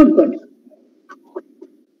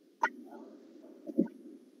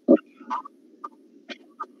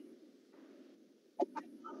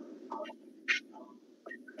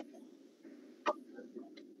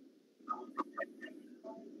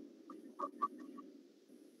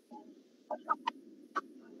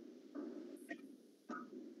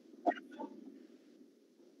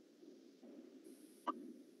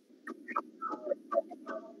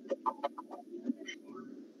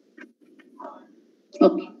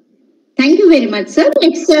 Okay. Thank you very much, sir.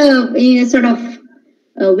 It's sort of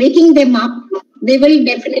waking them up. They will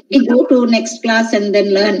definitely go to next class and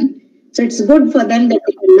then learn. So it's good for them that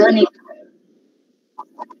they will learn it.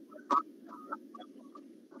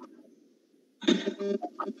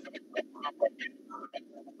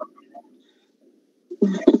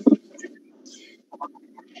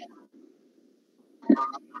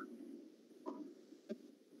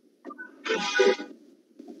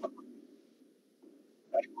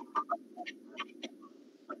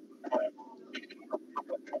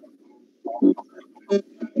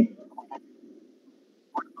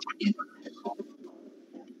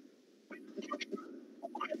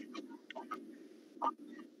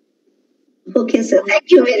 Okay, sir.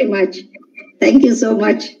 Thank you very much. Thank you so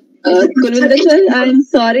much. Kulwinder sir, I'm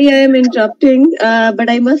sorry I am interrupting, but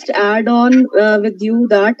I must add on with you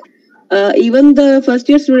that even the first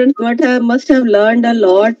year students must have learned a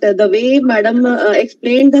lot. The way Madam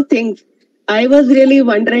explained the things, I was really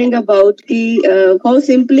wondering about how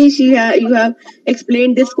simply you have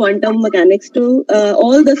explained this quantum mechanics to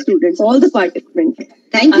all the students, all the participants.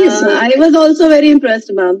 Thank you, sir. I was also very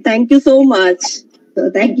impressed, ma'am. Thank you so much. So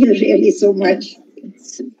thank you really so much.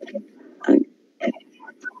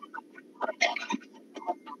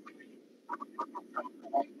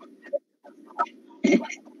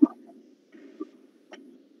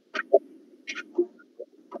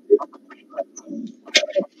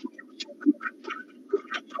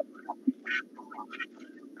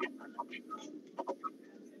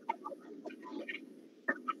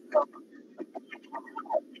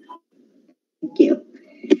 Thank you.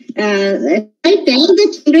 I tell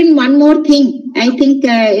the children one more thing. I think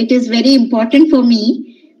it is very important for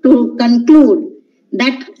me to conclude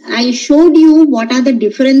that I showed you what are the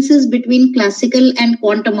differences between classical and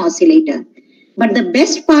quantum oscillator. But the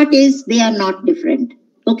best part is they are not different.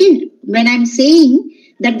 Okay? When I'm saying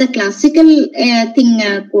that the classical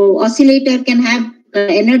oscillator can have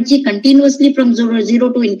energy continuously from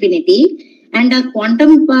zero to infinity, and a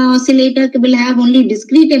quantum oscillator will have only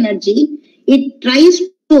discrete energy, it tries to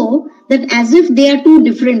show that as if they are two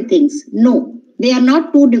different things. No, they are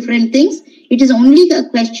not two different things. It is only a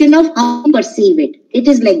question of how you perceive it. It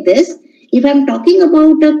is like this. If I'm talking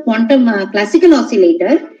about a quantum classical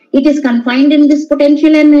oscillator, it is confined in this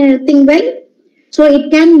potential and thing well. So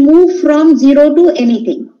it can move from zero to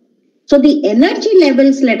anything. So the energy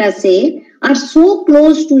levels, let us say, are so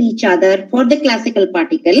close to each other for the classical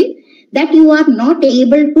particle that you are not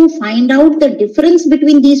able to find out the difference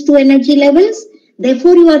between these two energy levels.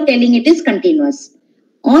 Therefore, you are telling it is continuous.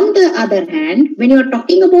 On the other hand, when you are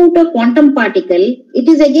talking about a quantum particle, it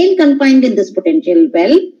is again confined in this potential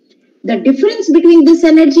well. The difference between this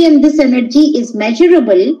energy and this energy is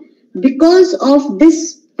measurable because of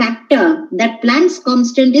this factor that Planck's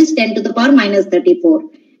constant is 10 to the power minus 34.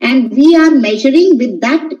 And we are measuring with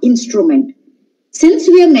that instrument. Since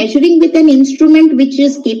we are measuring with an instrument which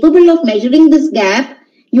is capable of measuring this gap,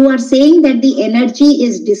 you are saying that the energy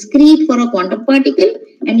is discrete for a quantum particle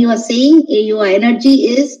and you are saying your energy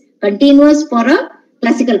is continuous for a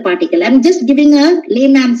classical particle. I'm just giving a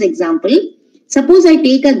layman's example. Suppose I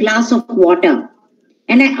take a glass of water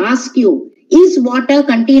and I ask you, is water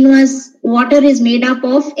continuous? Water is made up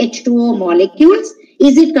of H2O molecules.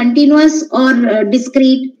 Is it continuous or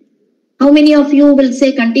discrete? How many of you will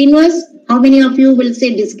say continuous? How many of you will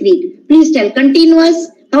say discrete? Please tell continuous.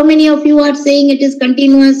 How many of you are saying it is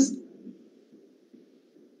continuous?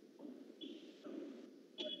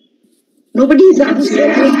 Nobody is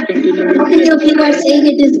answering. How many of you are saying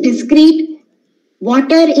it is discrete?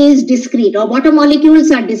 Water is discrete, or water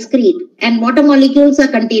molecules are discrete and water molecules are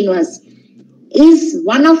continuous. Is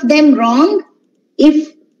one of them wrong?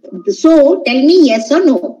 If so, tell me yes or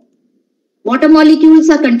no. Water molecules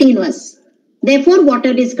are continuous. Therefore,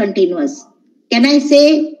 water is continuous. Can I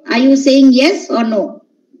say, are you saying yes or no?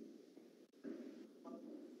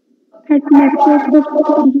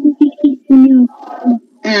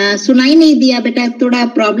 सुनाई नहीं दिया बेटा, थोड़ा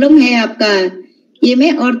problem है आपका ये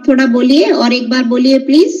में, और थोड़ा बोलिए, और एक बार बोलिए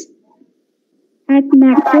please. At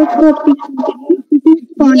macroscopic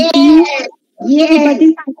continuous. Yes. But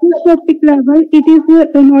in microscopic level, it is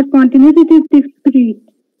not continuous, it is discrete.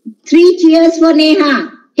 3 cheers for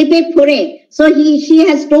Neha. Hip hip hooray. So she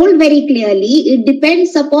has told very clearly, it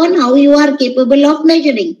depends upon how you are capable of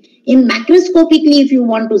measuring. In macroscopically, if you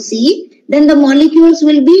want to see, then the molecules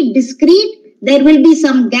will be discrete. There will be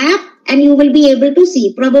some gap and you will be able to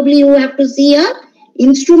see. Probably you have to see a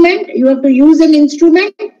instrument. You have to use an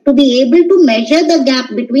instrument to be able to measure the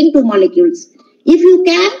gap between two molecules. If you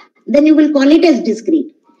can, then you will call it as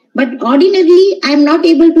discrete. But ordinarily, I am not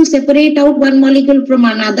able to separate out one molecule from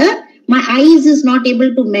another. My eyes is not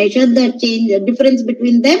able to measure the difference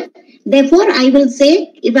between them. Therefore, I will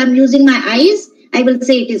say, if I am using my eyes, I will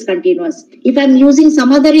say it is continuous. If I am using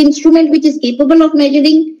some other instrument which is capable of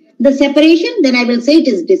measuring the separation, then I will say it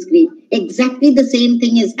is discrete. Exactly the same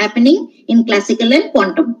thing is happening in classical and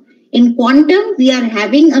quantum. In quantum, we are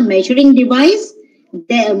having a measuring device,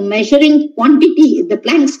 the measuring quantity, the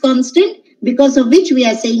Planck's constant, because of which we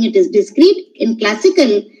are saying it is discrete. In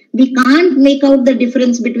classical, we can't make out the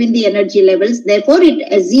difference between the energy levels. Therefore,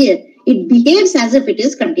 it behaves as if it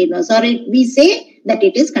is continuous, or we say that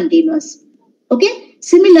it is continuous. Okay.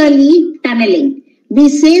 Similarly, tunneling. We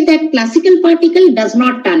say that classical particle does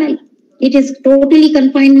not tunnel. It is totally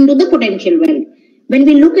confined into the potential well. When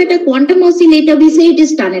we look at a quantum oscillator, we say it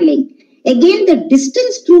is tunneling. Again, the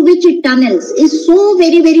distance through which it tunnels is so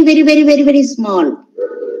very small.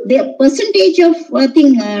 The percentage of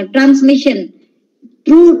transmission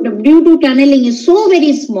due to tunneling is so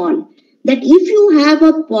very small that if you have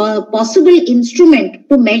a possible instrument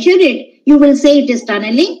to measure it, you will say it is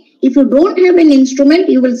tunneling. If you don't have an instrument,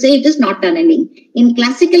 you will say it is not tunneling. In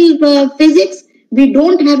classical physics, we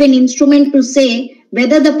don't have an instrument to say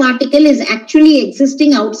whether the particle is actually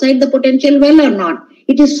existing outside the potential well or not.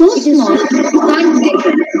 It is so small, you can't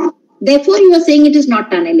measure. Therefore, you are saying it is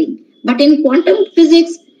not tunneling. But in quantum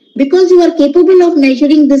physics, because you are capable of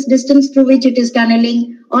measuring this distance through which it is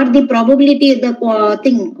tunneling, or the probability,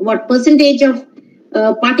 what percentage of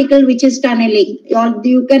particle which is tunneling, or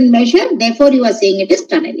you can measure, therefore you are saying it is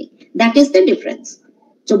tunneling. That is the difference.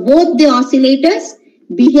 So both the oscillators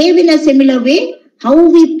behave in a similar way. How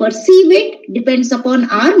we perceive it depends upon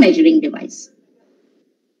our measuring device.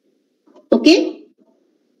 Okay?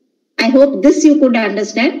 I hope this you could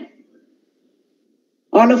understand.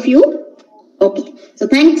 All of you? Okay. So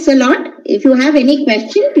thanks a lot. If you have any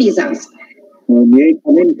question, please ask. May I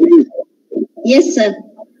come in, please? Yes, sir.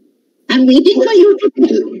 I'm waiting for you to.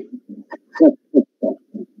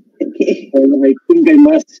 Okay. I think I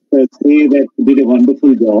must say that you did a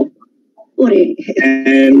wonderful job. Okay.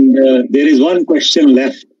 And there is one question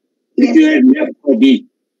left. If you had left for me,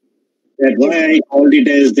 that why I called it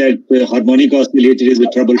as that harmonic oscillator is a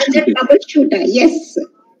troubleshooter. A troubleshooter, yes.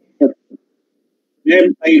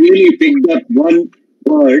 Then I really picked up one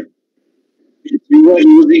word which you are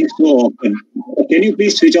using so often. Can you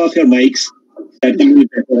please switch off your mics? That will be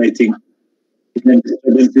better, I think. Then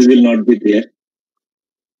disturbances will not be there.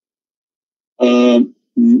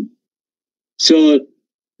 So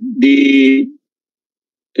the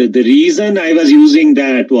reason I was using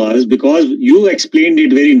that was because you explained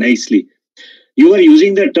it very nicely. You are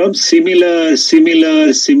using the term similar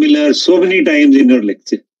so many times in your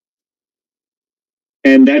lecture.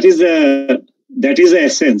 And that is the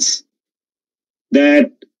essence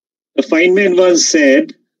that a Feynman once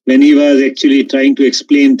said when he was actually trying to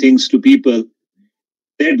explain things to people,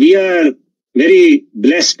 that we are very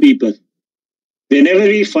blessed people. Whenever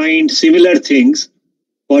we find similar things,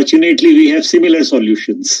 fortunately we have similar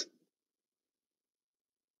solutions.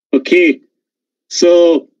 Okay,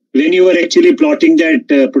 so when you were actually plotting that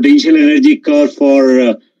potential energy curve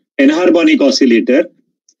for enharmonic oscillator,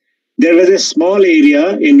 there was a small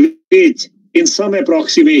area in which, in some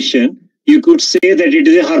approximation, you could say that it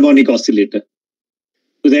is a harmonic oscillator.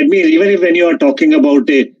 So that means even if when you are talking about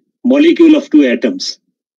a molecule of two atoms,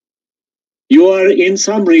 you are in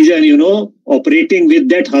some region, operating with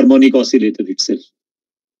that harmonic oscillator itself.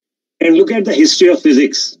 And look at the history of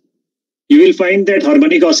physics. You will find that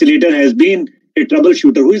harmonic oscillator has been a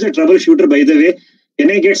troubleshooter. Who is a troubleshooter, by the way? Can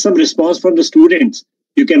I get some response from the students?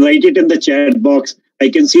 You can write it in the chat box. I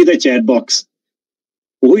can see the chat box.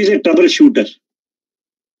 Who is a troubleshooter?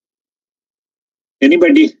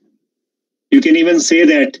 Anybody? You can even say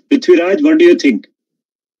that. Prithviraj, what do you think?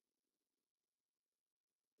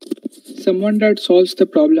 Someone that solves the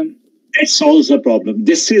problem. That solves the problem.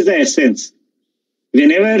 This is the essence.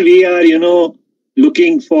 Whenever we are,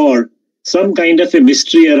 looking for some kind of a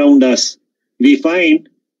mystery around us, we find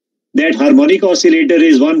that harmonic oscillator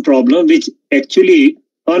is one problem which actually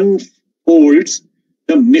unfolds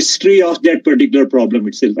the mystery of that particular problem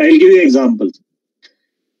itself. I'll give you examples.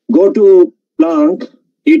 Go to Planck,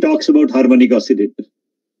 he talks about harmonic oscillator.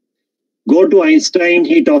 Go to Einstein,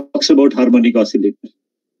 he talks about harmonic oscillator.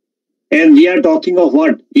 And we are talking of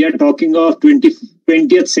what? We are talking of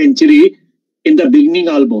 20th century in the beginning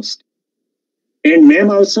almost. And ma'am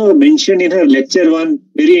also mentioned in her lecture one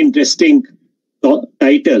very interesting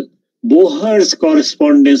title, Bohr's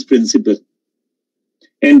correspondence principle.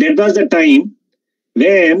 And that was the time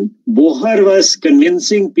when Bohr was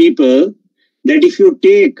convincing people that if you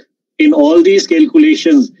take in all these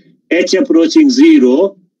calculations h approaching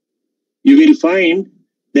 0, you will find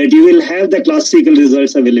that you will have the classical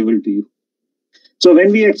results available to you. So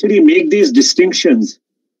when we actually make these distinctions,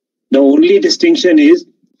 the only distinction is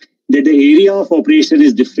that the area of operation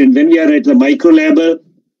is different. When we are at the micro level,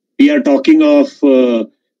 we are talking of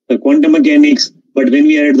quantum mechanics, but when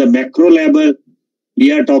we are at the macro level,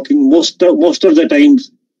 we are talking most of the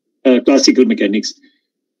times classical mechanics.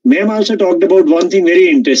 Ma'am also talked about one thing very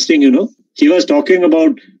interesting, She was talking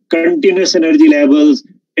about continuous energy levels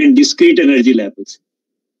and discrete energy levels.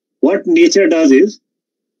 What nature does is,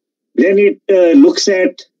 when it looks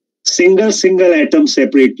at single atoms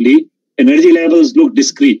separately, energy levels look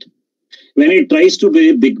discrete. When it tries to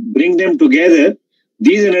bring them together,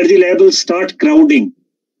 these energy levels start crowding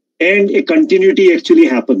and a continuity actually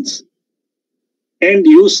happens. And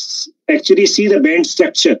you actually see the band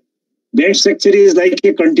structure. Band structure is like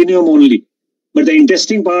a continuum only. But the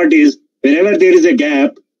interesting part is, whenever there is a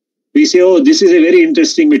gap, we say, oh, this is a very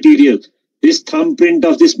interesting material. This thumbprint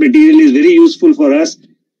of this material is very useful for us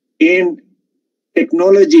in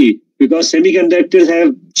technology, because semiconductors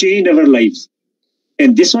have changed our lives.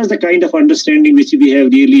 And this was the kind of understanding which we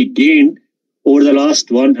have really gained over the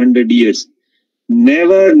last 100 years.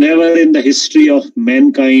 Never in the history of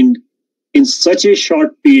mankind, in such a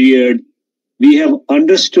short period, we have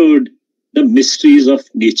understood the mysteries of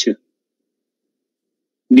nature.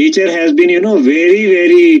 Nature has been,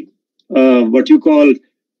 very, what you call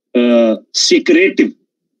secretive.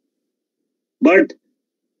 But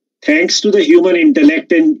thanks to the human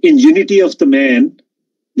intellect and ingenuity of the man,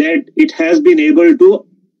 that it has been able to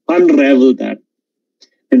unravel that.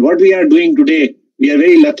 And what we are doing today, we are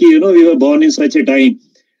very lucky, we were born in such a time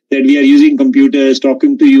that we are using computers,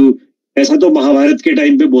 talking to you. ऐसा तो महाभारत के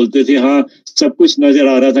time पे बोलते थे, हाँ सब कुछ नजर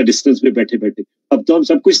आ रहा था डिस्टेंस पे बैठे बैठे, अब तो हम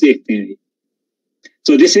सब कुछ देखते हैं.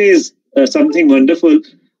 So this is something wonderful.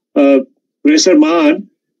 Professor Maan,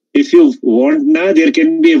 if you want now, there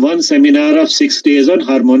can be one seminar of 6 days on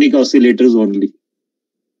harmonic oscillators only.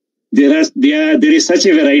 There is such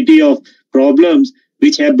a variety of problems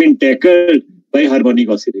which have been tackled by harmonic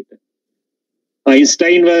oscillator.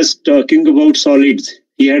 Einstein was talking about solids.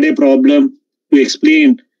 He had a problem to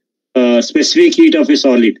explain specific heat of a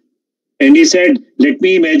solid. And he said, let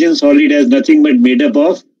me imagine solid as nothing but made up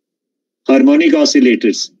of harmonic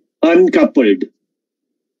oscillators, uncoupled.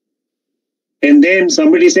 And then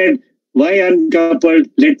somebody said, why uncoupled?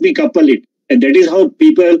 Let me couple it. And that is how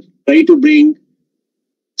people try to bring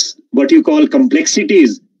what you call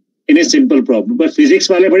complexities in a simple problem. But physics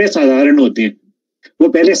वाले बड़े साधारण होते हैं. वो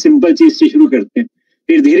पहले simple चीज से शुरू करते हैं,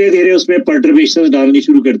 फिर धीरे धीरे उसमें परटर्बेशंस डालनी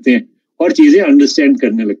शुरू करते हैं और चीजें अंडरस्टैंड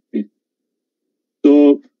करने लगते हैं.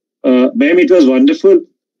 तो ma'am, it was wonderful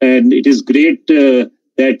and it is great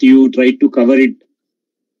that you tried to cover it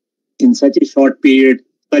in such a short period,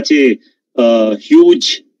 such a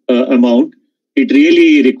huge amount. It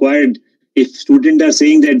really required, if students are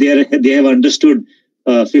saying that they have understood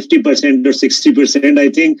 50% or 60%, I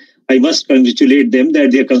think I must congratulate them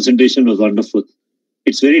that their concentration was wonderful.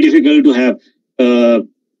 It's very difficult to have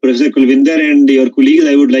Professor Kulvinder and your colleagues.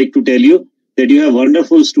 I would like to tell you that you have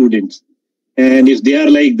wonderful students. And if they are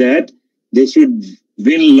like that, they should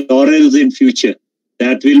win laurels in future.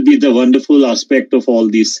 That will be the wonderful aspect of all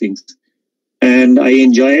these things. And I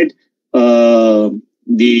enjoyed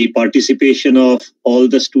the participation of all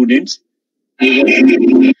the students,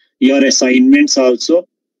 your assignments also.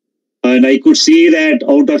 And I could see that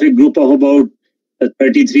out of a group of about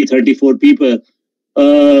 33, 34 people,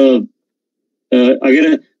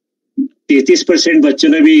 अगर 33% बच्चों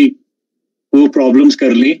ने भी वो problems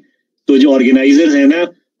कर ली, तो जो organisers है ना,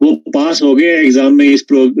 वो पास हो गए एग्जाम में इस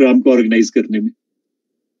प्रोग्राम को ऑर्गेनाइज करने में.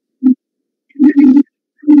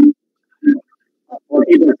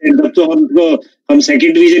 40%, अब तो हम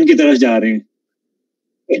सेकंड डिवीजन की तरफ जा रहे हैं.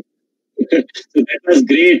 So that was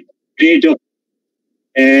great.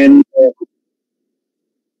 And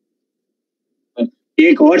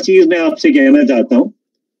एक और चीज मैं आपसे कहना चाहता हूँ.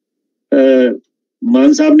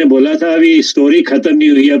 मान साहब ने बोला था अभी स्टोरी खत्म नहीं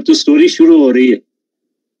हुई, अब तो स्टोरी शुरू हो रही है,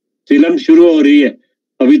 फिल्म शुरू हो रही है,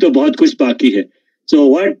 अभी तो बहुत कुछ बाकी है. So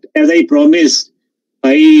what, as I promised,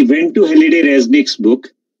 I went to Halliday Resnick's book,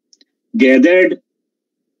 gathered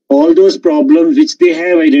all those problems which they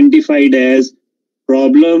have identified as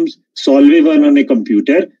problems solvable on a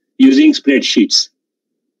computer using spreadsheets.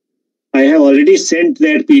 I have already sent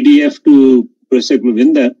that PDF to Professor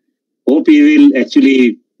Kulvinder. Hope he will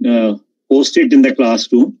actually post it in the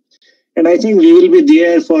classroom. And I think we will be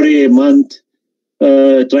there for a month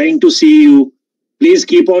trying to see you. Please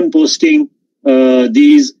keep on posting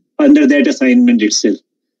these under that assignment itself.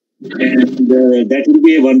 And that will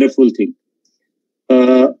be a wonderful thing.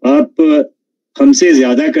 आप हमसे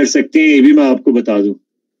ज्यादा कर सकते हैं, ये भी मैं आपको बता दूं.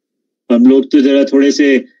 हम लोग तो जरा थोड़े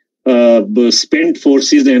से स्पेंट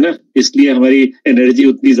फोर्सेस है ना, इसलिए हमारी एनर्जी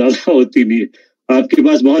उतनी ज्यादा होती नहीं है. आपके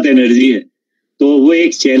पास बहुत एनर्जी है, तो वो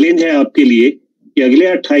एक चैलेंज है आपके लिए कि अगले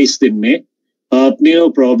 28 दिन में आपने वो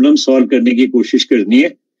प्रॉब्लम सॉल्व करने की कोशिश करनी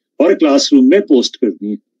है और क्लासरूम में पोस्ट करनी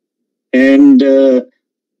है. एंड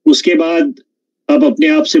उसके बाद आप अपने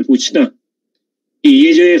आप से पूछना कि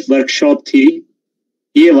ये जो एक वर्कशॉप थी,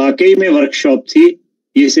 ये वाकई में वर्कशॉप थी,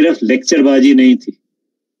 ये सिर्फ लेक्चरबाजी नहीं थी.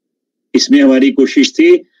 इसमें हमारी कोशिश थी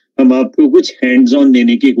हम आपको कुछ हैंड्स ऑन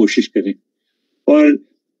देने की कोशिश करें. और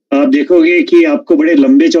आप देखोगे कि आपको बड़े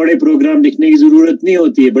लंबे चौड़े प्रोग्राम लिखने की जरूरत नहीं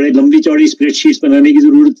होती है, बड़े लंबी चौड़ी स्प्रेडशीट्स बनाने की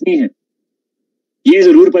जरूरत नहीं है। ये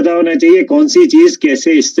जरूर पता होना चाहिए कौन सी चीज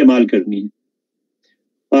कैसे इस्तेमाल करनी है।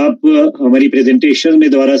 आप हमारी प्रेजेंटेशन में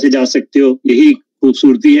दोबारा से जा सकते हो, यही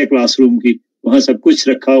खूबसूरती है क्लासरूम की, वहां सब कुछ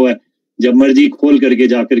रखा हुआ है, जब मर्जी खोल करके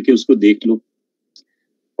जा करके उसको देख लो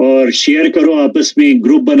और शेयर करो आपस में,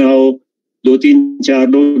 ग्रुप बनाओ, 2-3-4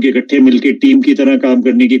 लोग इकट्ठे मिलके टीम की तरह काम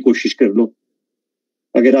करने की कोशिश कर लो।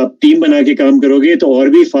 अगर आप टीम बना के काम करोगे तो और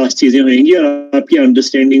भी फास्ट चीजें होंगी और आपकी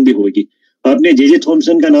अंडरस्टैंडिंग भी होगी। आपने जे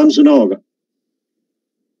थॉमसन का नाम सुना होगा,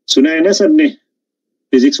 सुना है ना सबने?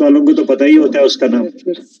 फिजिक्स वालों को तो पता ही होता है उसका नाम।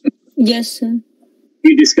 Yes, sir.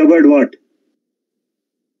 He discovered what?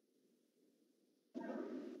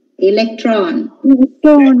 Electron.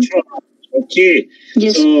 Okay.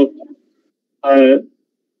 Yes. तो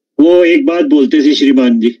वो एक बात बोलते थे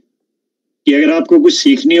श्रीमान जी कि अगर आपको कुछ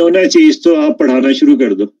सीखनी हो ना चीज तो आप पढ़ाना शुरू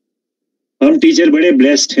कर दो। हम टीचर बड़े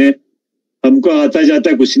ब्लेस्ड हैं, हमको आता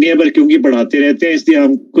जाता कुछ नहीं है, पर क्योंकि पढ़ाते रहते हैं इसलिए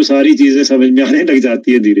हमको सारी चीजें समझ में आने लग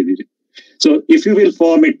जाती है धीरे धीरे। So if you will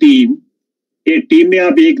form A team में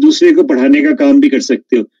आप एक दूसरे को पढ़ाने का काम भी कर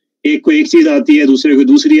सकते हो। एक को एक चीज आती है, दूसरे को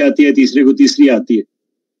दूसरी आती है, तीसरे को तीसरी आती है,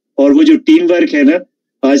 और वो जो टीम वर्क है ना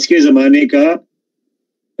आज के जमाने का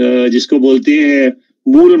जिसको बोलते हैं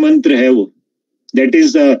मूल मंत्र है, वो दैट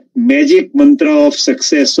इज द मैजिक मंत्र of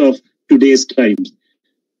success of today's times.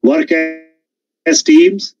 Work as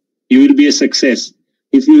teams, you will be a success.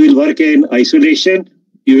 If you will work in isolation,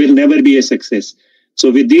 you will never be a success.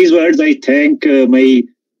 So with these words, I thank my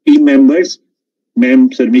team members, Ma'am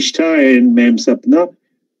Sarmistha and Ma'am Sapna.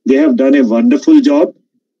 They have done a wonderful job.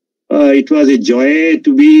 It was a joy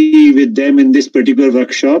to be with them in this particular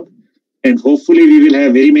workshop, and hopefully we will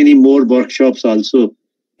have very many more workshops also.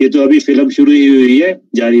 ये तो अभी film शुरू ही हुई है,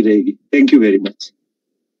 जारी रहेगी. Thank you very much.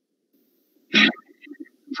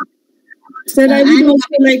 Sir, I would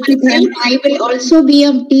also like to thank. I will also be a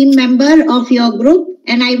team member of your group,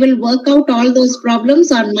 and I will work out all those problems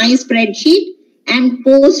on my spreadsheet and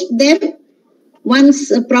post them. Once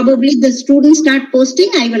probably the students start posting,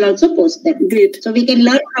 I will also post them. Great. So we can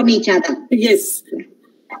learn from each other. Yes.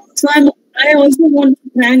 So I also want to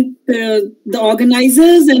thank the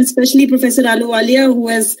organizers and especially Professor Ahluwalia, who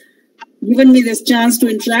has given me this chance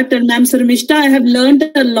to interact. And Ma'am Sarmistha, I have learned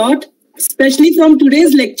a lot, especially from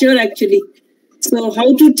today's lecture actually. So how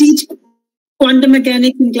to teach quantum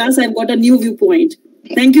mechanics in class, I've got a new viewpoint.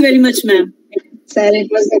 Thank you very much, ma'am. Sir, it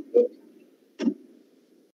was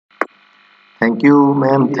Thank you,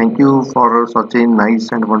 ma'am. Thank you for such a nice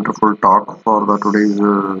and wonderful talk for the today's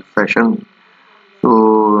session. So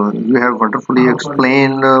you have wonderfully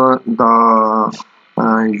explained the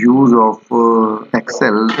use of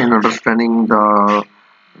Excel in understanding the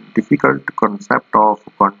difficult concept of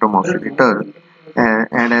quantum oscillator.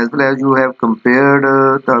 And as well as you have compared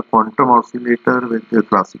the quantum oscillator with the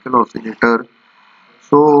classical oscillator.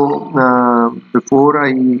 So before I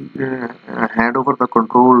hand over the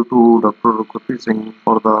control to Dr. Gurpreet Singh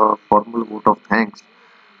for the formal vote of thanks,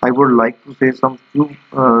 I would like to say some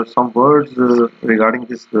words regarding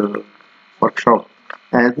this workshop.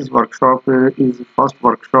 As this workshop is the first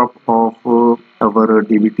workshop of our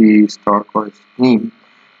DBT Star College scheme,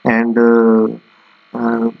 and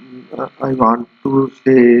I want to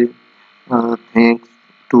say thanks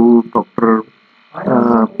to Dr.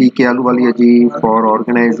 P.K. Ahluwalia ji for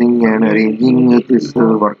organizing and arranging this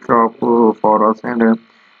workshop for us, and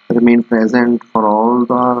remain present for all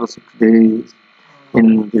the 6 days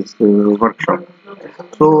in this workshop.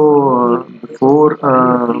 So before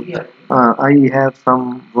I have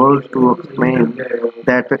some words to explain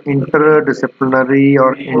that interdisciplinary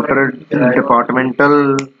or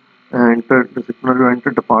interdepartmental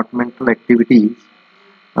activities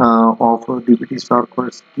of DBT Star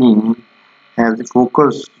College scheme has a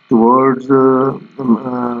focus towards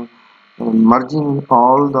merging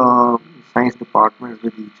all the science departments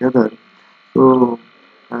with each other. So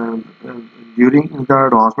during the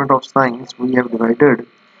advancement of science, we have divided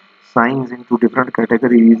science into different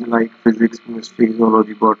categories like physics, chemistry,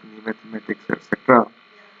 zoology, botany, mathematics, etc.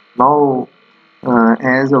 Now,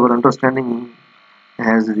 as our understanding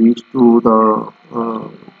has reached to the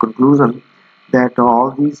conclusion that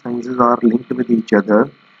all these sciences are linked with each other,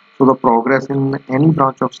 so the progress in any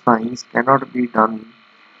branch of science cannot be done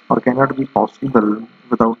or cannot be possible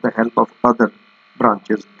without the help of other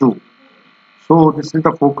branches too. So this is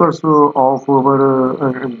the focus of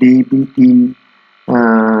our DBT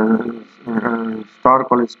Star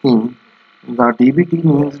College scheme. The DBT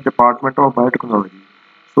means Department of Biotechnology.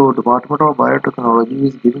 So Department of Biotechnology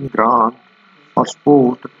is giving grant or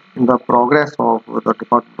support in the progress of the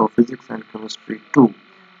Department of Physics and Chemistry too.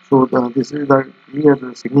 So this is the clear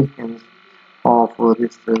significance of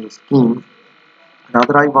this scheme.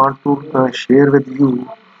 Rather, I want to share with you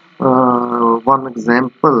one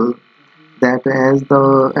example that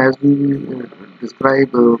as we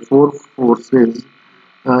describe four forces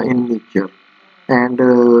in nature, and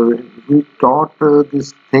we taught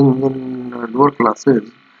this thing in lower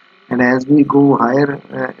classes, and as we go higher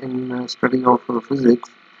in study of physics,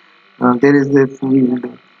 there is a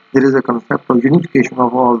field, there is a concept of unification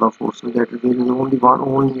of all the forces, that there is only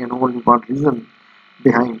one reason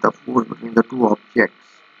behind the force between the two objects.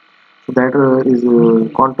 So that is a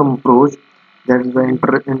quantum approach, that is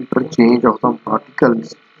the interchange of some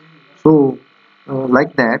particles. So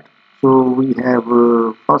like that, so we have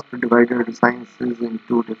first divided sciences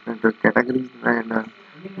into different categories, and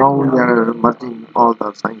now we are merging all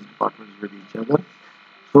the science departments with each other.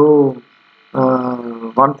 So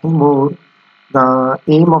one thing more, the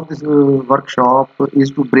aim of this workshop is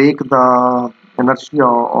to break the inertia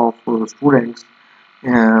of students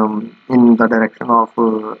in the direction of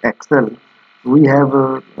Excel. We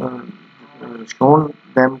have shown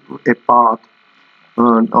them a path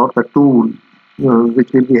or the tool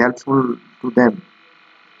which will be helpful to them.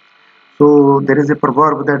 So there is a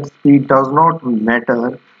proverb that speed does not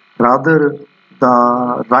matter, rather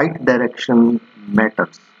the right direction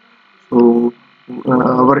matters. So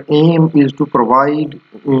our aim is to provide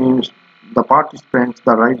the participants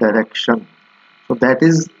the right direction. So that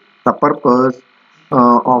is the purpose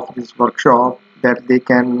of this workshop, that they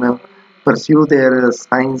can pursue their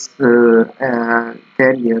science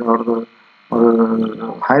career or the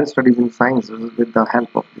higher studies in sciences with the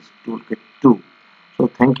help of this toolkit too. So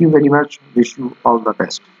thank you very much. Wish you all the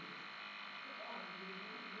best.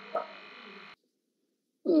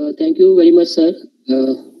 Thank you very much, sir.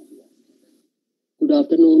 Good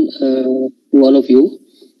afternoon to all of you.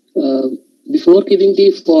 Before giving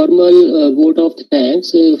the formal vote of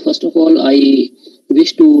thanks, first of all, I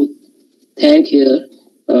wish to thank here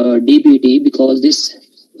DBT, because this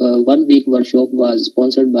 1 week workshop was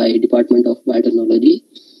sponsored by Department of Biotechnology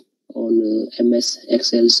on MS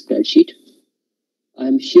Excel spreadsheet.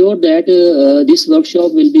 I'm sure that this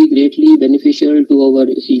workshop will be greatly beneficial to our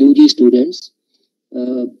UG students,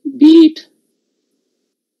 be it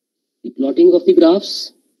the plotting of the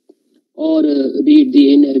graphs, or be it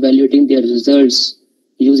in evaluating their results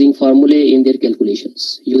using formulae in their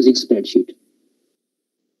calculations using spreadsheet.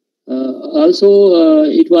 Also,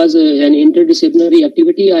 it was an interdisciplinary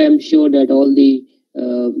activity. I am sure that all the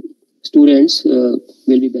students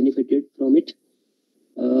will be benefited from it.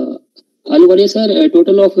 Aluvale sir, a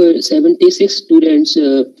total of 76 students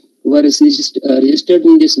were registered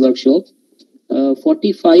in this workshop,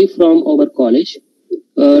 45 from our college,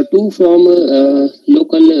 2 from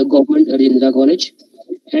local government Rajendra College,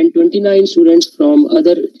 and 29 students from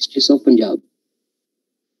other districts of Punjab.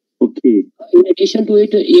 Okay. In addition to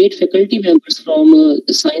it, 8 faculty members from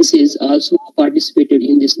sciences also participated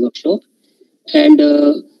in this workshop, and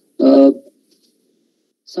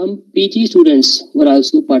some PG students were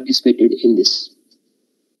also participated in this.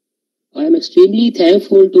 I am extremely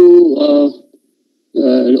thankful to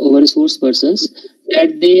our resource persons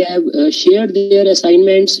that they have shared their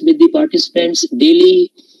assignments with the participants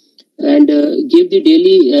daily and give the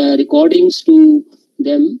daily recordings to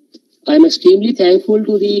them. I am extremely thankful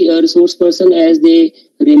to the resource person as they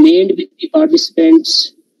remained with the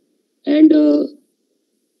participants, and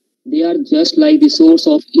they are just like the source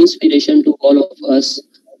of inspiration to all of us,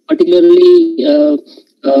 particularly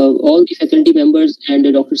all the faculty members, and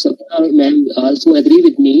Dr. Sapna ma'am also agree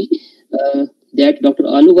with me that Dr.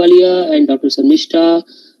 Ahluwalia and Dr. Sarmistha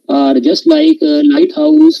are just like a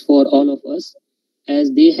lighthouse for all of us,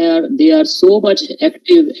 as they are so much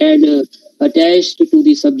active and attached to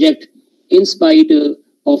the subject in spite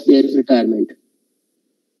of their retirement.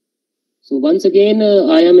 So once again,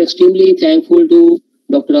 I am extremely thankful to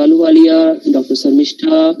Dr. Ahluwalia, Dr.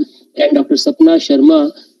 Sarmistha, and Dr. Sapna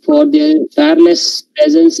Sharma for their tireless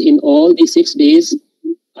presence in all the 6 days.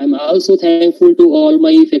 I'm also thankful to all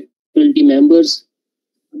my faculty members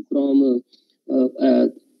from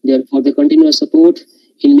for the continuous support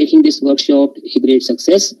in making this workshop a great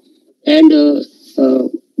success. And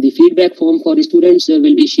the feedback form for the students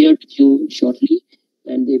will be shared with you shortly,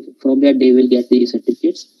 and from that they will get the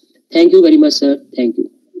certificates. Thank you very much, sir. Thank you.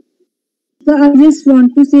 So I just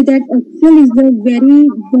want to say that Excel is a very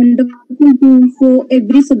wonderful tool for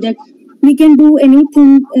every subject. We can do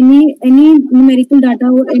anything, any numerical data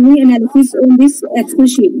or any analysis on this Excel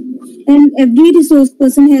sheet. And every resource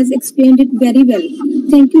person has explained it very well.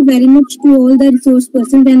 Thank you very much to all the resource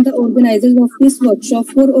persons and the organizers of this workshop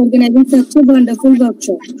for organizing such a wonderful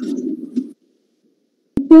workshop.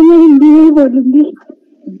 तो मैं हिंदी में ही बोलूंगी।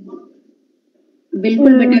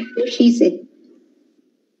 बिल्कुल बेटा, खुशी से।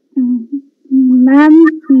 Ma'am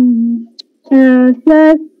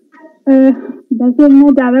sir, वैसे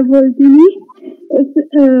मैं ज्यादा बोलती नहीं,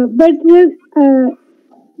 but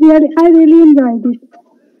I really enjoyed it.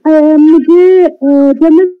 मुझे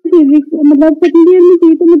जब मैं फिजिक्स मतलब सेकेंड ईयर में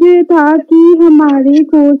थी तो मुझे था कि हमारे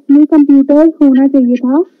कोर्स में कंप्यूटर्स होना चाहिए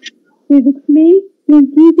था फिजिक्स में,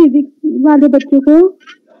 क्योंकि फिजिक्स वाले बच्चों को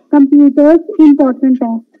कंप्यूटर्स इम्पोर्टेंट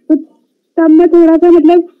है। तो तब मैं थोड़ा सा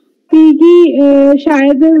मतलब कि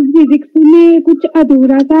शायद फिजिक्स में कुछ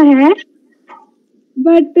अधूरा सा है,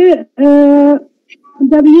 बट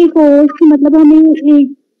जब ये कोर्स मतलब हमें एक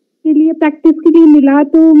के लिए प्रैक्टिस के लिए मिला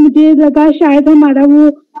तो मुझे लगा शायद हमारा वो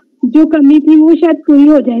जो कमी थी वो शायद पूरी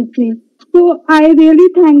हो जाए इससे। तो I really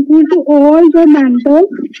thankful to all the mentors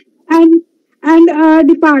and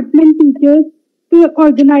department teachers to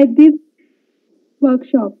organize this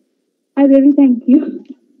workshop. I really thank you.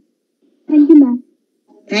 Thank you, ma'am.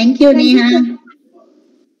 Thank you, Neha.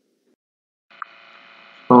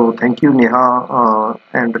 So thank you, Neha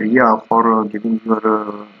and Riya, for giving your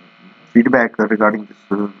feedback regarding this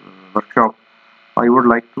workshop. I would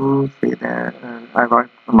like to say that I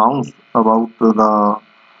want to announce about the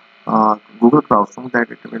Google Classroom that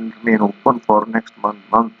it will remain open for next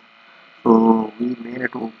month. So we made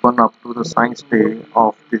it open up to the Science Day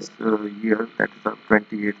of this year, that is the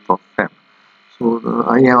 28th of Feb. So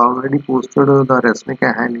I have already posted the Resmika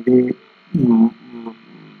Handy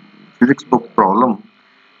physics book problem,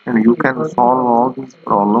 and you can solve all these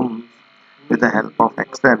problems with the help of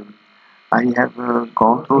Excel. I have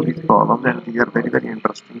gone through these problems, and these are very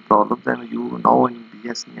interesting problems, and you now in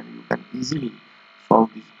BSc and you can easily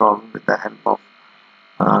solve these problems with the help of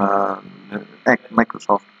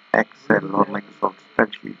Microsoft Excel or Microsoft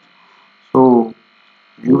Spreadsheets. So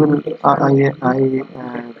you will I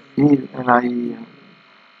feel and I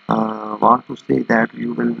want to say that you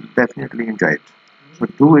will definitely enjoy it. So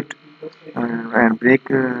do it and break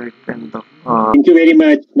it in the. Thank you very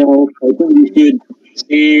much. Now I think we should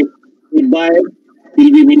say goodbye till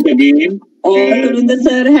we meet again. Turunda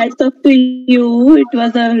sir, hats off to you. It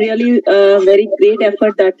was a really very great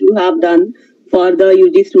effort that you have done for the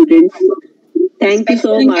UG students. Thank you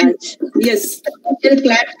so much. Yes. Still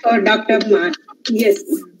clap for Dr. Mark. Yes.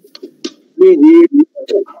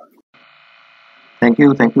 Thank you,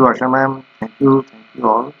 Asha ma'am. Thank you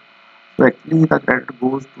all. So actually the credit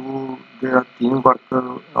goes to the teamwork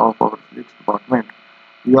of our physics department.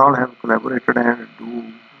 We all have collaborated and do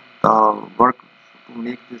the work to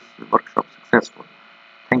make this workshop successful.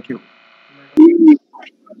 Thank you. Thank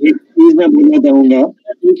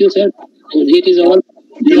you, sir.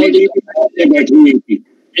 It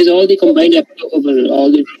is all the combined effort of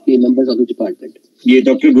all the members of the department. ये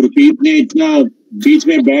doctor Gurpreet ने इतना बीच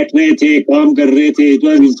में बैठ रहे थे, काम कर रहे थे, it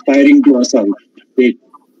was inspiring to us all.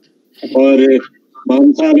 और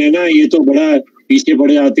मान साहब है ना, ये तो बड़ा पीछे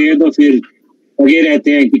पड़ जाते हैं तो फिर लगे रहते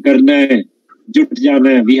हैं कि करना है, जुट जाना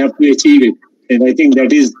है, we have to achieve it, and I think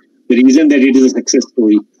that is the reason that it is a success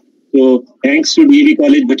story. So thanks to DB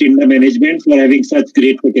College Bhatinda management for having such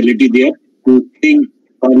great faculty there to think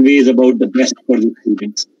always about the best for the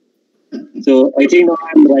students. So I think now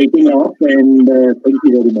I'm writing off, and thank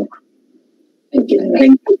you very much. Thank you.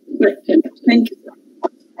 Thank you.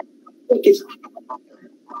 Okay.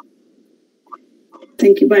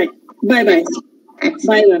 Thank you. Bye. Bye. Bye.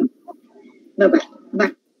 Bye. Bye.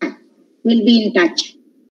 Bye. We'll be in touch.